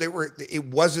just it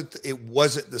wasn't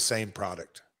the same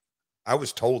product. I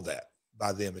was told that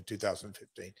by them in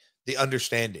 2015. The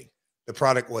understanding, the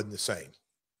product wasn't the same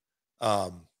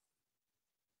on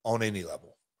any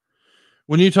level.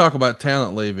 When you talk about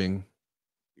talent leaving,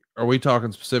 are we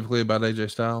talking specifically about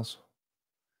AJ Styles?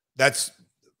 That's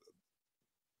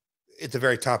at the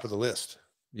very top of the list.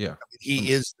 Yeah. I mean,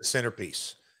 he is the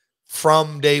centerpiece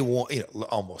from day one,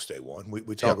 almost day one.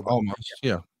 We talk about almost.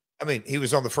 Yeah. I mean, he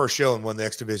was on the first show and won the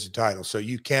X Division title. So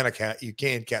you can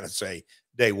kind of say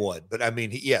day one, but I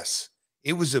mean, yes,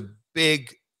 it was a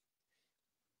big,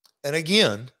 and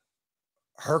again,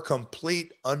 her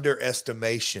complete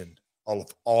underestimation of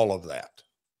all of that.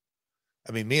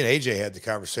 I mean, me and AJ had the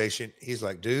conversation. He's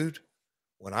like, dude,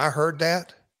 when I heard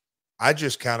that, I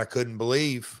just kind of couldn't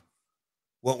believe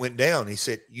what went down. He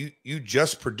said, you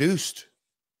just produced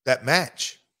that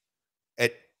match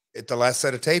at the last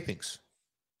set of tapings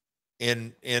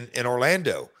in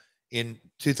Orlando in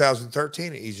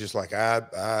 2013. He's just like,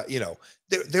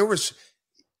 there was,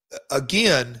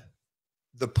 again,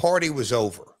 the party was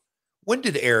over. When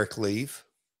did Eric leave?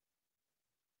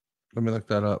 Let me look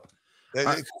that up.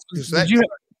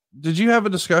 Did you have a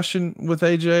discussion with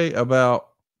AJ about,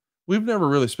 we've never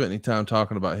really spent any time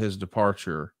talking about his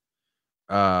departure.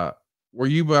 Were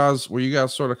you guys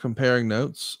sort of comparing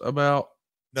notes about?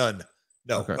 None.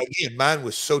 No. Okay. Again, mine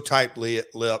was so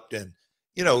tight-lipped, and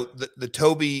the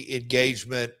Toby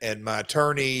engagement and my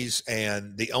attorneys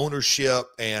and the ownership,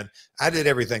 and I did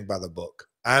everything by the book.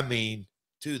 I mean,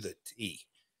 to the T.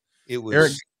 It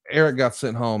was Eric got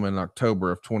sent home in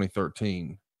October of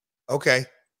 2013. Okay.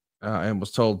 and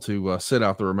was told to sit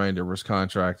out the remainder of his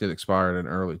contract. It expired in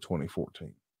early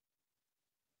 2014.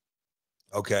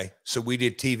 Okay. So we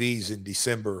did TVs in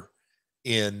December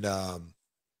in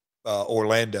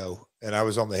Orlando, and I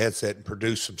was on the headset and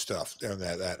produced some stuff down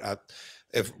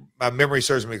if my memory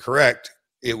serves me correct,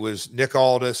 it was Nick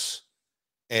Aldis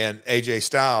and AJ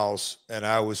Styles, and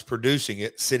I was producing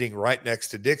it sitting right next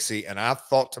to Dixie. And I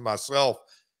thought to myself,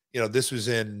 this was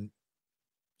in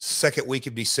second week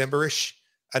of December-ish.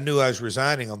 I knew I was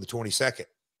resigning on the 22nd.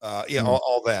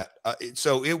 All that.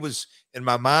 So it was in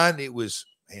my mind, it was,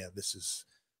 man, this is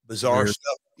bizarre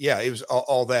stuff. Yeah, it was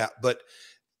all that. But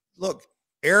look,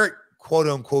 Eric, quote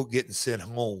unquote, getting sent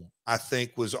home, I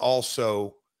think was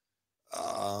also,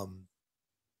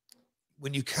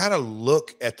 when you kind of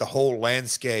look at the whole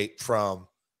landscape from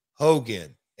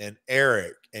Hogan and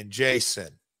Eric and Jason,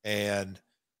 and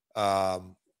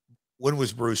when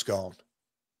was Bruce gone?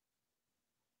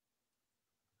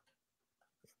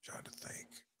 I'm trying to think.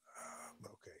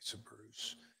 Okay, so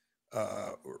Bruce.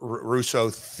 Russo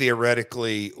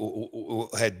theoretically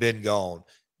had been gone.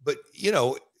 But,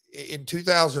 in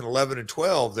 2011 and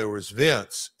 12, there was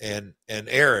Vince and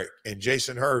Eric and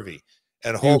Jason Hervey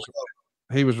and Hulk.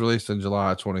 He was released in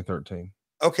July 2013.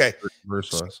 Okay.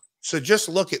 Bruce was. So just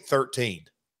look at 13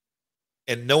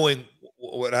 and knowing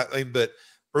what I mean, but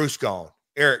Bruce gone,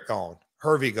 Eric gone,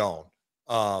 Hervey gone.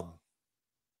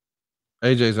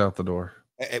 AJ's out the door.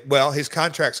 Well, his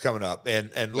contract's coming up,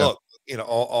 and look,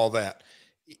 all that.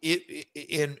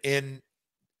 In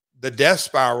the death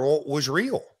spiral was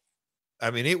real.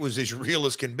 I mean, it was as real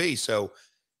as can be. So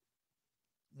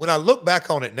when I look back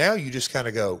on it now, you just kind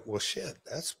of go, well, shit,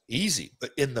 that's easy.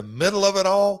 But in the middle of it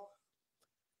all,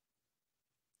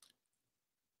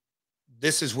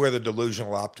 this is where the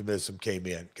delusional optimism came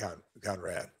in,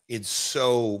 Conrad, in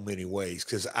so many ways.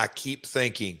 Because I keep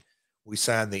thinking we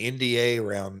signed the NDA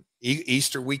around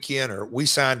Easter weekend, or we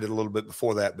signed it a little bit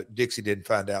before that, but Dixie didn't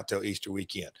find out till Easter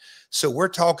weekend. So we're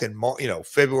talking,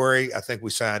 February, I think we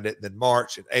signed it, then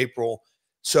March and April.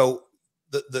 So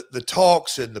the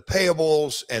talks and the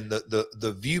payables and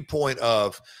the viewpoint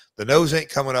of the nose ain't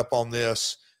coming up on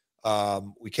this.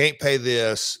 We can't pay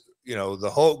this.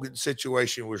 The Hogan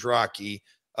situation was rocky.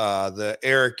 The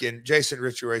Eric and Jason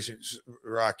situation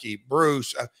rocky.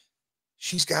 Bruce,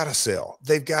 she's got to sell.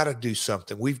 They've got to do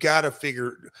something. We've got to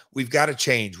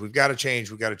change. We got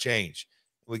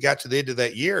to the end of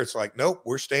that year. It's like, nope,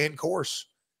 we're staying course.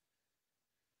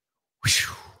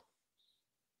 Whew.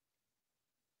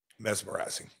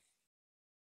 Mesmerizing.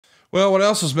 Well, what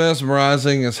else is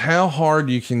mesmerizing is how hard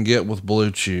you can get with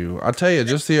Blue Chew. I tell you,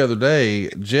 just the other day,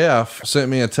 Jeff sent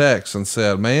me a text and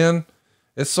said, man,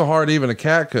 it's so hard even a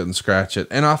cat couldn't scratch it.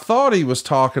 And I thought he was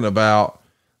talking about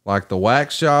like the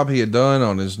wax job he had done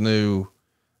on his new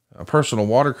personal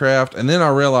watercraft. And then I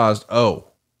realized, him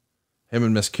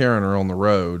and Miss Karen are on the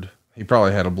road. He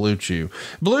probably had a Blue Chew.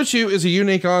 Blue Chew is a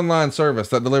unique online service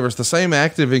that delivers the same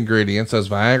active ingredients as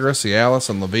Viagra, Cialis,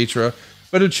 and Levitra,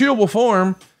 but in chewable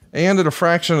form and at a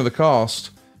fraction of the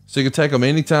cost. So you can take them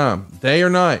anytime, day or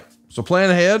night. So plan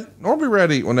ahead or be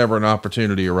ready whenever an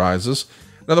opportunity arises.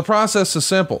 Now the process is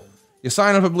simple. You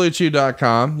sign up at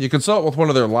BlueChew.com, you consult with one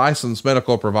of their licensed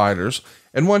medical providers,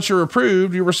 and once you're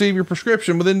approved, you receive your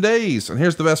prescription within days. And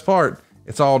here's the best part.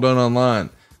 It's all done online.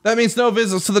 That means no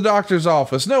visits to the doctor's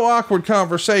office, no awkward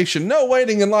conversation, no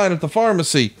waiting in line at the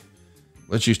pharmacy.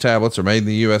 Blue Chew's tablets are made in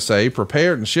the USA,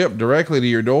 prepared and shipped directly to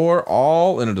your door,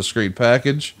 all in a discreet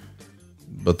package.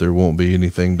 But there won't be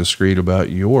anything discreet about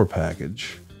your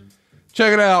package.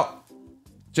 Check it out.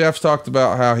 Jeff's talked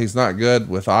about how he's not good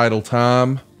with idle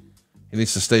time. He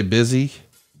needs to stay busy.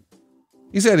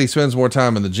 He said he spends more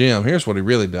time in the gym. Here's what he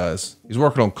really does. He's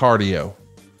working on cardio.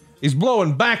 He's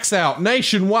blowing backs out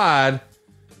nationwide.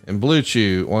 And Blue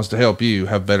Chew wants to help you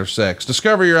have better sex.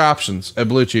 Discover your options at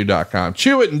BlueChew.com.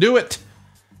 Chew it and do it.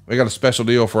 We got a special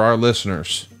deal for our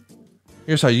listeners.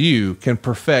 Here's how you can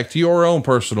perfect your own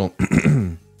personal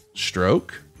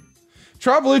stroke.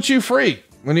 Try Blue Chew free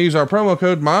when you use our promo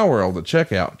code MyWorld at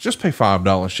checkout. Just pay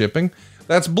 $5 shipping.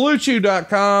 That's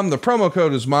BlueChew.com. The promo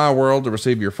code is MyWorld to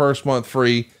receive your first month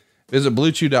free. Visit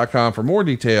BlueChew.com for more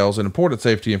details and important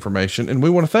safety information. And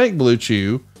we want to thank Blue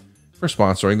Chew for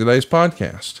sponsoring today's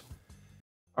podcast.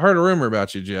 I heard a rumor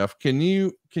about you, Jeff. Can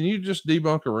you just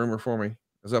debunk a rumor for me?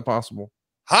 Is that possible?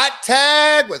 Hot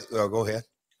tag go ahead.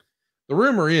 The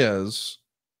rumor is,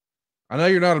 I know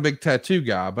you're not a big tattoo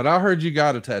guy, but I heard you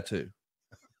got a tattoo.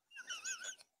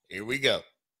 Here we go.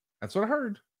 That's what I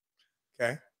heard.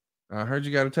 Okay. I heard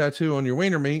you got a tattoo on your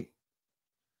wiener meat.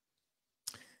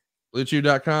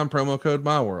 BlueChew.com, promo code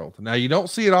MyWorld. Now you don't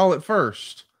see it all at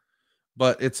first,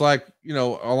 but it's like,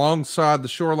 alongside the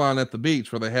shoreline at the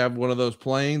beach where they have one of those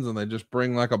planes and they just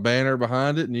bring like a banner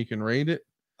behind it and you can read it.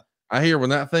 I hear when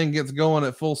that thing gets going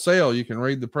at full sail, you can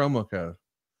read the promo code.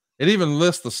 It even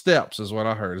lists the steps, is what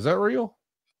I heard. Is that real?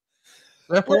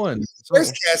 Step one.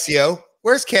 Where's Cassio?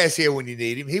 Where's Cassio when you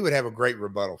need him? He would have a great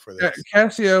rebuttal for this.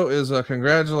 Cassio is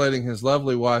congratulating his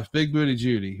lovely wife, Big Booty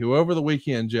Judy, who over the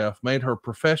weekend, Jeff, made her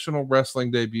professional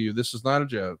wrestling debut. This is not a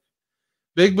joke.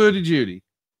 Big Booty Judy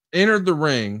entered the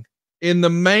ring in the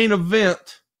main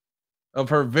event of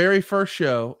her very first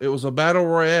show. It was a battle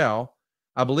royale,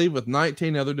 I believe, with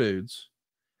 19 other dudes.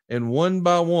 And one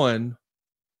by one,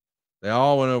 they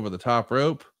all went over the top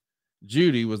rope.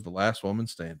 Judy was the last woman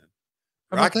standing.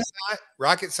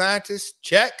 Rocket scientist,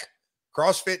 check.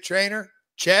 CrossFit trainer,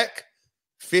 check.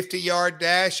 50-yard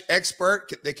dash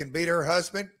expert that can beat her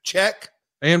husband, check.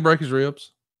 And break his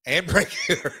ribs. And break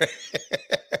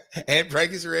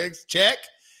his ribs, check.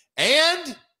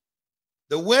 And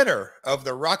the winner of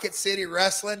the Rocket City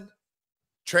Wrestling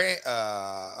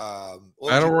Battle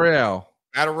Royale.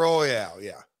 Battle Royale,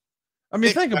 yeah. I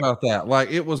mean, think about that. Like,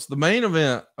 it was the main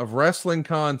event of Wrestling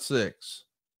Con 6.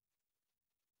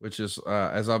 Which is,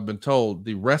 as I've been told,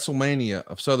 the WrestleMania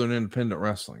of Southern Independent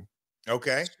Wrestling.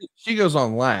 Okay. She goes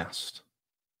on last.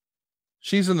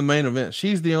 She's in the main event.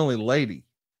 She's the only lady,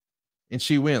 and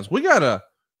she wins. We got a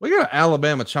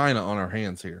Alabama China on our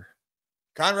hands here.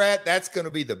 Conrad, that's going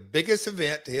to be the biggest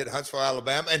event to hit Huntsville,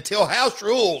 Alabama until House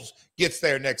Rules gets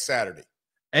there next Saturday.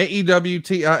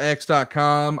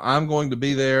 AEWTIX.com. I'm going to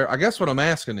be there. I guess what I'm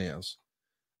asking is,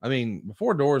 I mean,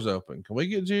 before doors open, can we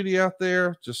get Judy out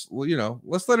there? Just,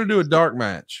 let's let her do a dark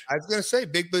match. I was going to say,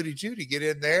 Big Booty Judy, get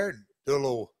in there and do a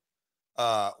little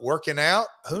working out.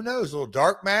 Who knows? A little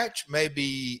dark match,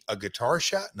 maybe a guitar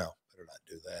shot. No, better not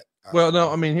do that. Well,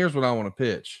 no, I mean, here's what I want to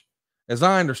pitch. As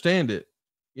I understand it,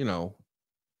 the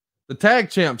tag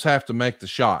champs have to make the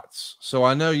shots. So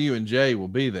I know you and Jay will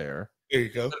be there. There you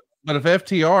go. But if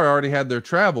FTR already had their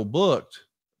travel booked,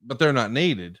 but they're not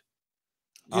needed,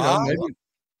 maybe.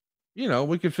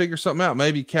 We could figure something out.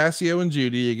 Maybe Cassio and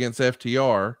Judy against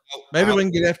FTR. Maybe we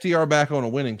can get FTR back on a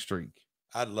winning streak.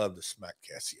 I'd love to smack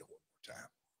Cassio one more time.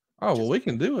 Oh, well, we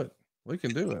can do it. We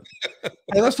can do it.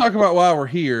 Hey, let's talk about why we're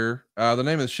here. The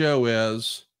name of the show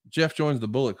is Jeff Joins the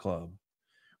Bullet Club.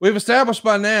 We've established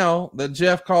by now that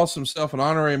Jeff calls himself an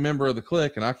honorary member of the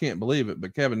clique, and I can't believe it,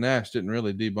 but Kevin Nash didn't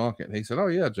really debunk it. He said, oh,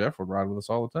 yeah, Jeff would ride with us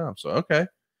all the time. So, okay.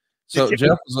 So,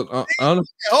 Jeff is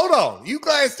hold on. You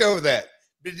glanced over that.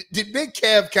 Did Big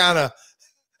Kev kind of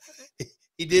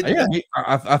he did? Yeah,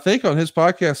 I think on his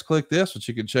podcast, Click This, which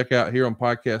you can check out here on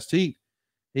Podcast Heat.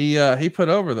 He put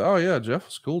over Jeff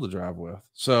was cool to drive with.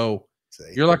 So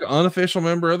you're like an unofficial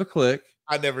member of the clique.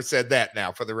 I never said that.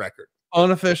 Now, for the record,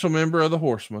 unofficial member of the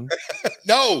Horsemen.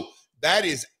 No, that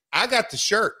is. I got the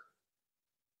shirt.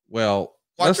 Well,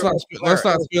 let's not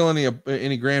spill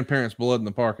any grandparents' blood in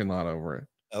the parking lot over it.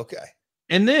 Okay.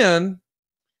 And then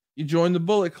you join the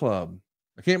Bullet Club.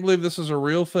 I can't believe this is a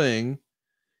real thing.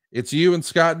 It's you and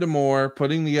Scott D'Amore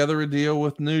putting together a deal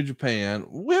with New Japan.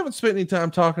 We haven't spent any time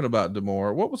talking about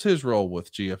D'Amore. What was his role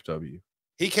with GFW?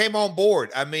 He came on board.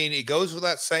 I mean, it goes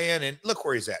without saying, and look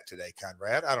where he's at today,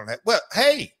 Conrad.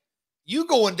 Hey, you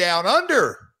going down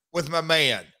under with my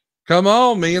man. Come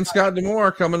on, me and Scott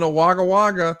D'Amore coming to Wagga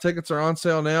Wagga. Tickets are on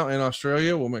sale now in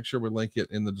Australia. We'll make sure we link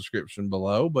it in the description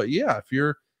below. But yeah, if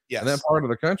you're in that part of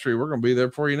the country, we're going to be there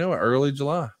before you know it, early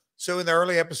July. So in the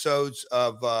early episodes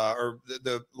of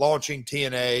the launching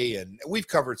TNA, and we've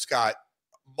covered Scott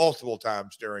multiple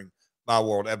times during My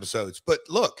World episodes. But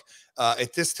look,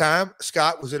 at this time,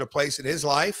 Scott was in a place in his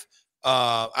life.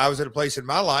 I was at a place in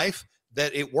my life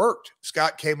that it worked.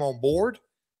 Scott came on board.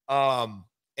 And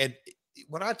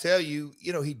when I tell you,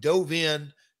 he dove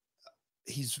in,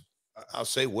 I'll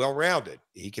say well-rounded.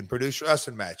 He can produce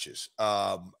wrestling matches.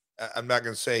 I'm not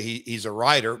going to say he's a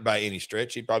writer by any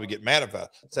stretch. He'd probably get mad if I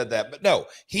said that. But no,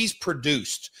 he's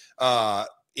produced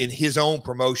in his own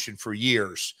promotion for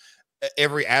years.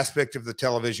 Every aspect of the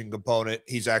television component,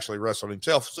 he's actually wrestled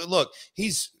himself. So look,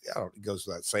 it goes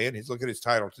without saying, look at his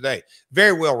title today.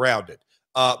 Very well-rounded.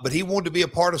 But he wanted to be a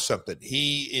part of something.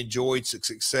 He enjoyed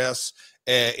success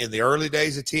in the early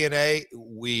days of TNA.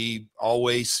 We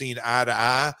always seen eye to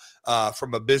eye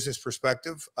from a business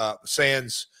perspective.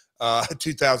 Sans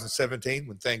 2017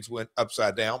 when things went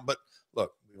upside down. But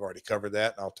look, we've already covered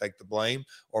that, and I'll take the blame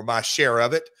or my share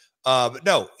of it. But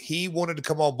no, he wanted to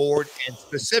come on board, and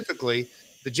specifically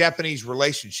the Japanese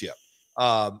relationship.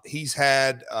 He's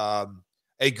had a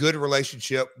good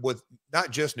relationship with not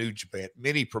just New Japan,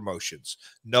 many promotions,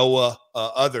 Noah,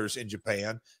 others in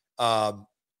Japan.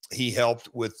 He helped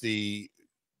with the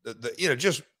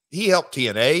just he helped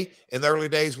TNA in the early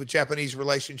days with Japanese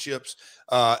relationships.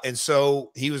 And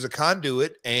so he was a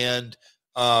conduit. And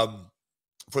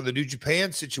for the New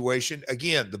Japan situation,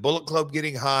 again, the Bullet Club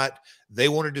getting hot, they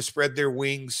wanted to spread their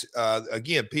wings.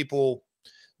 Again, people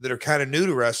that are kind of new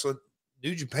to wrestling,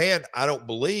 New Japan, I don't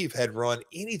believe, had run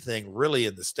anything really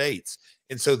in the States.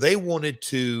 And so they wanted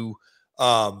to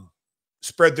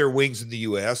spread their wings in the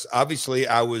U.S. Obviously,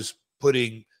 I was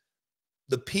putting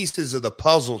the pieces of the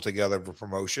puzzle together for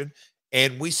promotion.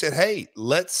 And we said, hey,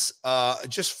 let's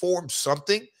just form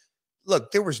something.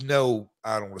 Look, there was no,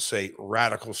 I don't want to say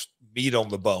radical meat on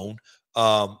the bone.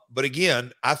 But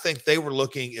again, I think they were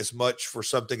looking as much for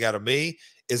something out of me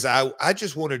as I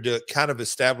just wanted to kind of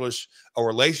establish a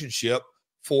relationship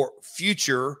for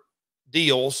future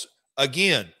deals.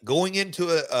 Again, going into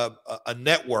a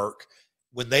network,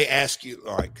 when they ask you,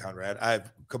 all right, Conrad,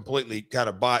 I've completely kind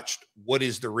of botched what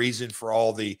is the reason for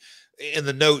all the, in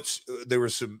the notes,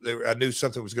 I knew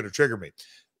something was going to trigger me.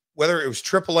 Whether it was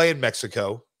AAA in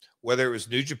Mexico, whether it was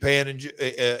New Japan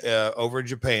over in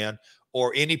Japan,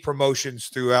 or any promotions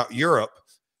throughout Europe,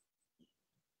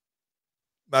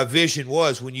 my vision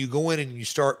was when you go in and you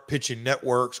start pitching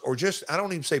networks, or just, I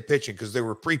don't even say pitching because there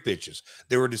were pre-pitches.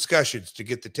 There were discussions to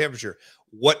get the temperature.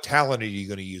 What talent are you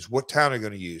going to use? What talent are you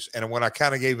going to use? And when I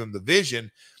kind of gave him the vision,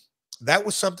 that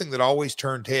was something that always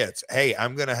turned heads. Hey,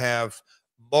 I'm going to have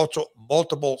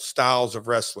multiple styles of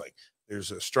wrestling.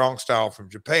 There's a strong style from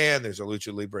Japan. There's a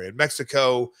lucha libre in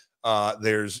Mexico.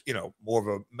 There's, more of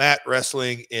a mat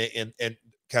wrestling and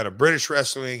kind of British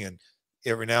wrestling. And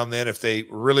every now and then, if they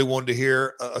really wanted to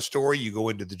hear a story, you go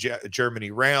into the Germany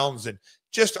rounds and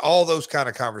just all those kind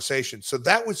of conversations. So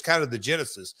that was kind of the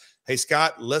genesis. Hey,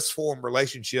 Scott, let's form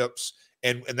relationships.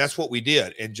 And that's what we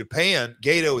did. In Japan,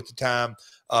 Gato at the time,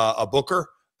 the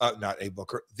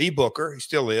booker, he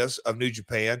still is, of New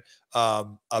Japan, a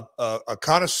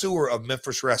connoisseur of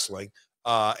Memphis wrestling.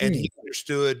 And he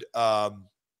understood,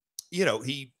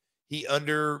 he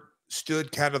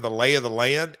understood kind of the lay of the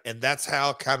land. And that's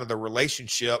how kind of the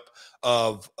relationship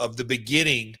of the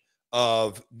beginning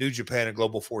of New Japan and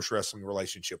Global Force Wrestling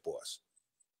relationship was.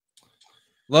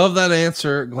 Love that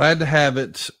answer. Glad to have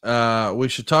it. We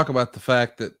should talk about the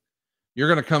fact that you're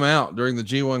going to come out during the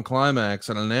G1 Climax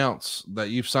and announce that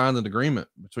you've signed an agreement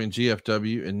between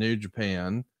GFW and New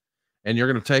Japan, and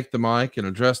you're going to take the mic and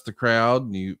address the crowd,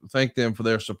 and you thank them for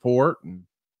their support. And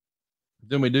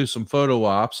then we do some photo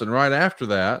ops. And right after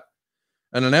that,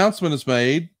 an announcement is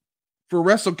made for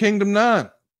Wrestle Kingdom 9,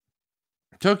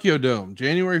 Tokyo Dome,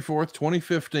 January 4th,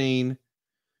 2015.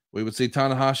 We would see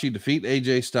Tanahashi defeat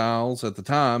AJ Styles. At the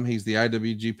time, he's the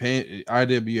IWGP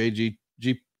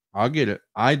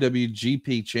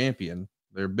champion,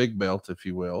 their big belt, if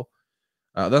you will.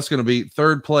 That's going to be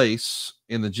third place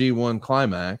in the G1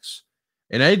 Climax.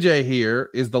 And AJ here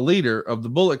is the leader of the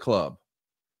Bullet Club.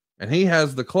 And he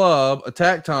has the club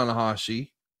attack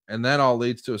Tanahashi, and that all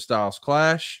leads to a Styles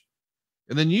clash.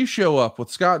 And then you show up with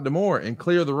Scott D'Amore and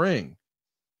clear the ring.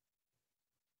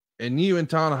 And you and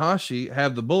Tanahashi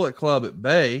have the Bullet Club at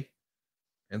bay,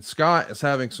 and Scott is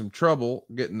having some trouble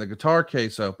getting the guitar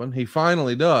case open. He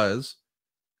finally does,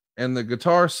 and the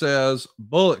guitar says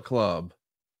Bullet Club.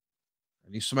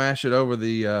 And you smash it over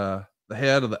the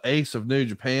head of the ace of New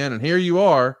Japan, and here you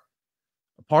are,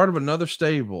 a part of another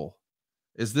stable.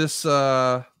 Is this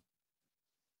New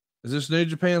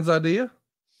Japan's idea?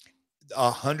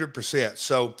 100%.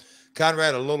 So,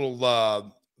 Conrad, a little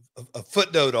a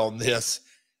footnote on this.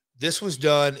 This was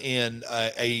done in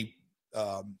a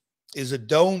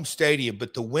dome stadium,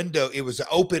 but the window, it was an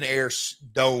open air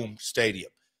dome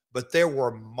stadium, but there were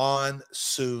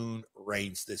monsoon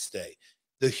rains this day.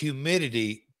 The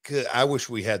humidity, I wish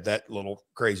we had that little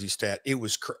crazy stat. It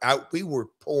was, we were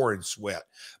pouring sweat,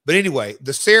 but anyway,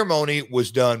 the ceremony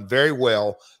was done very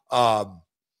well.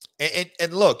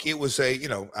 And look, it was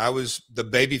I was the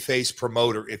babyface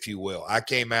promoter, if you will. I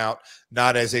came out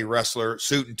not as a wrestler,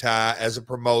 suit and tie, as a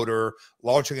promoter,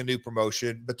 launching a new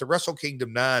promotion. But the Wrestle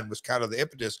Kingdom 9 was kind of the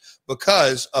impetus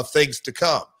because of things to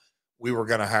come. We were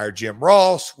going to hire Jim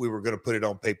Ross. We were going to put it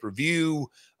on pay-per-view.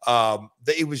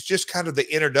 It was just kind of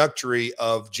the introductory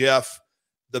of Jeff,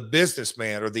 the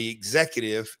businessman or the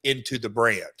executive, into the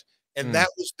brand. And that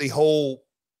was the whole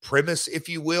premise, if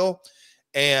you will.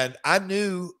 And I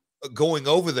knew going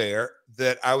over there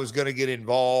that I was going to get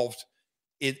involved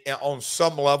on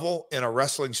some level in a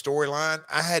wrestling storyline.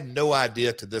 I had no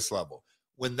idea to this level.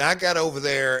 When I got over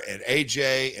there and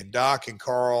AJ and Doc and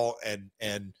Carl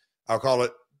and I'll call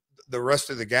it the rest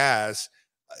of the guys,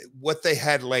 what they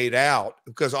had laid out,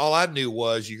 because all I knew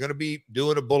was you're going to be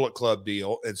doing a Bullet Club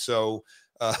deal. And so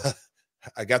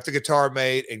I got the guitar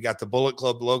made and got the Bullet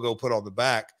Club logo put on the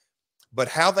back. but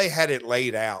how they had it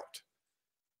laid out,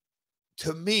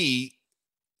 to me,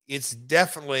 it's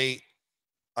definitely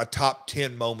a top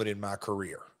 10 moment in my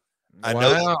career. I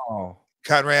know,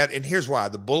 Conrad, and here's why.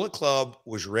 The Bullet Club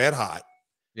was red hot.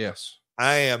 Yes.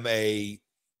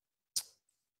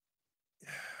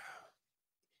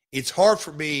 It's hard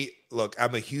for me. Look,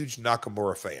 I'm a huge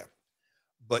Nakamura fan,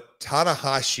 but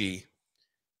Tanahashi,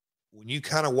 when you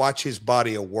kind of watch his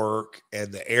body of work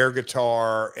and the air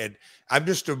guitar, and I'm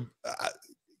just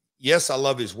yes, I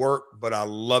love his work, but I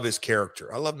love his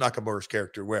character. I love Nakamura's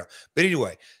character well. But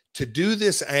anyway, to do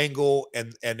this angle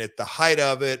and at the height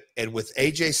of it, and with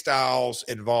AJ Styles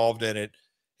involved in it,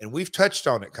 and we've touched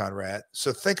on it, Conrad.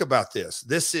 So think about this.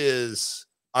 This is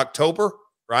October,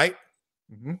 right?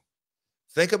 Mm-hmm.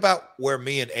 Think about where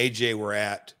me and AJ were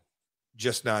at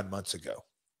just 9 months ago.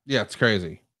 Yeah, it's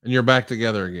crazy. And you're back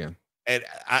together again. And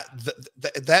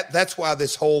that's why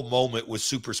this whole moment was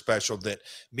super special, that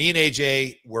me and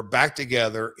AJ were back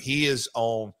together. He's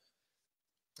on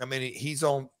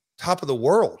top of the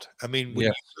world. I mean, when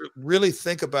you really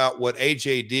think about what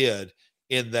AJ did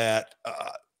in that,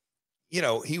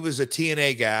 he was a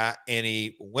TNA guy and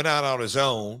he went out on his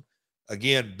own,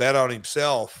 again, bet on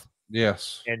himself.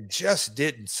 Yes. And just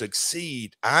didn't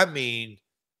succeed. I mean,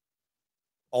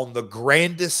 on the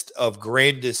grandest of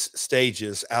grandest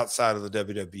stages outside of the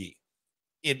WWE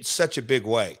in such a big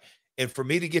way. And for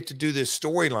me to get to do this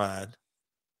storyline,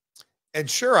 and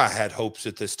sure, I had hopes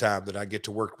at this time that I get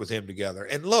to work with him together.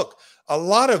 And look, a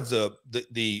lot of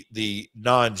the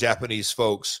non-Japanese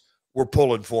folks were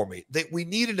pulling for me. We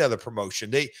need another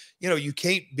promotion. You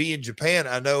can't be in Japan.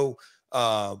 I know,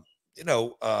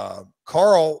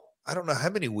 Carl, I don't know how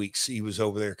many weeks he was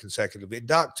over there consecutively, and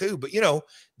Doc too, but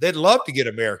they'd love to get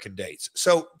American dates.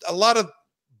 So a lot of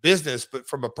business, but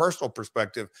from a personal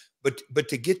perspective, but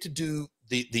to get to do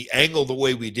the angle the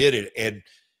way we did it. And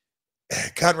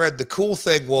Conrad, the cool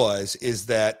thing is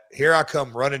that here I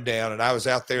come running down, and I was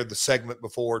out there the segment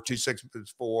before, 2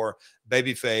 segments before,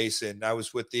 babyface, and I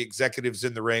was with the executives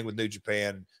in the ring with New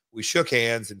Japan. We shook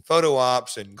hands and photo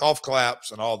ops and golf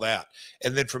claps and all that.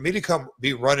 And then for me to come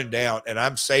be running down, and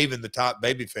I'm saving the top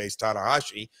babyface,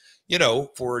 Tanahashi,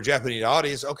 for a Japanese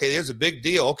audience. Okay, there's a big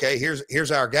deal. Okay,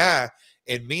 here's our guy.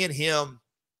 And me and him,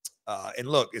 and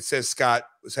look, it says Scott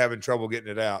was having trouble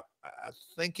getting it out. I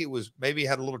think it was, maybe he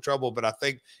had a little trouble, but I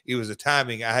think it was a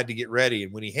timing. I had to get ready.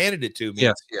 And when he handed it to me.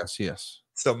 Yes.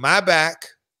 So my back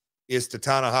is to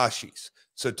Tanahashi's.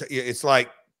 So it's like,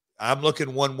 I'm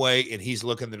looking one way and he's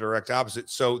looking the direct opposite.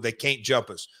 So they can't jump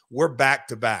us. We're back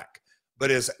to back. But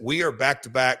as we are back to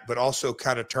back, but also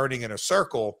kind of turning in a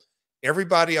circle,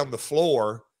 everybody on the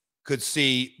floor could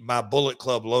see my Bullet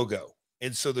Club logo.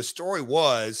 And so the story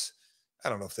was, I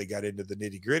don't know if they got into the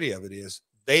nitty gritty of it, is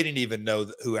they didn't even know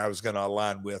who I was going to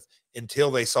align with until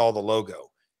they saw the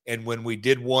logo. And when we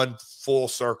did one full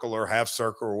circle or half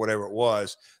circle or whatever it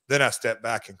was, then I stepped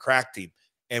back and cracked him.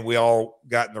 And we all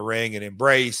got in the ring and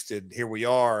embraced, and here we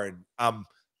are. And I'm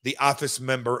the office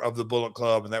member of the Bullet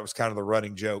Club, and that was kind of the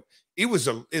running joke. It was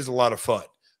a lot of fun,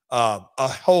 a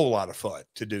whole lot of fun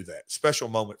to do that. Special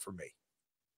moment for me.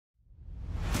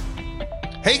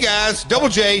 Hey guys, Double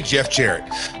J, Jeff Jarrett.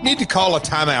 Need to call a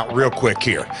timeout real quick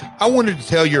here. I wanted to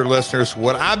tell your listeners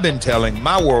what I've been telling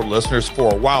my world listeners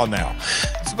for a while now.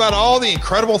 It's about all the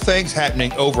incredible things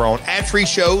happening over on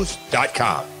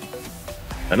adfreeshows.com.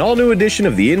 An all-new edition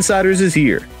of The Insiders is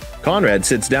here. Conrad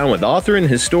sits down with author and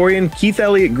historian Keith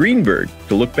Elliott Greenberg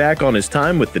to look back on his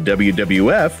time with the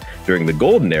WWF during the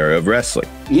golden era of wrestling.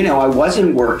 I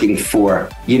wasn't working for,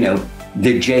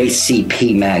 the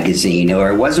JCP magazine, or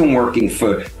I wasn't working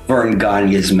for Vern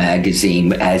Gagne's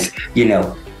magazine as,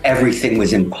 everything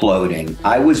was imploding.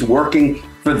 I was working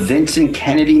for Vincent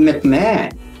Kennedy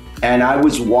McMahon, and I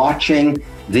was watching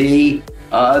the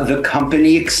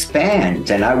company expand,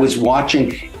 and I was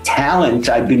watching talent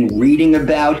I've been reading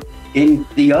about in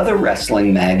the other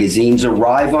wrestling magazines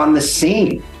arrive on the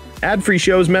scene. Ad-Free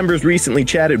Shows members recently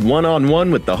chatted one-on-one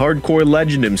with the hardcore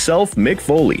legend himself, Mick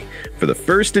Foley, for the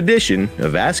first edition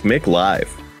of Ask Mick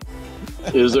Live.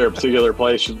 Is there a particular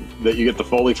place that you get the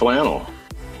Foley flannel?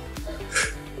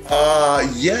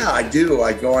 Yeah, I do.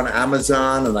 I go on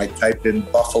Amazon and I type in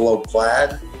Buffalo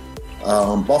Plaid.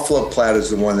 Buffalo Plaid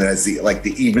is the one that has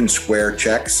the even square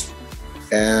checks,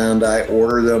 and I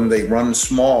order them. They run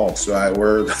small, so I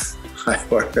order the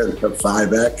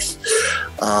 5X.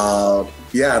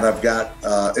 Yeah, and I've got,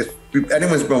 if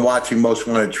anyone's been watching Most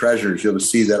Wanted Treasures, you'll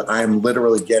see that I'm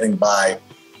literally getting by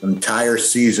an entire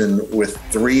season with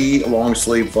 3 long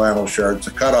sleeve flannel shirts,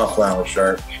 a cutoff flannel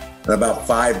shirt, and about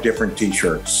 5 different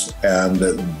t-shirts. And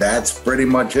that's pretty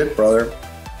much it, brother.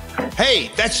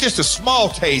 Hey, that's just a small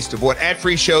taste of what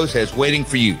Ad-Free Shows has waiting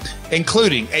for you,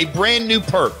 including a brand new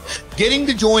perk, getting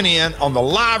to join in on the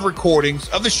live recordings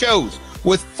of the shows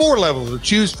with 4 levels to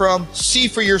choose from. See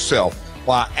for yourself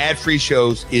why Ad-Free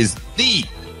Shows is the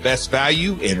best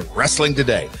value in wrestling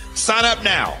today. Sign up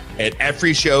now at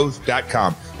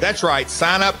adfreeshows.com. That's right,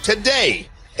 sign up today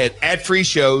at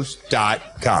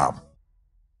adfreeshows.com.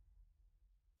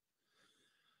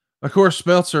 Of course,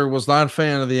 Meltzer was not a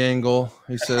fan of the angle.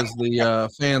 He says the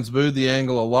fans booed the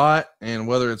angle a lot, and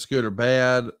whether it's good or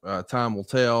bad, time will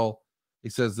tell. He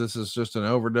says this is just an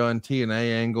overdone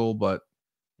TNA angle, but,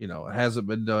 you know, it hasn't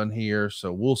been done here,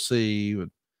 so we'll see. But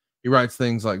he writes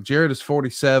things like, Jarrett is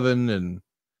 47, and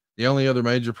the only other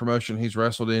major promotion he's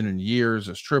wrestled in years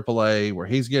is AAA, where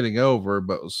he's getting over,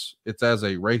 but it's as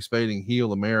a race-baiting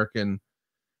heel American.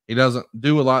 He doesn't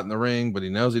do a lot in the ring, but he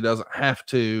knows he doesn't have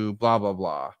to, blah, blah,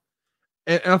 blah.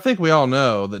 And I think we all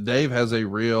know that Dave has a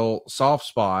real soft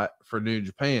spot for New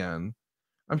Japan.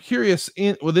 I'm curious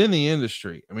within the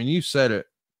industry. I mean, you said it,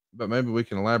 but maybe we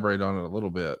can elaborate on it a little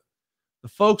bit. The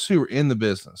folks who are in the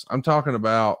business, I'm talking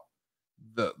about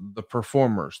the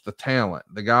performers, the talent,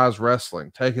 the guys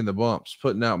wrestling, taking the bumps,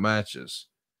 putting out matches.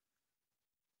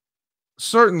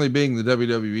 Certainly being the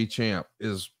WWE champ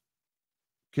is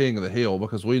king of the hill,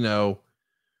 because we know,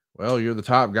 well, you're the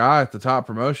top guy at the top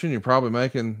promotion. You're probably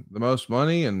making the most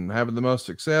money and having the most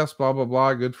success, blah, blah,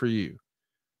 blah. Good for you.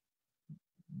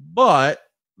 But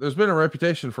there's been a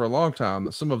reputation for a long time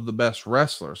that some of the best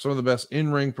wrestlers, some of the best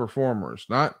in-ring performers,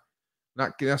 not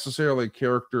necessarily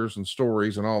characters and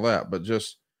stories and all that, but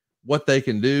just what they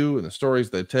can do and the stories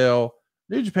they tell.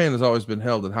 New Japan has always been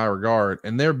held in high regard,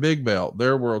 and their big belt,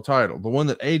 their world title, the one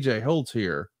that AJ holds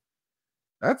here,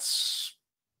 that's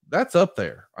up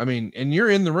there. I mean, and you're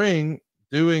in the ring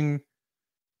doing,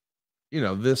 you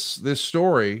know, this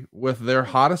story with their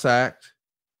hottest act,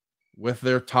 with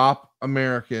their top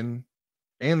American,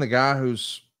 and the guy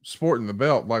who's sporting the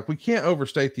belt. Like, we can't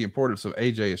overstate the importance of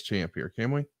AJ as champ here,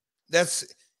 can we?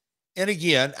 And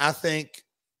again, I think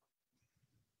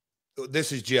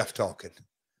this is Jeff talking.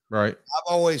 Right.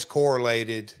 I've always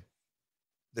correlated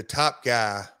the top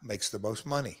guy makes the most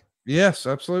money. Yes,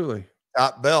 absolutely.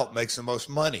 Top belt makes the most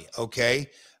money. Okay.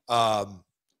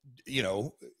 You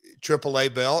know,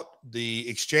 AAA belt, the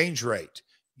exchange rate,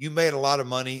 you made a lot of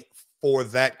money for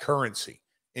that currency.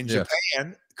 In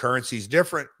Japan, currency is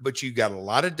different, but you got a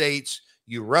lot of dates.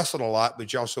 You wrestled a lot,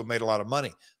 but you also made a lot of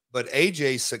money. But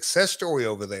AJ's success story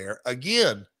over there,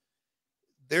 again,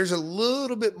 there's a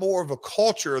little bit more of a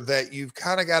culture that you've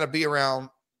kind of got to be around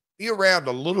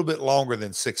a little bit longer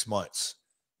than 6 months.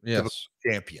 Yes. To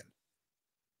be champion.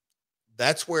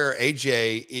 That's where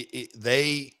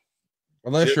AJ,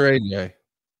 unless you're AJ,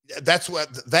 that's what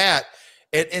that,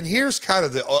 and here's kind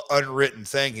of the unwritten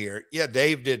thing here. Yeah,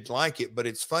 Dave didn't like it, but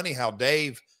it's funny how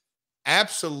Dave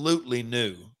absolutely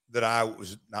knew that I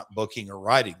was not booking or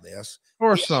writing this. Of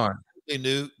course not. He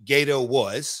knew Gato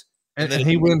was. And then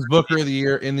he wins Booker of the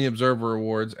Year in the Observer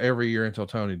Awards every year until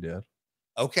Tony did.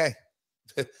 Okay.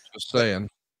 Just saying.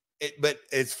 But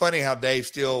it's funny how Dave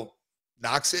still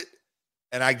knocks it,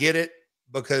 and I get it,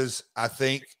 because I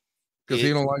think because he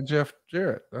don't like Jeff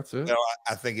Jarrett. That's it. No,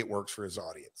 I think it works for his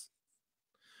audience.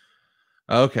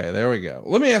 Okay, there we go.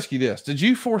 Let me ask you this: did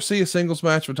you foresee a singles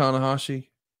match with Tanahashi?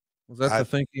 Was that the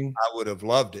thinking? I would have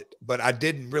loved it, but I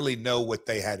didn't really know what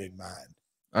they had in mind.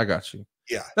 I got you.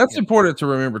 Yeah, that's important to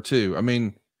remember too. I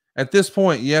mean, at this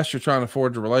point, yes, you're trying to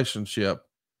forge a relationship,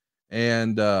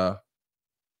 and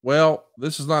well,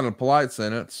 this is not a polite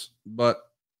sentence, but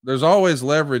there's always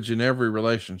leverage in every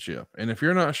relationship. And if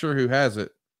you're not sure who has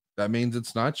it, that means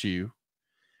it's not you.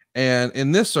 And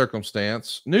in this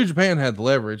circumstance, New Japan had the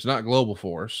leverage, not Global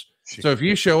Force. So if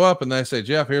you show up and they say,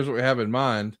 Jeff, here's what we have in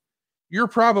mind, you're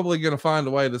probably going to find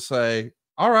a way to say,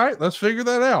 all right, let's figure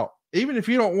that out. Even if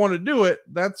you don't want to do it,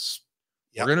 we're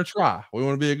going to try. We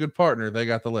want to be a good partner. They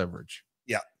got the leverage.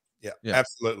 Yeah,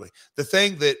 absolutely. The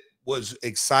thing that was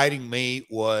exciting me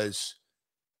was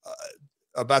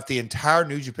about the entire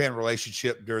New Japan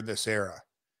relationship during this era.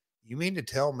 You mean to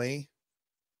tell me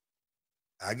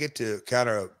I get to kind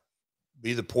of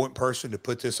be the point person to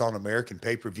put this on American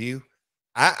pay-per-view?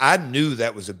 I knew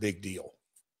that was a big deal.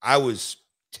 I was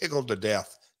tickled to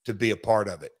death to be a part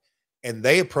of it. And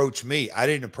they approached me. I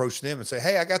didn't approach them and say,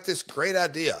 hey, I got this great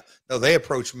idea. No, they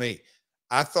approached me.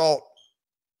 I thought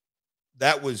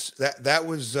that was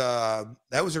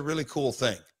a really cool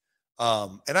thing.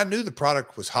 And I knew the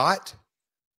product was hot.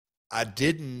 I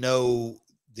didn't know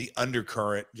the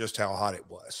undercurrent, just how hot it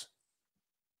was.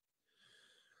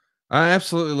 I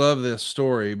absolutely love this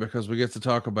story because we get to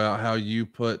talk about how you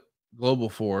put Global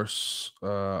Force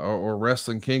or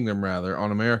Wrestling Kingdom rather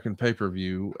on American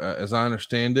pay-per-view. As I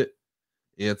understand it,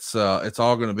 it's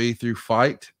all going to be through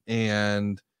Fight,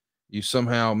 and you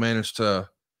somehow managed to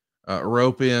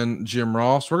rope in Jim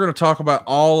Ross. We're going to talk about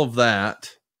all of that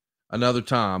another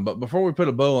time, but before we put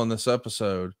a bow on this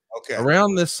episode, Okay.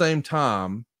 around this same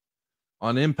time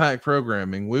on Impact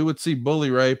Programming, we would see Bully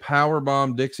Ray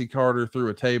powerbomb Dixie Carter through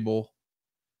a table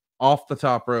off the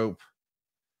top rope.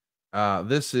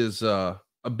 This is a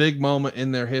big moment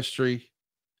in their history.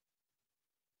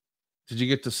 Did you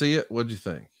get to see it? What did you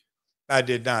think? I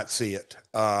did not see it.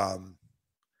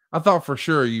 I thought for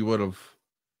sure you would have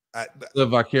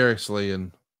lived vicariously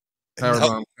and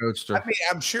powerbomb coached her. I mean,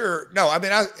 I'm sure. No, I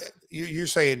mean, you're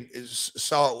saying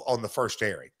saw on the first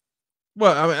airing.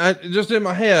 Well, I mean, I just in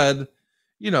my head,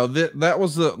 you know, that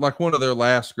was like one of their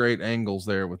last great angles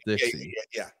there with Dixie.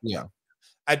 Yeah.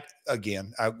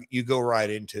 You go right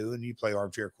into and you play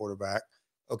armchair quarterback.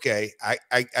 Okay, I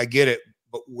get it,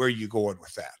 but where are you going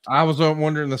with that? I was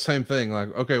wondering the same thing.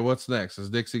 Like, okay, what's next? Is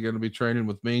Dixie going to be training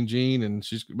with Mean Gene and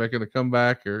she's making a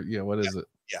comeback, or what is it?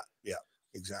 Yeah,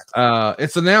 exactly.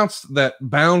 It's announced that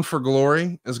Bound for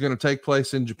Glory is going to take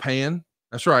place in Japan.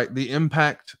 That's right. The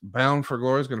Impact Bound for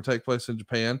Glory is going to take place in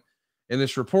Japan. And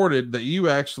it's reported that you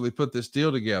actually put this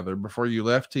deal together before you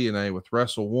left TNA with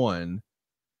Wrestle One.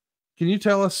 Can you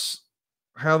tell us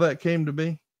how that came to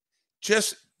be?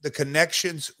 Just the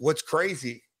connections. What's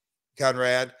crazy,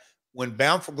 Conrad, when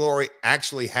Bound for Glory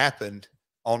actually happened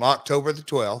on October the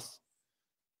 12th,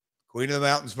 Queen of the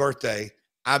Mountain's birthday,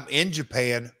 I'm in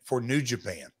Japan for New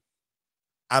Japan.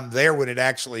 I'm there when it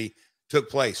actually took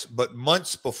place. But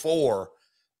months before,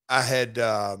 I had,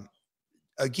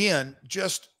 again,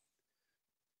 just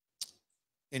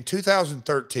in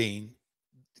 2013,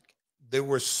 there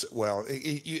was, well,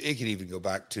 it could even go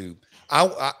back to,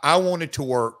 I wanted to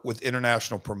work with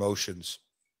international promotions.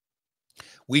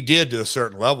 We did to a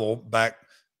certain level back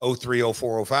 03,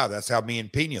 04, 05. That's how me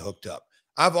and Pena hooked up.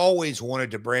 I've always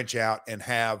wanted to branch out and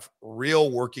have real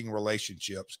working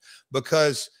relationships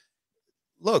because,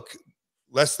 look,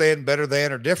 less than, better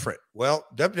than, or different. Well,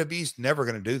 WWE's never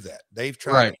going to do that. They've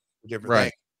tried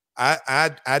different things.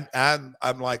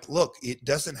 I'm like, look, it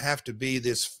doesn't have to be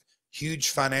this huge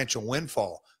financial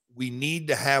windfall. We need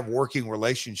to have working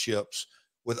relationships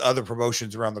with other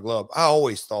promotions around the globe. I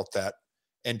always thought that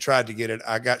and tried to get it.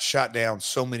 I got shot down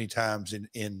so many times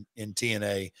in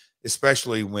TNA,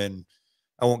 especially when,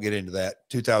 I won't get into that,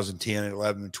 2010 and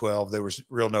 11 and 12, there was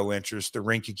real no interest. The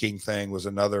Rinky King thing was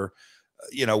another,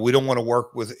 we don't want to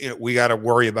work with, we got to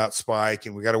worry about Spike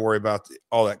and we got to worry about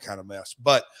all that kind of mess.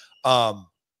 But the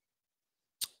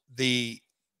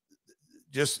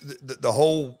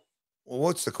whole, well,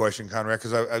 what's the question, Conrad?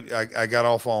 Because I got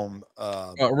off on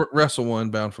Wrestle One,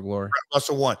 Bound for Glory.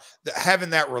 Wrestle One. Having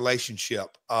that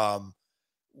relationship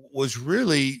was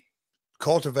really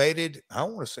cultivated. I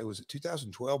don't want to say, was it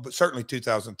 2012, but certainly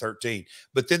 2013.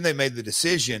 But then they made the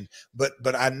decision. But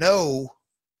I know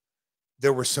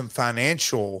there were some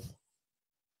financial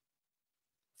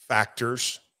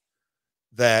factors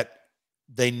that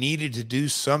they needed to do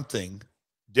something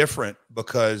different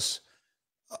because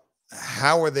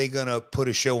how are they going to put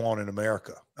a show on in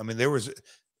America? I mean,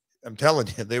 I'm telling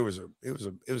you, it was a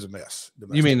mess.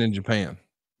 You mean in Japan?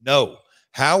 No.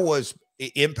 How was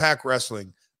Impact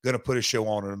Wrestling going to put a show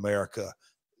on in America?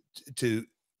 They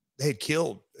had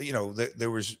killed, there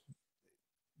was,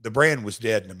 the brand was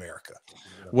dead in America.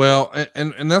 Well,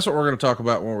 and that's what we're going to talk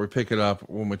about when we pick it up,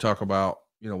 when we talk about,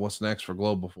 what's next for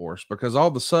Global Force, because all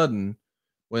of a sudden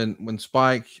when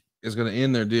Spike is going to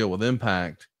end their deal with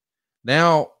Impact,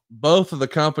 now both of the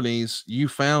companies you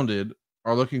founded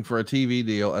are looking for a TV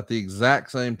deal at the exact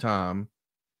same time.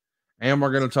 And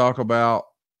we're going to talk about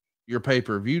your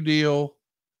pay-per-view deal.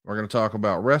 We're going to talk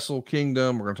about Wrestle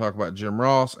Kingdom. We're going to talk about Jim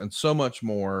Ross and so much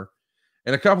more.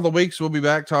 In a couple of weeks, we'll be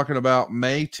back talking about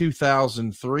May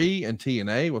 2003 and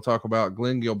TNA. We'll talk about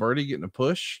Glenn Gilberti getting a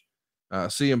push,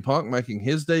 CM Punk making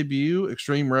his debut,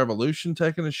 Extreme Revolution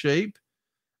taking a shape,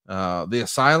 the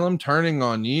Asylum turning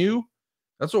on you.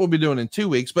 That's what we'll be doing in 2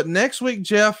 weeks. But next week,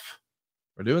 Jeff,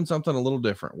 we're doing something a little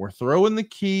different. We're throwing the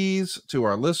keys to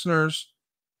our listeners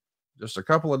just a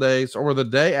couple of days or the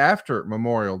day after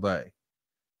Memorial Day.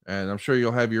 And I'm sure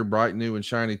you'll have your bright new and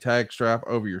shiny tag strap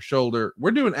over your shoulder. We're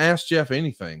doing Ask Jeff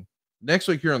Anything next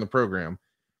week here on the program.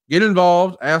 Get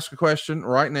involved. Ask a question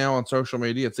right now on social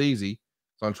media. It's easy.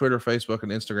 It's on Twitter, Facebook,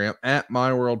 and Instagram at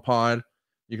MyWorldPod.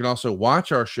 You can also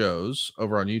watch our shows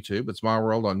over on YouTube. It's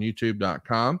MyWorld on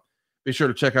YouTube.com. Be sure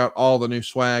to check out all the new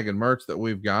swag and merch that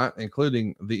we've got,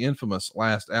 including the infamous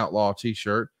Last Outlaw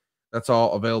t-shirt. That's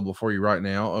all available for you right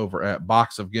now over at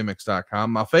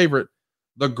boxofgimmicks.com. My favorite,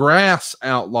 the Grass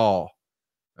Outlaw.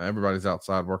 Everybody's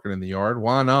outside working in the yard.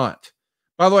 Why not?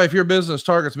 By the way, if your business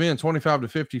targets men 25 to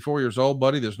 54 years old,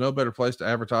 buddy, there's no better place to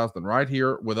advertise than right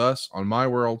here with us on My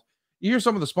World. You hear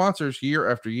some of the sponsors year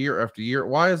after year after year.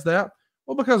 Why is that?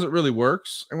 Well, because it really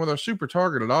works. And with our super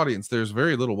targeted audience, there's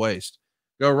very little waste.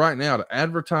 Go right now to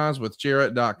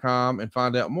advertisewithjarrett.com and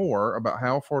find out more about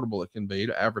how affordable it can be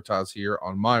to advertise here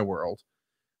on My World.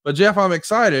 But Jeff, I'm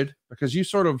excited because you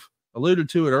sort of alluded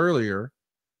to it earlier.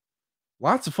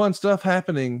 Lots of fun stuff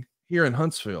happening here in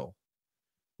Huntsville.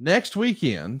 Next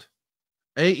weekend,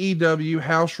 AEW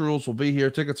House Rules will be here.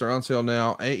 Tickets are on sale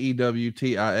now,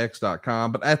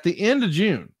 AEWTIX.com. But at the end of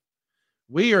June,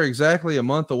 we are exactly a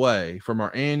month away from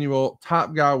our annual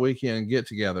Top Guy Weekend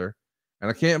get-together. And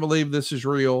I can't believe this is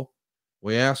real.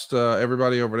 We asked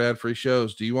everybody over at Ad Free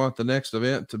Shows, do you want the next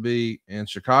event to be in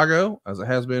Chicago, as it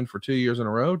has been for 2 years in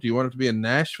a row? Do you want it to be in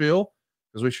Nashville?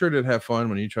 Because we sure did have fun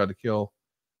when you tried to kill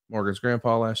Morgan's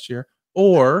grandpa last year.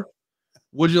 Or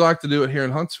would you like to do it here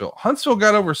in Huntsville? Huntsville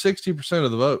got over 60% of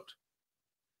the vote.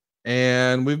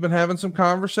 And we've been having some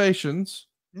conversations.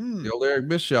 The old Eric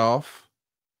Bischoff,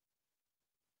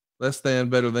 less than,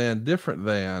 better than, different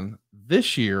than.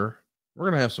 This year, we're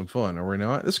going to have some fun, are we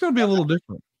not? It's going to be a little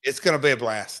different. It's going to be a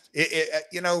blast. I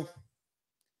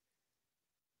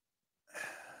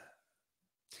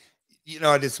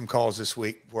did some calls this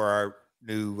week for our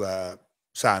new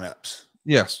signups.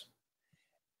 Yes.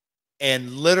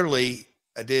 And literally,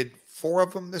 I did 4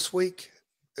 of them this week.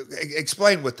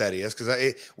 Explain what that is,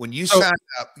 because when you sign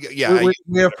up,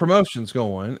 we have promotions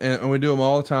going, and we do them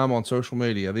all the time on social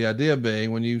media. The idea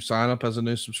being, when you sign up as a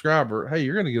new subscriber, hey,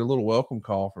 you're going to get a little welcome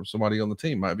call from somebody on the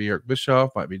team. Might be Eric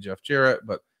Bischoff, might be Jeff Jarrett,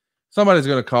 but somebody's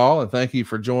going to call and thank you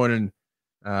for joining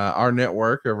our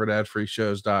network over at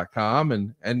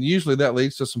adfreeshows.com, and usually that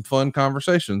leads to some fun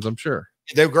conversations, I'm sure.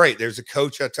 They're great. There's a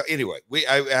coach. Anyway,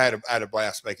 I had a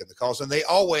blast making the calls, and they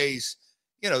always,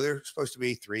 they're supposed to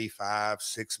be 3, 5,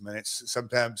 6 minutes.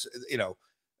 Sometimes,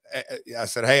 I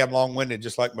said, hey, I'm long-winded,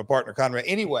 just like my partner Conrad.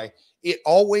 Anyway, it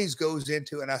always goes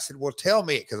into, and I said, well, tell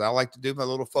me, because I like to do my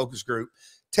little focus group.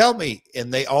 Tell me.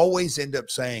 And they always end up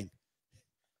saying,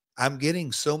 I'm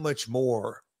getting so much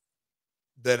more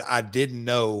than I didn't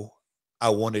know I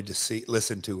wanted to see,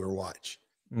 listen to, or watch.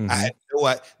 I had no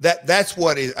idea. That's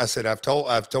what I said. I've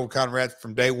told Conrad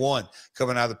from day one,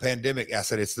 coming out of the pandemic, I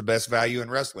said, it's the best value in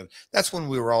wrestling. That's when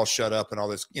we were all shut up and all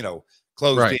this,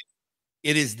 closed in.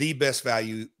 It is the best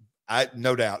value.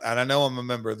 No doubt. And I know I'm a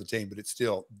member of the team, but it's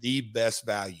still the best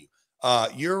value.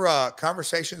 Your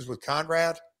conversations with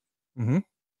Conrad,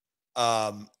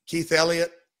 Keith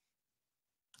Elliott.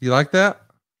 You like that?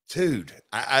 Dude,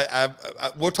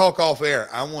 we'll talk off air.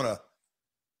 I want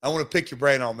to pick your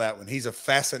brain on that one. He's a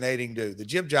fascinating dude. The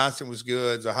Jim Johnson was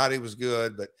good. Zahadi was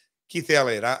good, but Keith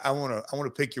Elliott, I want to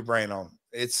pick your brain on.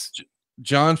 It's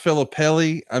John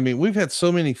Filippelli. I mean, we've had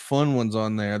so many fun ones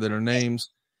on there that are names.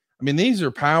 I mean, these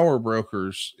are power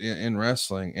brokers in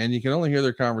wrestling, and you can only hear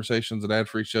their conversations at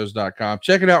adfreeshows.com.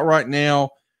 Check it out right now.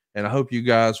 And I hope you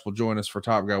guys will join us for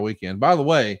Top Guy Weekend. By the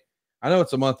way, I know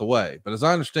it's a month away, but as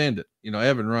I understand it,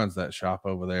 Evan runs that shop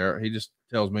over there. He just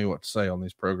tells me what to say on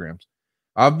these programs.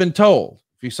 I've been told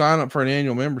if you sign up for an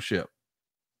annual membership,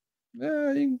 you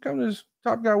can come to this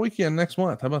Top Guy Weekend next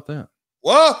month. How about that?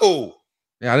 Whoa.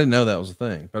 Yeah, I didn't know that was a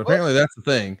thing, but apparently that's the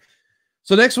thing.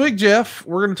 So next week, Jeff,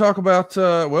 we're going to talk about,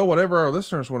 whatever our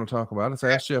listeners want to talk about. It's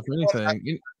Ask Jeff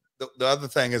Anything. The other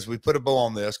thing is we put a bow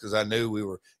on this because I knew we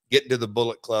were getting to the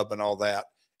Bullet Club and all that.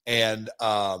 And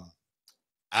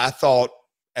I thought,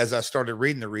 as I started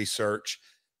reading the research,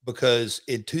 because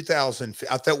in 2000,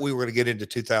 I thought we were going to get into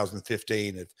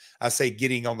 2015. If I say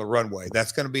getting on the runway,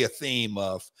 that's going to be a theme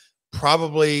of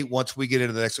probably once we get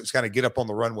into the next, it's kind of get up on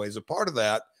the runway. As a part of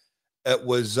that, it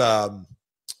was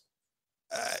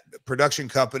production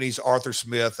companies, Arthur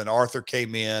Smith, and Arthur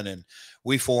came in and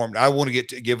we formed. I want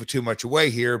to give too much away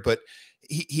here, but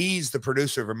he's the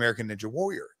producer of American Ninja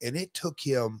Warrior. And it took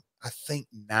him, I think,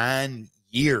 9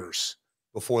 years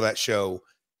before that show,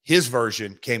 his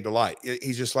version came to light.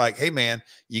 He's just like, hey, man,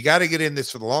 you got to get in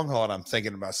this for the long haul. And I'm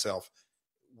thinking to myself,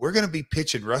 we're going to be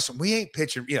pitching wrestling. We ain't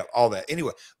pitching, all that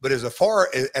anyway. But as far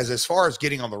as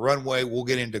getting on the runway, we'll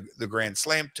get into the Grand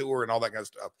Slam tour and all that kind of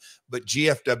stuff. But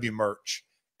GFW merch.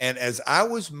 And as I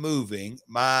was moving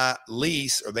my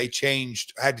lease, or I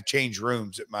had to change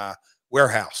rooms at my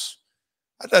warehouse,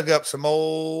 I dug up some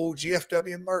old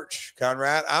GFW merch.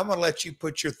 Conrad, I'm going to let you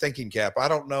put your thinking cap. I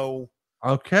don't know.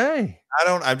 Okay.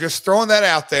 I'm just throwing that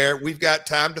out there. We've got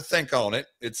time to think on it.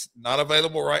 It's not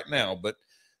available right now, but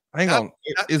Hang on.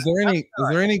 Is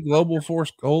there any Global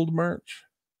Force Gold merch?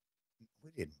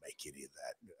 We didn't make any of that.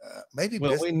 Maybe.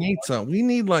 Well, we need some. We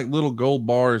need like little gold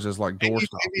bars as like door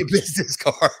stoppers. Maybe a business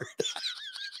card.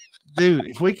 Dude,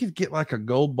 if we could get like a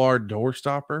gold bar door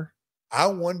stopper. I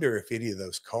wonder if any of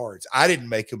those cards, I didn't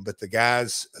make them, but the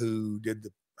guys who did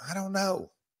I don't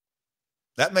know.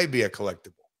 That may be a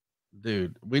collectible.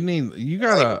 Dude, you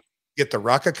gotta get the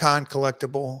Rockacon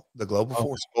collectible, the Global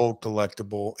Force Gold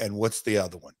collectible, and what's the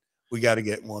other one? We got to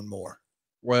get one more.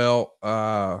 Well,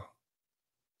 I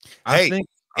think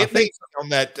on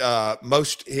that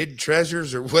most hidden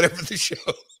treasures or whatever the show.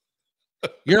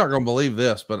 You're not gonna believe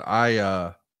this, but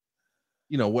I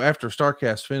after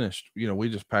StarCast finished, we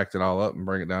just packed it all up and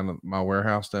bring it down to my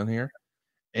warehouse down here.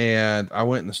 And I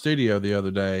went in the studio the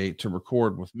other day to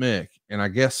record with Mick, and I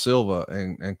guess Silva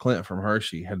and Clint from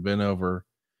Hershey had been over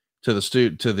to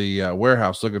the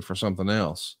warehouse looking for something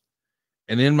else.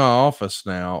 And in my office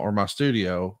now, or my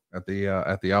studio at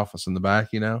the office in the back,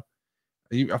 I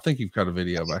think you've got a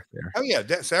video back there. Oh yeah,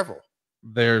 several.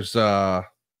 There's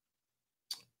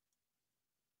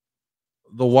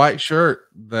the white shirt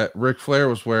that Ric Flair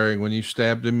was wearing when you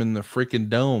stabbed him in the freaking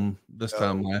dome this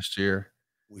time last year.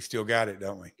 We still got it,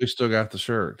 don't we? We still got the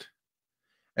shirt.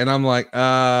 And I'm like,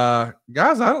 guys,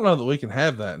 I don't know that we can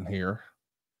have that in here.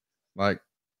 Like,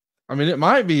 I mean, it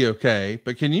might be okay,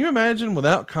 but can you imagine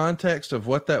without context of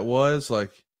what that was?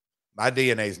 Like, my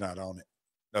DNA's not on it.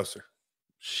 No, sir.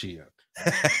 Shit.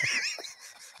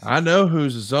 I know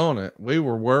whose is on it. We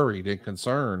were worried and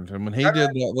concerned. And when he did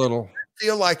that little, I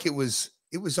feel like it was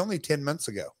only 10 months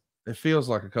ago. It feels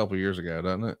like a couple years ago,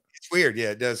 doesn't it? It's weird.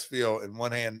 Yeah, it does feel in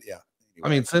one hand. Yeah. I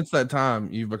mean, since that time,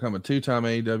 you've become a 2-time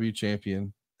AEW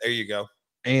champion. There you go.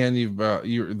 And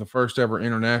you're the first ever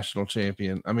international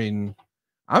champion. I mean,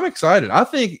 I'm excited. I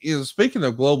think, speaking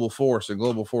of Global Force and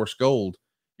Global Force Gold,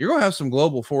 you're going to have some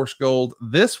Global Force Gold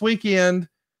this weekend.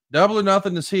 Double or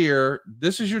Nothing is here.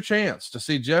 This is your chance to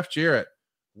see Jeff Jarrett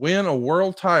win a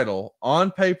world title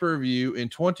on pay-per-view in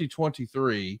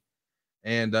 2023.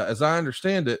 And as I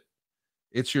understand it,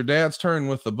 it's your dad's turn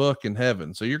with the book in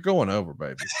heaven. So you're going over,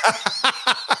 baby.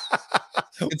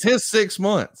 It's his 6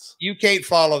 months. You can't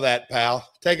follow that, pal.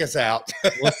 Take us out.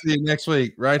 We'll see you next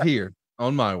week right here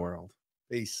on My World.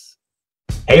 Peace.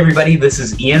 Hey, everybody. This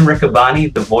is Ian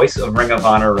Riccaboni, the voice of Ring of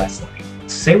Honor Wrestling.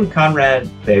 Say with Conrad,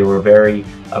 they were very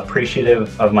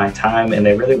appreciative of my time, and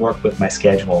they really worked with my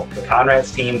schedule. The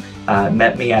Conrad's team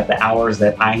met me at the hours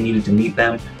that I needed to meet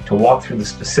them to walk through the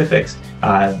specifics.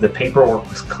 The paperwork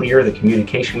was clear, the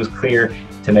communication was clear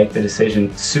to make the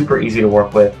decision super easy to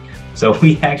work with. So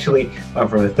we actually went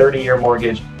from a 30-year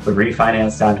mortgage, we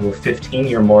refinanced down to a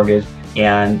 15-year mortgage,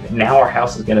 and now our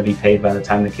house is going to be paid by the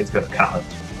time the kids go to college.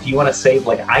 If you want to save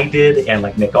like I did and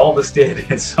like Nick Aldis did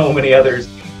and so many others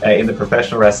in the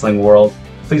professional wrestling world,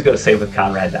 please go to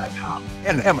savewithconrad.com.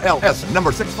 NMLS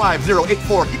number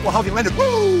 65084, equal housing lender.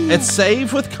 Woo! It's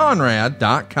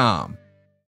savewithconrad.com.